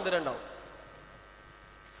വൃദ്ധമന്ദിരം ഉണ്ടാവും.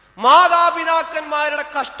 മാതാപിതാക്കന്മാരുടെ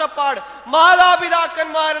കഷ്ടപ്പാട്,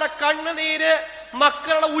 മാതാപിതാക്കന്മാരുടെ കണ്ണുനീര്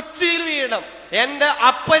മക്കളുടെ ഉച്ചിയിൽ വീഴണം. എന്റെ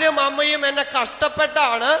അപ്പനും അമ്മയും എന്നെ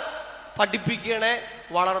കഷ്ടപ്പെട്ടാണ് പഠിപ്പിക്കണേ,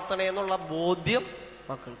 വളർത്തണേ എന്നുള്ള ബോധ്യം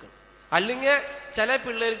മക്കൾക്ക്. അല്ലെങ്കിൽ ചില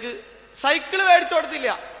പിള്ളേർക്ക് സൈക്കിള് മേടിച്ചു കൊടുത്തില്ല,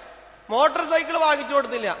 മോട്ടോർ സൈക്കിൾ വാങ്ങിച്ചു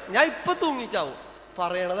കൊടുത്തില്ല, ഞാൻ ഇപ്പൊ തൂങ്ങിച്ചാവും.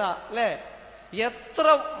 പറയണതാ അല്ലേ? എത്ര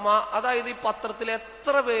അതായത് ഈ പത്രത്തിൽ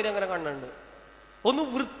എത്ര പേര് അങ്ങനെ കണ്ടുണ്ട്. ഒന്ന്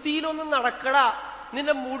വൃത്തിയിലൊന്നും നടക്കടാ,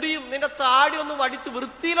 നിന്റെ മുടിയും നിന്റെ താടി ഒന്ന് വടിച്ച്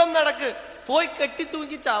വൃത്തിയിലൊന്നും നടക്ക്, പോയി കെട്ടി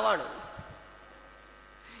തൂങ്ങി ചാവാണ്.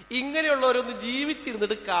 ഇങ്ങനെയുള്ളവരൊന്നും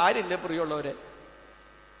ജീവിച്ചിരുന്നിട്ട് കാര്യമില്ല പ്രിയമുള്ളവരെ.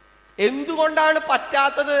 എന്തുകൊണ്ടാണ്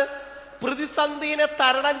പറ്റാത്തത്? പ്രതിസന്ധിനെ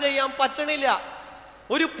തരണം ചെയ്യാൻ പറ്റണില്ല.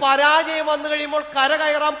 ഒരു പരാജയം വന്നു കഴിയുമ്പോൾ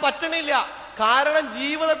കരകയറാൻ പറ്റണില്ല. കാരണം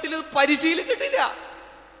ജീവിതത്തിൽ പരിശീലിച്ചിട്ടില്ല.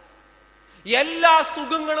 എല്ലാ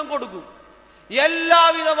സുഖങ്ങളും കൊടുക്കും,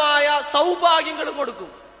 എല്ലാവിധമായ സൗഭാഗ്യങ്ങളും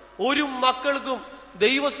കൊടുക്കും, ഒരു മക്കൾക്കും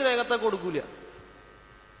ദൈവസ്നേഹത്തെ കൊടുക്കൂല.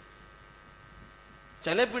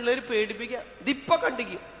 ചില പിള്ളേര് പേടിപ്പിക്കാം, ദിപ്പ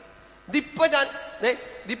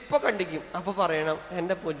കണ്ടിക്കും. അപ്പൊ പറയണം,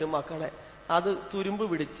 എന്റെ പൊന്നു മക്കളെ, അത് തുരുമ്പ്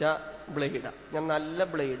പിടിച്ച ബ്ലേഡാ, ഞാൻ നല്ല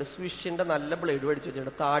ബ്ലേഡ്, സ്വിഷിന്റെ നല്ല ബ്ലേഡ് മേടിച്ചു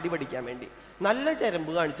വെച്ചിട്ട് താടി പഠിക്കാൻ വേണ്ടി നല്ല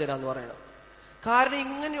ചരമ്പ് കാണിച്ചു തരാന്ന് പറയണം. കാരണം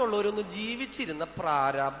ഇങ്ങനെയുള്ളവരൊന്നും ജീവിച്ചിരുന്ന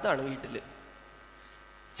പ്രാരാബ്ദാണ് വീട്ടില്.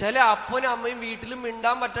 ചില അപ്പനും അമ്മയും വീട്ടിലും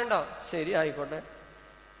മിണ്ടാൻ പറ്റണ്ടോ? ശരി, ആയിക്കോട്ടെ,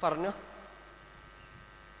 പറഞ്ഞോ,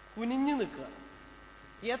 കുനിഞ്ഞു നിൽക്കുക.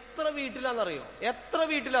 എത്ര വീട്ടിലാന്നറിയോ?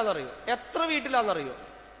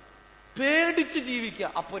 പേടിച്ച് ജീവിക്കുക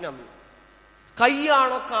അപ്പനും അമ്മയും.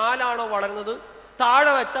 കൈയാണോ കാലാണോ വളരുന്നത്,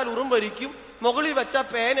 താഴെ വെച്ചാൽ ഉറുമ്പരിക്കും, മുകളിൽ വെച്ചാൽ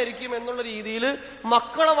പേനരിക്കും എന്നുള്ള രീതിയിൽ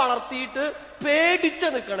മക്കളെ വളർത്തിയിട്ട് പേടിച്ച്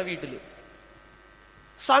നിൽക്കണം വീട്ടില്.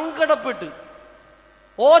 സങ്കടപ്പെട്ട്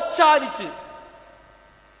ഓച്ചാരിച്ച്.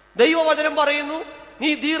 ദൈവവചനം പറയുന്നു, നീ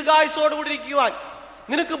ദീർഘായുസോടുകൂടി ഇരിക്കുവാൻ,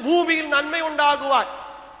 നിനക്ക് ഭൂമിയിൽ നന്മയുണ്ടാകുവാൻ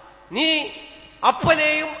നീ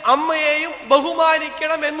അപ്പനെയും അമ്മയെയും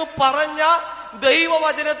ബഹുമാനിക്കണം എന്ന് പറഞ്ഞ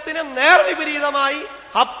ദൈവവചനത്തിന് നേർവിപരീതമായി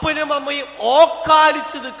അപ്പനും അമ്മയും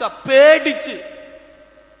ഓക്കാലിച്ച് നിൽക്ക, പേടിച്ച്.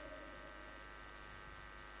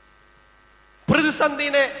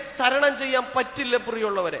 പ്രതിസന്ധിനെ തരണം ചെയ്യാൻ പറ്റില്ല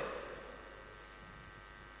പ്രിയമുള്ളവരെ.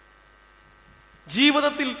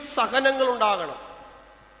 ജീവിതത്തിൽ സഹനങ്ങൾ ഉണ്ടാകണം.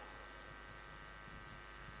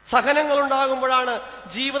 സഹനങ്ങൾ ഉണ്ടാകുമ്പോഴാണ്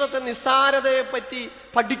ജീവിതത്തെ നിസ്സാരതയെ പറ്റി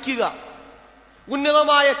പഠിക്കുക,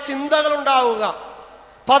 ഉന്നതമായ ചിന്തകൾ ഉണ്ടാവുക,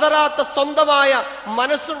 പതറാത്ത സ്വന്തമായ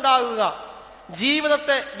മനസ്സുണ്ടാകുക,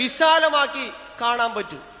 ജീവിതത്തെ വിശാലമാക്കി കാണാൻ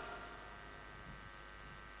പറ്റും.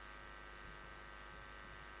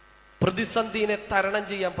 പ്രതിസന്ധിനെ തരണം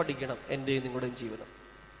ചെയ്യാൻ പഠിക്കണം എന്റെയും നിങ്ങളുടെയും ജീവിതം.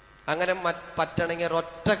 അങ്ങനെ പറ്റണമെങ്കിൽ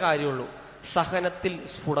ഒരൊറ്റ കാര്യമുള്ളൂ, സഹനത്തിൽ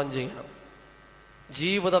സ്ഫുടം ചെയ്യണം.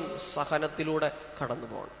 ജീവിതം സഹനത്തിലൂടെ കടന്നു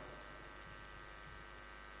പോകണം.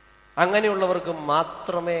 അങ്ങനെയുള്ളവർക്ക്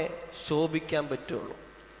മാത്രമേ ശോഭിക്കാൻ പറ്റുള്ളൂ.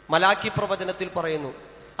 മലാക്കി പ്രവചനത്തിൽ പറയുന്നു,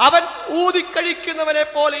 അവൻ ഊതിക്കഴിക്കുന്നവനെ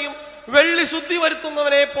പോലെയും വെള്ളി ശുദ്ധി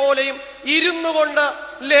വരുത്തുന്നവനെ പോലെയും ഇരുന്നു കൊണ്ട്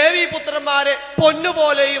ലേവി പുത്രന്മാരെ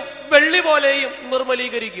പൊന്നുപോലെയും വെള്ളി പോലെയും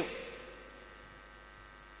നിർമ്മലീകരിക്കും.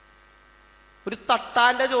 ഒരു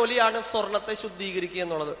തട്ടാന്റെ ജോലിയാണ് സ്വർണത്തെ ശുദ്ധീകരിക്കുക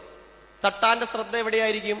എന്നുള്ളത്. തട്ടാന്റെ ശ്രദ്ധ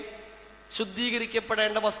എവിടെയായിരിക്കും?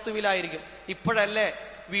 ശുദ്ധീകരിക്കപ്പെടേണ്ട വസ്തുവിലായിരിക്കും. ഇപ്പോഴല്ലേ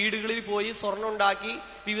വീടുകളിൽ പോയി സ്വർണം ഉണ്ടാക്കി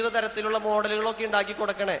വിവിധ തരത്തിലുള്ള മോഡലുകളൊക്കെ ഉണ്ടാക്കി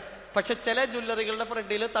കൊടുക്കണേ. പക്ഷെ ചില ജ്വല്ലറികളുടെ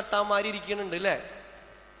ഫ്രണ്ടിൽ തട്ടാന്മാര് ഇരിക്കുന്നുണ്ട് അല്ലേ?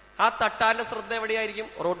 ആ തട്ടാന്റെ ശ്രദ്ധ എവിടെയായിരിക്കും?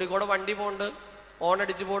 റോഡിൽ കൂടെ വണ്ടി പോണ്ട്,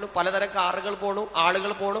 ഓണടിച്ചു പോണു, പലതരം കാറുകൾ പോണു,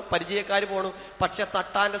 ആളുകൾ പോണു, പരിചയക്കാർ പോണു. പക്ഷെ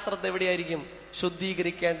തട്ടാന്റെ ശ്രദ്ധ എവിടെയായിരിക്കും?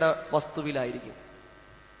 ശുദ്ധീകരിക്കേണ്ട വസ്തുവിലായിരിക്കും.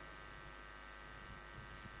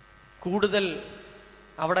 കൂടുതൽ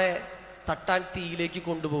അവിടെ തട്ടാൻ തീയിലേക്ക്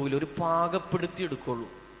കൊണ്ടുപോകില്ല, ഒരു പാകപ്പെടുത്തി എടുക്കുള്ളൂ.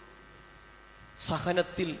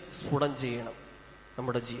 സഹനത്തിൽ സ്ഫുടം ചെയ്യണം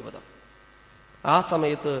നമ്മുടെ ജീവിതം. ആ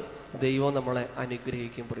സമയത്ത് ദൈവം നമ്മളെ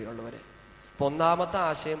അനുഗ്രഹിക്കും. പ്രിയമുള്ളവരെ, ഇപ്പൊ ഒന്നാമത്തെ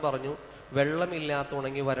ആശയം പറഞ്ഞു, വെള്ളമില്ലാത്ത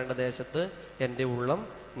ഉണങ്ങി വരേണ്ട ദേശത്ത് എൻ്റെ ഉള്ളം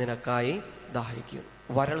നിനക്കായി ദാഹിക്കും.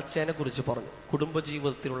 വരൾച്ചേനെ കുറിച്ച് പറഞ്ഞു.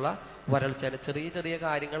 കുടുംബജീവിതത്തിലുള്ള വരൾച്ചേനെ, ചെറിയ ചെറിയ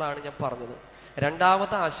കാര്യങ്ങളാണ് ഞാൻ പറഞ്ഞത്.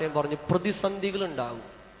 രണ്ടാമത്തെ ആശയം പറഞ്ഞു, പ്രതിസന്ധികൾ ഉണ്ടാകും,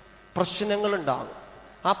 പ്രശ്നങ്ങൾ ഉണ്ടാകും.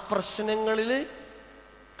 ആ പ്രശ്നങ്ങളിൽ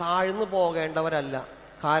താഴ്ന്നു പോകേണ്ടവരല്ല.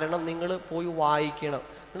 കാരണം നിങ്ങൾ പോയി വായിക്കണം.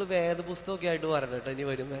 നിങ്ങൾ വേദപുസ്തകമൊക്കെ ആയിട്ട് വരണം കേട്ടോ. ഇനി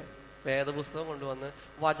വരുമ്പോ വേദപുസ്തകം കൊണ്ടുവന്ന്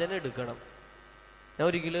വചനം എടുക്കണം. ഞാൻ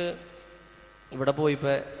ഒരിക്കല് ഇവിടെ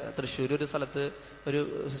പോയിപ്പോ തൃശ്ശൂർ ഒരു സ്ഥലത്ത് ഒരു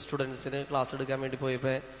സ്റ്റുഡൻസിന് ക്ലാസ് എടുക്കാൻ വേണ്ടി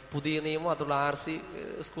പോയപ്പോ പുതിയ നിയമം മാത്രമുള്ള RC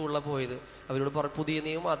സ്കൂളിലാണ് പോയത്. അവരോട് പറഞ്ഞു പുതിയ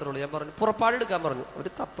നിയമം മാത്രമേ ഉള്ളൂ. ഞാൻ പറഞ്ഞു പുറപ്പാട് എടുക്കാൻ പറഞ്ഞു.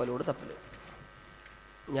 അവര് തപ്പല്.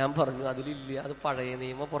 ഞാൻ പറഞ്ഞു അതിലില്ല, അത് പഴയ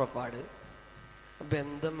നിയമം, പുറപ്പാട്.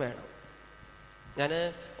 ബന്ധം വേണം. ഞാൻ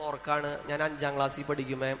ഓർക്കാണ്, ഞാൻ 5ാം ക്ലാസ്സിൽ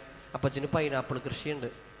പഠിക്കുമ്പോ അപ്പച്ചന് പൈനാപ്പിൾ കൃഷിയുണ്ട്.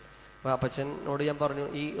 അപ്പൊ അപ്പച്ചനോട് ഞാൻ പറഞ്ഞു,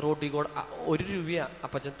 ഈ റോട്ടിൽ കൂടെ 1 രൂപയാ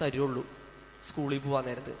അപ്പച്ചൻ തരുള്ളൂ സ്കൂളിൽ പോവാൻ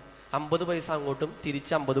നേരത്ത്. 50 പൈസ അങ്ങോട്ടും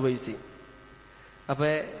തിരിച്ച് 50 പൈസയും. അപ്പൊ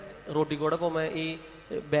റോട്ടിൽ കൂടെ പോകുമ്പോ ഈ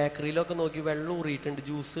ബേക്കറിയിലൊക്കെ നോക്കി വെള്ളം ഊറിയിട്ടുണ്ട്.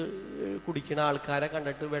 ജ്യൂസ് കുടിക്കുന്ന ആൾക്കാരെ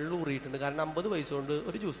കണ്ടിട്ട് വെള്ളം ഊറിയിട്ടുണ്ട്. കാരണം 50 പൈസ കൊണ്ട്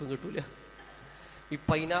ഒരു ജ്യൂസും കിട്ടൂല. ഈ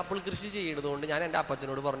പൈനാപ്പിൾ കൃഷി ചെയ്യുന്നത് കൊണ്ട് ഞാൻ എൻ്റെ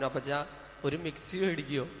അപ്പച്ചനോട് പറഞ്ഞു, അപ്പച്ച ഒരു മിക്സി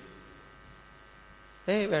മേടിക്കോ?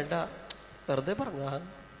 വേണ്ട, വെറുതെ പറഞ്ഞ.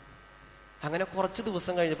 അങ്ങനെ കുറച്ച്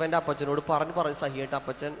ദിവസം കഴിഞ്ഞപ്പോ എൻ്റെ അപ്പച്ചനോട് പറഞ്ഞ് സഹിയായിട്ട്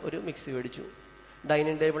അപ്പച്ചൻ ഒരു മിക്സി മേടിച്ചു.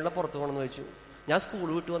 ഡൈനിങ് ടേബിളിന്റെ പുറത്ത് കൊണ്ടെന്ന് വെച്ചു. ഞാൻ സ്കൂൾ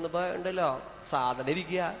വിട്ട് വന്നപ്പോ ഉണ്ടല്ലോ സാധനം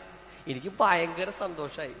ഇരിക്കുക. എനിക്ക് ഭയങ്കര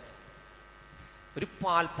സന്തോഷമായി. ഒരു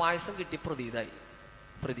പാൽപ്പായസം കിട്ടി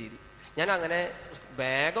പ്രതീതി. ഞാൻ അങ്ങനെ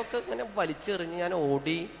ബാഗൊക്കെ ഇങ്ങനെ വലിച്ചെറിഞ്ഞ് ഞാൻ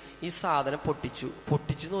ഓടി ഈ സാധനം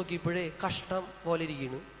പൊട്ടിച്ചു നോക്കിയപ്പോഴേ കഷ്ണം പോലെ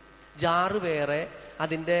ഇരിക്കുന്നു. ജാറ് വേറെ,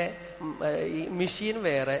 അതിന്റെ ഈ മെഷീൻ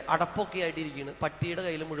വേറെ, അടപ്പൊക്കെ ആയിട്ട് ഇരിക്കുന്നു. പട്ടിയുടെ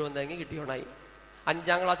കയ്യിൽ മുഴുവൻ തേങ്ങ കിട്ടിയോണായി.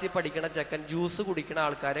 5ാം ക്ലാസ്സിൽ പഠിക്കണ ചെക്കൻ ജ്യൂസ് കുടിക്കണ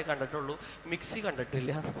ആൾക്കാരെ കണ്ടിട്ടുള്ളൂ, മിക്സി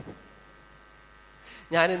കണ്ടിട്ടില്ല.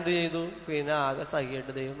 ഞാൻ എന്ത് ചെയ്തു? പിന്നെ ആകെ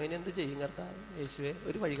സഹിയായിട്ട്, ദൈവം ഇനി എന്ത് ചെയ്യും കർത്താവേ? യേശുവേ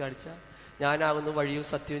ഒരു വഴി കാണിച്ച. ഞാനാകുന്നു വഴിയും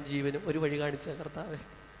സത്യവും ജീവനും, ഒരു വഴി കാണിച്ച കർത്താവേ.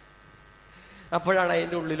 അപ്പോഴാണ്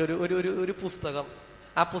അതിൻ്റെ ഉള്ളിൽ ഒരു പുസ്തകം.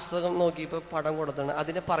 ആ പുസ്തകം നോക്കിയപ്പോ പടം കൊടുത്താണ്.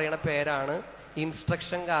 അതിന് പറയണ പേരാണ്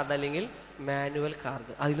ഇൻസ്ട്രക്ഷൻ കാർഡ് അല്ലെങ്കിൽ മാനുവൽ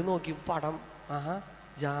കാർഡ്. അതിൽ നോക്കി പടം,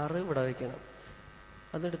 ജാറ് ഇവിടെ വെക്കണം,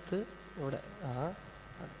 അതെടുത്ത് ഇവിടെ,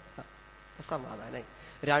 സമാധാനായി.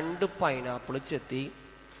 2 പൈനാപ്പിൾ ചെത്തി.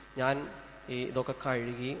 ഞാൻ ഇതൊക്കെ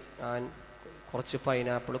കഴുകി, ഞാൻ കുറച്ച്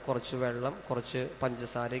പൈനാപ്പിൾ, കുറച്ച് വെള്ളം, കുറച്ച്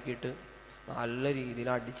പഞ്ചസാരയൊക്കെ ഇട്ട് നല്ല രീതിയിൽ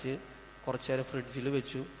അടിച്ച് കുറച്ചു നേരം ഫ്രിഡ്ജിൽ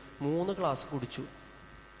വെച്ചു. 3 ഗ്ലാസ് കുടിച്ചു.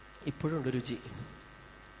 ഇപ്പോഴുണ്ട് രുചി.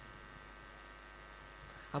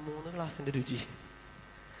 ആ 3 ഗ്ലാസിന്റെ രുചി.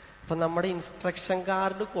 അപ്പൊ നമ്മുടെ ഇൻസ്ട്രക്ഷൻ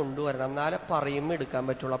കാർഡ് കൊണ്ടുവരണം, എന്നാലേ പറയുമ്പോൾ എടുക്കാൻ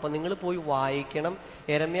പറ്റുള്ളൂ. അപ്പൊ നിങ്ങൾ പോയി വായിക്കണം.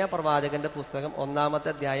 യെരമ്യാ പ്രവാചകന്റെ പുസ്തകം 1-ാമത്തെ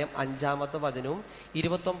അധ്യായം 5-ാമത്തെ വചനവും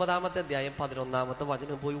 29-ാമത്തെ അധ്യായം 11-ാമത്തെ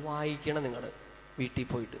വചനവും പോയി വായിക്കണം. നിങ്ങൾ വീട്ടിൽ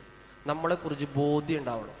പോയിട്ട് നമ്മളെ കുറിച്ച് ബോധ്യം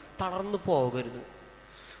ഉണ്ടാവണം. തളർന്നു പോകരുത്.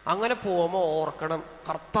 അങ്ങനെ പോകുമ്പോൾ ഓർക്കണം,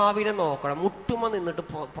 കർത്താവിനെ നോക്കണം. മുട്ടുമ നിന്നിട്ട്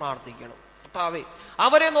പ്രാർത്ഥിക്കണം, കർത്താവേ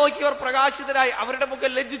അവരെ നോക്കിയവർ പ്രകാശിതരായി, അവരുടെ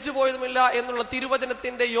മുഖം ലജ്ജിച്ചു പോയതുമില്ല എന്നുള്ള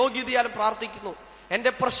തിരുവചനത്തിന്റെ യോഗ്യതയാൽ പ്രാർത്ഥിക്കുന്നു.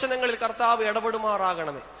 എന്റെ പ്രശ്നങ്ങളിൽ കർത്താവ്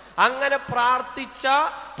ഇടപെടുമാറാകണമേ. അങ്ങനെ പ്രാർത്ഥിച്ച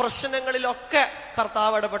പ്രശ്നങ്ങളിലൊക്കെ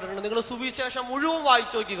കർത്താവ് ഇടപെട്ടിട്ടുണ്ട്. നിങ്ങൾ സുവിശേഷം മുഴുവൻ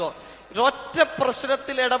വായിച്ചു നോക്കിക്കോ. ഒറ്റ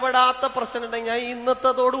പ്രശ്നത്തിൽ ഇടപെടാത്ത പ്രശ്നം ഉണ്ടെങ്കിൽ ഞാൻ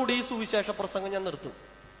ഇന്നത്തോടുകൂടി ഈ സുവിശേഷ പ്രസംഗം ഞാൻ നിർത്തും.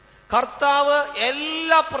 കർത്താവ്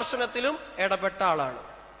എല്ലാ പ്രശ്നത്തിലും ഇടപെട്ട ആളാണ്.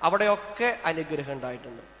 അവിടെയൊക്കെ അനുഗ്രഹം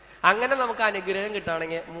ഉണ്ടായിട്ടുണ്ട്. അങ്ങനെ നമുക്ക് അനുഗ്രഹം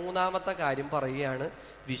കിട്ടുകയാണെങ്കിൽ 3-ാമത്തെ കാര്യം പറയുകയാണ്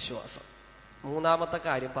വിശ്വാസം. 3-ാമത്തെ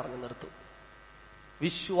കാര്യം പറഞ്ഞു നിർത്തും.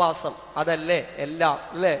 വിശ്വാസം, അതല്ലേ എല്ലാം,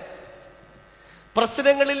 അല്ലേ?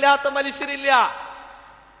 പ്രശ്നങ്ങളില്ലാത്ത മനുഷ്യരില്ല.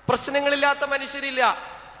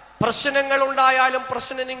 പ്രശ്നങ്ങൾ ഉണ്ടായാലും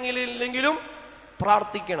പ്രശ്നങ്ങളില്ലെങ്കിലും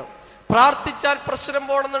പ്രാർത്ഥിക്കണം. പ്രാർത്ഥിച്ചാൽ പ്രശ്നം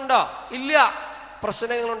പോണമെന്നുണ്ടോ? ഇല്ല,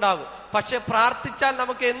 പ്രശ്നങ്ങളുണ്ടാകും. പക്ഷെ പ്രാർത്ഥിച്ചാൽ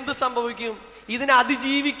നമുക്ക് എന്ത് സംഭവിക്കും? ഇതിനെ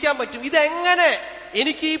അതിജീവിക്കാൻ പറ്റും. ഇതെങ്ങനെ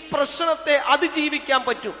എനിക്ക് ഈ പ്രശ്നത്തെ അതിജീവിക്കാൻ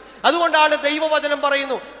പറ്റും? അതുകൊണ്ടാണ് ദൈവവചനം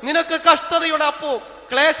പറയുന്നു, നിനക്ക് കഷ്ടതയുടെ അപ്പവും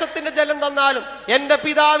ക്ലേശത്തിന്റെ ജലം തന്നാലും എന്റെ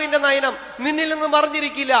പിതാവിന്റെ നയനം നിന്നിൽ നിന്ന്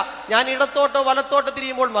മറിഞ്ഞിരിക്കില്ല. ഞാൻ ഇടത്തോട്ടോ വലത്തോട്ടോ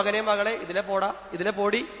തിരിയുമ്പോൾ മകനെ മകളെ ഇതിലെ പോടാ, ഇതിലെ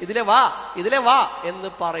പോടി, ഇതിലെ വാ എന്ന്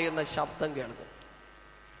പറയുന്ന ശബ്ദം കേൾക്കും.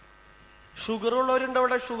 ഷുഗർ ഉള്ളവരുണ്ടോ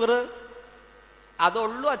ഇവിടെ? ഷുഗർ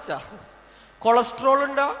അതുള്ളൂ അച്ഛാ. കൊളസ്ട്രോൾ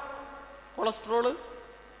ഉണ്ടോ? കൊളസ്ട്രോള്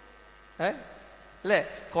അല്ലേ?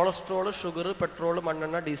 കൊളസ്ട്രോള്, ഷുഗർ, പെട്രോള്,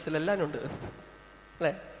 മണ്ണെണ്ണ, ഡീസൽ എല്ലാം ഉണ്ട്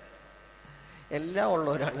അല്ലെ? എല്ലാം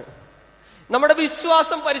ഉള്ളവരാണ്. നമ്മുടെ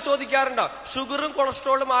വിശ്വാസം പരിശോധിക്കാറുണ്ടോ? ഷുഗറും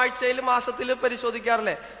കൊളസ്ട്രോളും ആഴ്ചയിലും മാസത്തിലും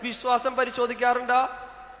പരിശോധിക്കാറില്ലേ? വിശ്വാസം പരിശോധിക്കാറുണ്ടോ?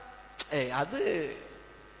 അത്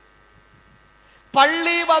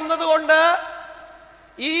പള്ളി വന്നതുകൊണ്ട്,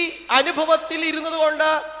 ഈ അനുഭവത്തിൽ ഇരുന്നത് കൊണ്ട്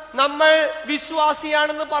നമ്മൾ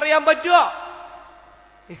വിശ്വാസിയാണെന്ന് പറയാൻ പറ്റുമോ?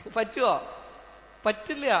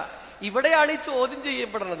 പറ്റില്ല. ഇവിടെയാണ് ഈ ചോദ്യം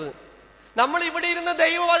ചെയ്യപ്പെടുന്നത്. നമ്മൾ ഇവിടെ ഇരുന്ന്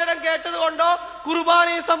ദൈവവചനം കേട്ടത് കൊണ്ടോ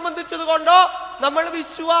കുർബാനയെ സംബന്ധിച്ചത് കൊണ്ടോ നമ്മൾ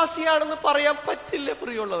വിശ്വാസിയാണെന്ന് പറയാൻ പറ്റില്ല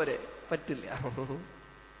പ്രിയമുള്ളവരെ, പറ്റില്ല.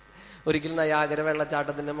 ഒരിക്കലും നയാഗര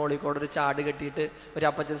വെള്ളച്ചാട്ടത്തിന്റെ മുകളിൽ കൂടെ ഒരു ചാട് കെട്ടിയിട്ട് ഒരു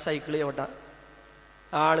അപ്പച്ചൻ സൈക്കിൾ ചവിട്ട.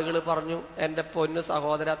 ആളുകൾ പറഞ്ഞു, എന്റെ പൊന്ന്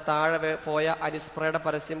സഹോദര, താഴെ പോയ അനിസ്പ്രയുടെ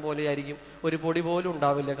പരസ്യം പോലെയായിരിക്കും, ഒരു പൊടി പോലും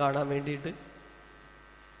ഉണ്ടാവില്ല കാണാൻ വേണ്ടിയിട്ട്.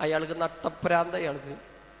 അയാൾക്ക് നട്ടപ്രാന്ത. അയാൾക്ക്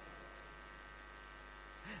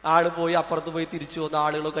ആള് പോയി അപ്പുറത്ത് പോയി തിരിച്ചു വന്ന്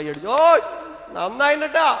ആളുകൾ കൈയടിച്ചു, ഓ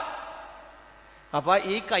നന്നായിട്ടാ. അപ്പൊ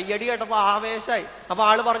ഈ കയ്യടി കേട്ടപ്പോ ആവേശമായി. അപ്പൊ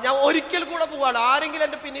ആള് പറഞ്ഞ ഒരിക്കൽ കൂടെ പോവാണ്, ആരെങ്കിലും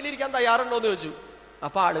എന്റെ പിന്നിലിരിക്കാൻ തയ്യാറുണ്ടോ എന്ന് ചോദിച്ചു.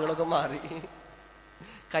 അപ്പൊ ആളുകളൊക്കെ മാറി.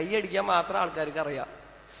 കൈയടിക്കാൻ മാത്രം ആൾക്കാർക്ക് അറിയാം.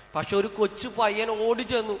 പക്ഷെ ഒരു കൊച്ചു പയ്യൻ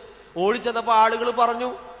ഓടിച്ചെന്നപ്പോ ആളുകൾ പറഞ്ഞു,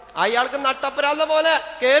 അയാൾക്ക് നട്ടപ്പരാന്ന പോലെ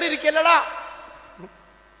കേറിയിരിക്കല്ലടാ.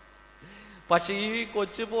 പക്ഷെ ഈ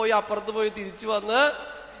കൊച്ചു പോയി അപ്പുറത്ത് പോയി തിരിച്ചു വന്ന്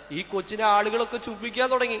ഈ കൊച്ചിനെ ആളുകളൊക്കെ ചുംബിക്കാൻ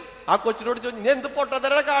തുടങ്ങി. ആ കൊച്ചിനോട് ചോദിച്ചു, നീ എന്ത്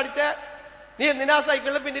പൊട്ടത്തരടെ കാണിച്ചേ? നീ എന്തിനാ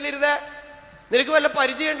സൈക്കിളിന്റെ പിന്നിലിരുന്നേ? നിനക്ക് വല്ല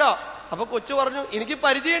പരിചയമുണ്ടോ? അപ്പൊ കൊച്ചു പറഞ്ഞു, എനിക്ക്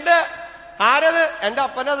പരിചയമുണ്ട്. ആരത്? എന്റെ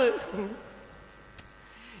അപ്പനത്.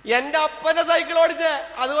 എന്റെ അപ്പനെ സൈക്കിൾ ഓടിച്ചേ,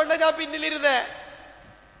 അതുകൊണ്ടാ ഞാൻ പിന്നിലിരുന്നേ.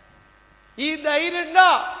 ഈ ധൈര്യം ഉണ്ടോ?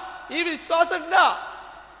 ഈ വിശ്വാസം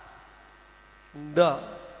ഉണ്ടോ?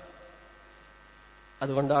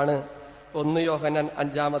 അതുകൊണ്ടാണ് 1 യോഹന്നാൻ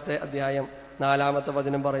 5-ാമത്തെ അധ്യായം 4-ാമത്തെ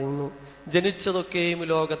വചനം പറയുന്നു, ജനിച്ചതൊക്കെയും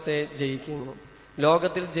ലോകത്തെ ജയിക്കുന്നു.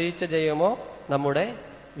 ലോകത്തിൽ ജയിച്ച ജയമോ നമ്മുടെ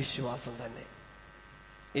വിശ്വാസം തന്നെ.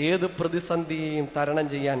 ഏത് പ്രതിസന്ധിയെയും തരണം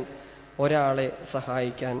ചെയ്യാൻ ഒരാളെ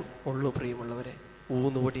സഹായിക്കാൻ ഉള്ളു പ്രിയമുള്ളവരെ,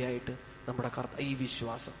 ഊന്നുവടിയായിട്ട് നമ്മുടെ ഈ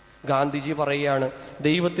വിശ്വാസം. ഗാന്ധിജി പറയുകയാണ്,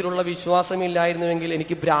 ദൈവത്തിലുള്ള വിശ്വാസമില്ലായിരുന്നുവെങ്കിൽ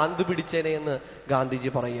എനിക്ക് ഭ്രാന്ത് പിടിച്ചേനെ എന്ന് ഗാന്ധിജി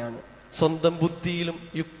പറയുകയാണ്. സ്വന്തം ബുദ്ധിയിലും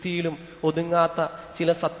യുക്തിയിലും ഒതുങ്ങാത്ത ചില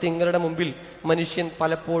സത്യങ്ങളുടെ മുമ്പിൽ മനുഷ്യൻ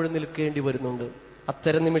പലപ്പോഴും നിൽക്കേണ്ടി വരുന്നുണ്ട്.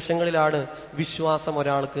 അത്തരം നിമിഷങ്ങളിലാണ് വിശ്വാസം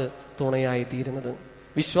ഒരാൾക്ക് തുണയായി തീരുന്നത്.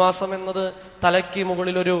 വിശ്വാസം എന്നത് തലയ്ക്ക്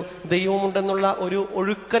മുകളിൽ ഒരു ദൈവമുണ്ടെന്നുള്ള ഒരു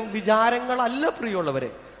ഒഴുക്കൻ വിചാരങ്ങളല്ല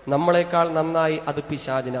പ്രിയമുള്ളവരെ. നമ്മളെക്കാൾ നന്നായി അത്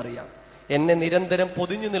പിശാചിനറിയാം. എന്നെ നിരന്തരം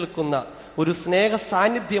പൊതിഞ്ഞു നിൽക്കുന്ന ഒരു സ്നേഹ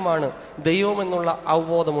സാന്നിധ്യമാണ് ദൈവമെന്നുള്ള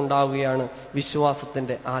അവബോധം ഉണ്ടാവുകയാണ്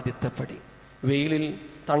വിശ്വാസത്തിന്റെ ആദ്യത്തെ പടി. വെയിലിൽ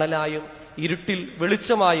തണലായും ഇരുട്ടിൽ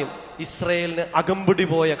വെളിച്ചമായും ഇസ്രയേലിന് അകമ്പടി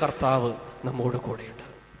പോയ കർത്താവ് നമ്മോട് കൂടെയുണ്ട്.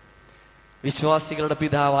 വിശ്വാസികളുടെ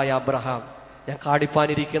പിതാവായ അബ്രഹാം ഞാൻ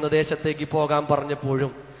കാടിപ്പാനിരിക്കുന്ന ദേശത്തേക്ക് പോകാൻ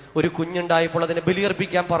പറഞ്ഞപ്പോഴും, ഒരു കുഞ്ഞുണ്ടായപ്പോൾ അതിനെ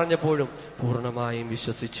ബലിയർപ്പിക്കാൻ പറഞ്ഞപ്പോഴും പൂർണ്ണമായും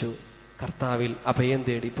വിശ്വസിച്ചു. കർത്താവിൽ അഭയം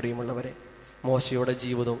തേടി. പ്രിയമുള്ളവരെ, മോശയുടെ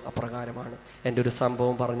ജീവിതവും അപ്രകാരമാണ്. എൻ്റെ ഒരു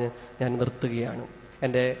സംഭവം പറഞ്ഞ് ഞാൻ നിർത്തുകയാണ്.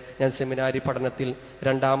 ഞാൻ സെമിനാരി പഠനത്തിൽ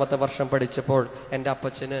 2-ാമത്തെ വർഷം പഠിച്ചപ്പോൾ എൻ്റെ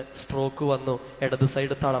അപ്പച്ചന് സ്ട്രോക്ക് വന്നു. ഇടത്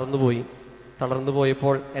സൈഡ് തളർന്നു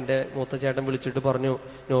പോയപ്പോൾ എൻ്റെ മൂത്ത ചേട്ടൻ വിളിച്ചിട്ട് പറഞ്ഞു,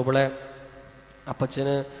 നോബിളെ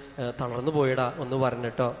അപ്പച്ചന് തളർന്നു പോയിടാ, ഒന്ന്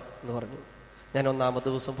വരണട്ടോ എന്ന് പറഞ്ഞു. ഞാൻ 1-ാമത്തെ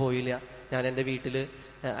ദിവസം പോയില്ല. ഞാൻ എൻ്റെ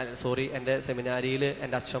എൻ്റെ സെമിനാരിയിൽ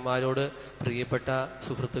എൻ്റെ അച്ഛന്മാരോട്, പ്രിയപ്പെട്ട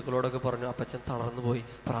സുഹൃത്തുക്കളോടൊക്കെ പറഞ്ഞു, അപ്പച്ചൻ തളർന്നു പോയി,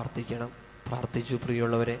 പ്രാർത്ഥിച്ചു.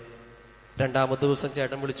 പ്രിയമുള്ളവരെ, 2-ാമത്തെ ദിവസം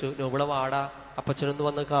ചേട്ടൻ വിളിച്ചു, നോബിളെ വാടാ, അപ്പച്ചനൊന്ന്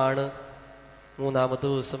വന്ന് കാണ്. 3-ാമത്തെ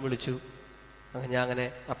ദിവസം വിളിച്ചു. ഞാൻ അങ്ങനെ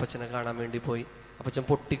അപ്പച്ചനെ കാണാൻ വേണ്ടി പോയി. അപ്പച്ചൻ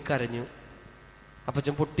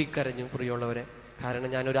പൊട്ടിക്കരഞ്ഞു പ്രിയമുള്ളവരെ. കാരണം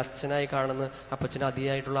ഞാനൊരു അച്ഛനായി കാണുന്ന അപ്പച്ചന്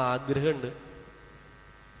അതിയായിട്ടുള്ള ആഗ്രഹമുണ്ട്.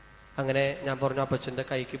 അങ്ങനെ ഞാൻ പറഞ്ഞു, അപ്പച്ചന്റെ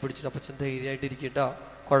കൈക്ക് പിടിച്ചു, അപ്പച്ചൻ ധൈര്യമായിട്ടിരിക്കട്ടോ,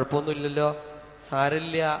 കുഴപ്പമൊന്നുമില്ലല്ലോ,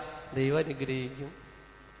 സാരമില്ല, ദൈവം അനുഗ്രഹിക്കും.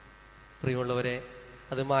 പ്രിയമുള്ളവരെ,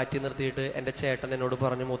 അത് മാറ്റി നിർത്തിയിട്ട് എൻ്റെ ചേട്ടൻ എന്നോട്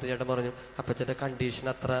പറഞ്ഞു, മൂത്ത ചേട്ടൻ പറഞ്ഞു, അപ്പച്ചന്റെ കണ്ടീഷൻ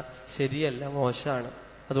അത്ര ശരിയല്ല, മോശമാണ്.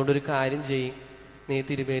 അതുകൊണ്ടൊരു കാര്യം ചെയ്യും, നീ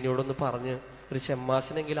തിരുമേനിയോടൊന്ന് പറഞ്ഞ് ഒരു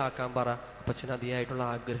ഷമ്മാസിനെങ്കിലും ആക്കാൻ പറ, അപ്പച്ചന് അതിയായിട്ടുള്ള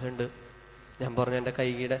ആഗ്രഹമുണ്ട്. ഞാൻ പറഞ്ഞു,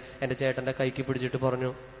 എൻ്റെ ചേട്ടൻ്റെ കൈക്ക് പിടിച്ചിട്ട്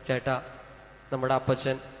പറഞ്ഞു, ചേട്ടാ, നമ്മുടെ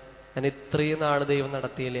അപ്പച്ചൻ ഞാൻ ഇത്രയും നാള് ദൈവം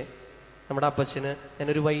നടത്തിയില്ലേ, നമ്മുടെ അപ്പച്ചന്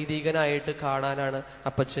ഞാനൊരു വൈദികനായിട്ട് കാണാനാണ്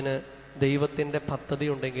അപ്പച്ചന് ദൈവത്തിന്റെ പദ്ധതി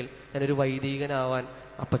ഉണ്ടെങ്കിൽ ഞാനൊരു വൈദികനാവാൻ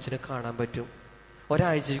അപ്പച്ചന് കാണാൻ പറ്റും.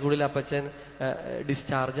 ഒരാഴ്ചക്കുള്ളിൽ അപ്പച്ചൻ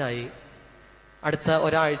ഡിസ്ചാർജായി. അടുത്ത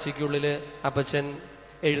ഒരാഴ്ചക്കുള്ളിൽ അപ്പച്ചൻ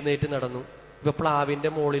എഴുന്നേറ്റ് നടന്നു. ഇപ്പൊ പ്ലാവിന്റെ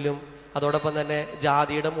മുകളിലും അതോടൊപ്പം തന്നെ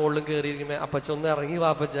ജാതിയുടെ മുകളിലും കയറിയിരിക്കുമ്പോ അപ്പച്ച ഒന്ന് ഇറങ്ങി വാ,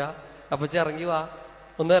 അപ്പച്ച ഇറങ്ങി വാ,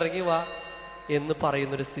 ഒന്ന് ഇറങ്ങി വാ എന്ന്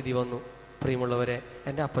പറയുന്നൊരു സ്ഥിതി വന്നു. പ്രിയമുള്ളവരെ,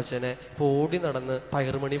 എൻ്റെ അപ്പച്ചനെ ഇപ്പൊ ഓടി നടന്ന്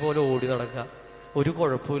പയറുമണി പോലെ ഓടി നടക്കുക, ഒരു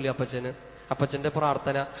കുഴപ്പമില്ല അപ്പച്ചന്. അപ്പച്ചന്റെ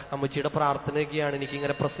പ്രാർത്ഥന, അമ്മച്ചിയുടെ പ്രാർത്ഥനയൊക്കെയാണ്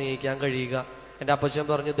എനിക്കിങ്ങനെ പ്രസംഗിക്കാൻ കഴിയുക. എൻ്റെ അപ്പച്ചൻ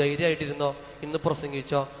പറഞ്ഞു, ധൈര്യമായിട്ടിരുന്നോ, ഇന്ന്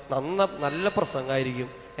പ്രസംഗിച്ചോ, നല്ല പ്രസംഗമായിരിക്കും.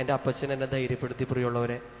 എൻ്റെ അപ്പച്ചൻ എന്നെ ധൈര്യപ്പെടുത്തി.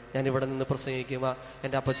 പ്രിയമുള്ളവരെ, ഞാൻ ഇവിടെ നിന്ന് പ്രസംഗിക്കുമ്പോൾ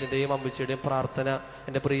എൻ്റെ അപ്പച്ചൻ്റെയും അമ്മച്ചിയുടെയും പ്രാർത്ഥന,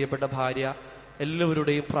 എൻ്റെ പ്രിയപ്പെട്ട ഭാര്യ,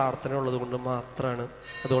 എല്ലാവരുടെയും പ്രാർത്ഥന ഉള്ളത് കൊണ്ട് മാത്രമാണ്.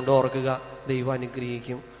 അതുകൊണ്ട് ഓർക്കുക, ദൈവം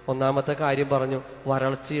അനുഗ്രഹിക്കും. ഒന്നാമത്തെ കാര്യം പറഞ്ഞു,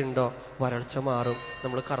 വരൾച്ചയുണ്ടോ, വരൾച്ച മാറും.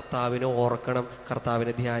 നമ്മൾ കർത്താവിനെ ഓർക്കണം,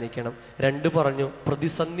 കർത്താവിനെ ധ്യാനിക്കണം. 2 പറഞ്ഞു,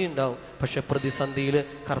 പ്രതിസന്ധി ഉണ്ടാവും, പക്ഷെ പ്രതിസന്ധിയിൽ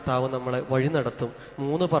കർത്താവ് നമ്മളെ വഴി നടത്തും.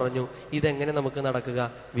 3 പറഞ്ഞു, ഇതെങ്ങനെ നമുക്ക് നടക്കുക?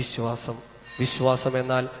 വിശ്വാസം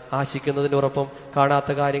എന്നാൽ ആശിക്കുന്നതിന് ഉറപ്പും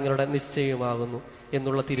കാണാത്ത കാര്യങ്ങളുടെ നിശ്ചയമാകുന്നു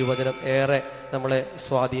എന്നുള്ള തിരുവചനം ഏറെ നമ്മളെ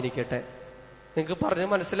സ്വാധീനിക്കട്ടെ. നിങ്ങൾക്ക് പറഞ്ഞ്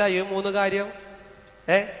മനസ്സിലായോ 3 കാര്യം?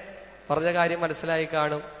 പറഞ്ഞ കാര്യം മനസ്സിലായി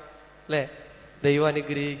കാണും അല്ലേ? ദൈവം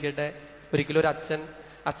അനുഗ്രഹിക്കട്ടെ. ഒരിക്കലും ഒരു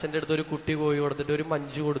അച്ഛൻ്റെ അടുത്ത് ഒരു കുട്ടി പോയി കൊടുത്തിട്ട് ഒരു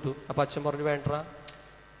മഞ്ച് കൊടുത്തു. അപ്പൊ അച്ഛൻ പറഞ്ഞു, വേണ്ട,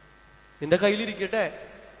 നിന്റെ കയ്യിലിരിക്കട്ടെ.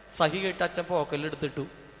 സഹി കേട്ട് അച്ഛൻ പോക്കലിലെടുത്തിട്ടു.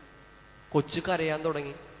 കൊച്ചു കരയാൻ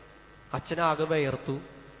തുടങ്ങി. അച്ഛനാകെ വയർത്തു.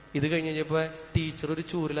 ഇത് കഴിഞ്ഞപ്പോ ടീച്ചർ ഒരു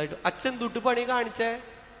ചൂരലായിട്ട്, അച്ഛൻ തൊട്ട് പണി കാണിച്ചേ,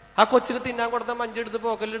 ആ കൊച്ചിന് തിന്നാൻ കൊടുത്ത മഞ്ചെടുത്ത്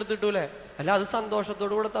പോക്കലിലെടുത്തിട്ടൂലേ? അല്ല, അത്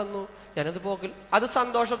സന്തോഷത്തോടു കൂടെ തന്നു. അത്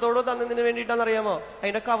സന്തോഷത്തോട് തന്നതിന് വേണ്ടിയിട്ടാണെന്നറിയാമോ?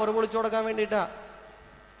 അതിന്റെ കവർ പൊളിച്ചു കൊടുക്കാൻ വേണ്ടിയിട്ടാ.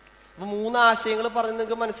 അപ്പൊ 3 ആശയങ്ങൾ പറഞ്ഞ്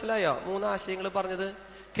നിങ്ങൾക്ക് മനസ്സിലായോ? 3 ആശയങ്ങൾ പറഞ്ഞത്,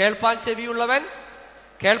 കേൾപ്പാൻ ചെവിയുള്ളവൻ,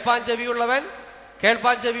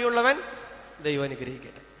 ദൈവം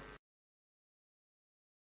അനുഗ്രഹിക്കട്ടെ.